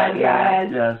god,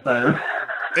 yes. Yes,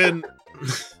 and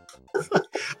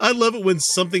I love it when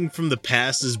something from the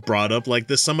past is brought up like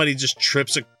this. Somebody just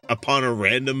trips upon a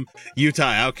random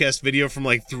Utah Outcast video from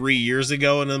like 3 years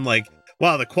ago, and I'm like,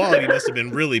 wow, the quality must have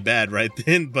been really bad right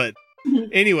then. But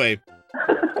anyway,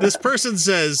 this person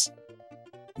says,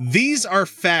 these are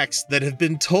facts that have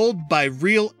been told by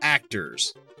real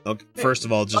actors. Okay, first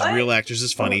of all, just real actors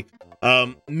is funny.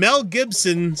 Mel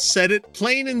Gibson said it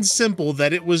plain and simple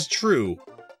that it was true.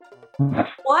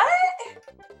 What?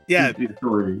 Yeah.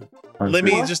 Let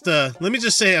me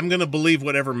just say I'm gonna believe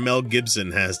whatever Mel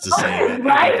Gibson has to say.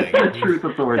 Right? The truth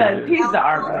authority. He's the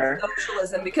arbiter.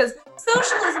 Socialism, because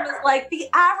socialism is like the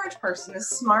average person is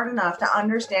smart enough to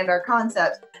understand our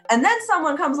concepts, and then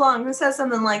someone comes along who says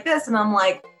something like this, and I'm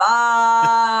like,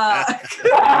 well,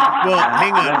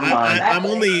 hang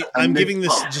on. I'm giving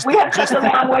this just a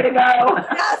long way to go.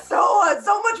 Yeah,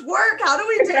 so much work. How do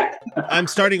we do it? I'm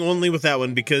starting only with that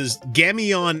one because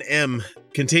Gamion M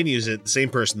continues it. The same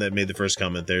person that made the first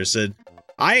comment there said,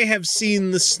 I have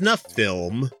seen the snuff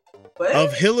film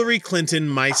of Hillary Clinton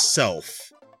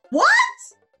myself. What?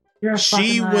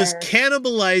 She was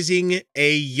cannibalizing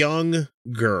a young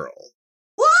girl.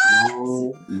 What?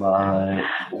 Oh my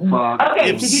fuck.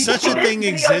 Okay, if such a thing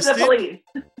existed,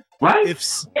 what? There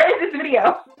is this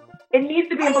video. It needs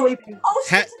to be in police. Oh,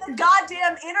 shit to the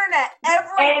goddamn internet.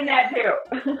 And that too.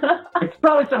 It's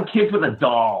probably some kids with a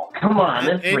doll. Come on.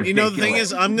 And you know, the thing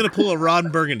is, I'm going to pull a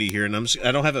Ron Burgundy here, and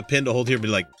I don't have a pin to hold here, but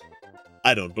like,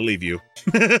 I don't believe you.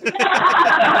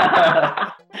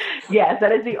 Yes,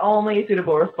 that is the only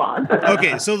suitable response.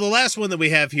 Okay, so the last one that we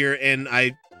have here, and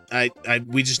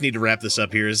we just need to wrap this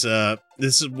up here, is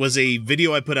this was a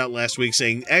video I put out last week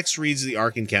saying X reads the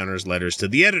Ark Encounters letters to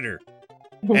the editor.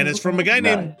 And it's from a guy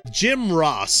named Jim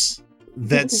Ross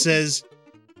that says,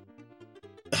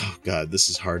 oh God,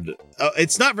 this is hard to,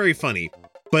 it's not very funny,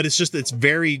 but it's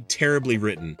very terribly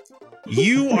written.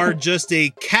 You are just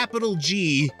a capital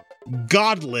G,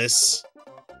 godless,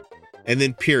 and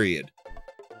then period.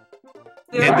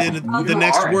 And then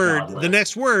the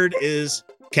next word is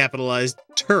capitalized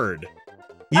turd.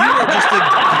 You are just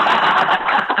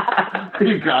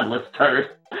You godless turd.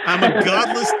 I'm a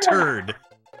godless turd.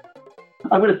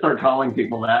 I'm going to start calling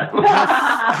people that.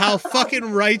 How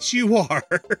fucking right you are.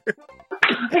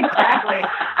 Exactly.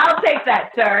 I'll take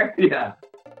that, sir. Yeah.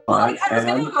 Well, I was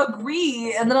going to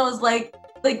agree, and then I was like,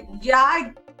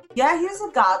 yeah, he's a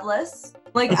godless.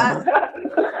 Like, yeah,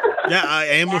 I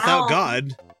am without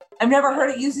God. I've never heard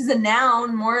it used as a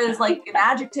noun, more as like an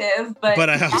adjective.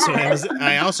 But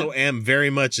I also am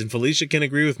very much, and Felicia can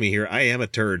agree with me here. I am a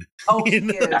turd. Oh, he is.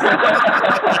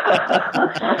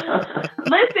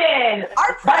 Listen,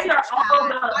 our friends are all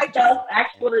about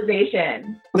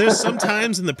self-actualization. There's some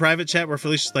times in the private chat where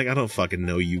Felicia's like, I don't fucking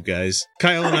know you guys.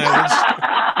 Kyle and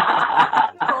I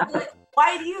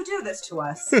why do you do this to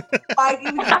us? Why do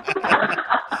you do this?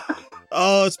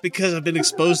 Oh, it's because I've been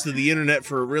exposed to the internet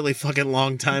for a really fucking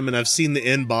long time, and I've seen the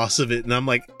end boss of it, and I'm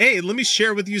like, hey, let me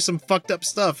share with you some fucked up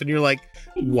stuff. And you're like,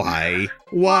 why?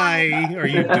 Why are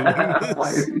you doing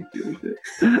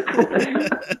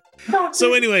this?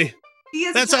 So anyway,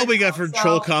 that's all we got for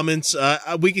troll comments.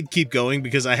 We could keep going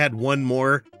because I had one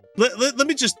more. Let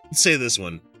me just say this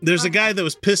one. There's a guy that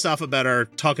was pissed off about our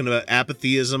talking about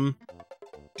apatheism.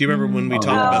 Do you remember when we talked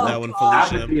about that one,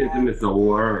 Felicia? Apatheism is the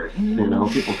worst. You know,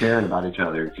 people caring about each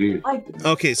other. Jeez.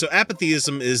 Okay, so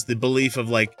apatheism is the belief of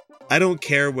like, I don't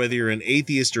care whether you're an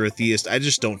atheist or a theist. I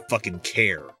just don't fucking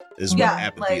care. Is what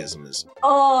apatheism is.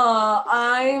 Oh,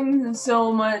 I'm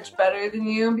so much better than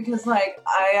you because like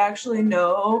I actually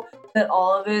know that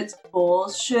all of it's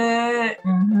bullshit.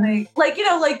 Like you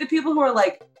know, like the people who are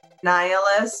like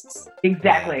nihilists.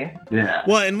 Exactly. Yeah.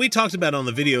 Well, and we talked about on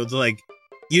the video, like,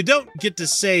 you don't get to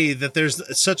say that there's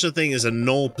such a thing as a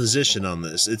null position on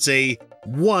this. It's a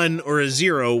 1 or a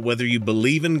 0, whether you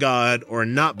believe in God or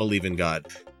not believe in God.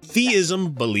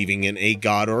 Theism, believing in a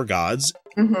god or gods.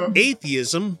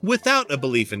 Atheism, without a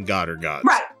belief in God or gods.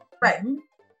 Right.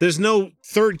 There's no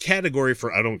third category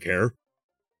for I don't care.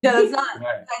 Yeah,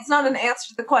 that's not an answer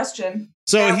to the question.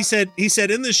 So he said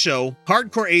in this show,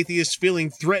 hardcore atheists feeling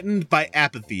threatened by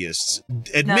apatheists.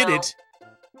 Admit it.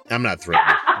 I'm not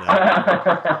threatened. No.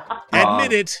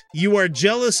 Admit it, you are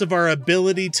jealous of our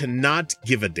ability to not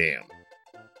give a damn.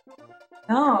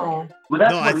 No. Well,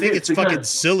 no, I think it's fucking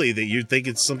silly that you think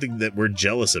it's something that we're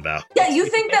jealous about. Yeah, you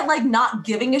think that like not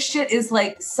giving a shit is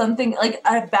like something like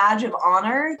a badge of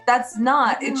honor? That's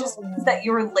not. It just means that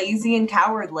you're lazy and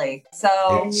cowardly. So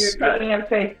and you're taking a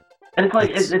face. And it's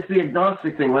like it's the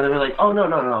agnostic thing, where they're like, oh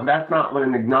no, that's not what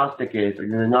an agnostic is.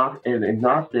 An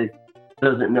agnostic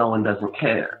doesn't know and doesn't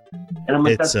care. And I'm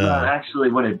like, that's not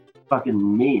actually what it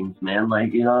fucking means, man.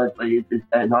 Like, you know,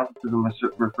 agnosticism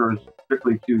refers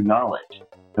strictly to knowledge,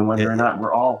 and whether or not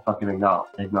we're all fucking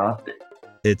agnostic.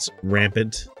 It's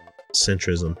rampant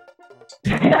centrism.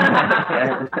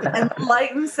 Enlightened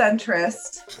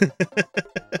centrist.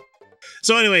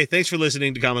 So anyway, thanks for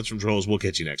listening to Comments from Trolls. We'll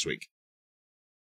catch you next week.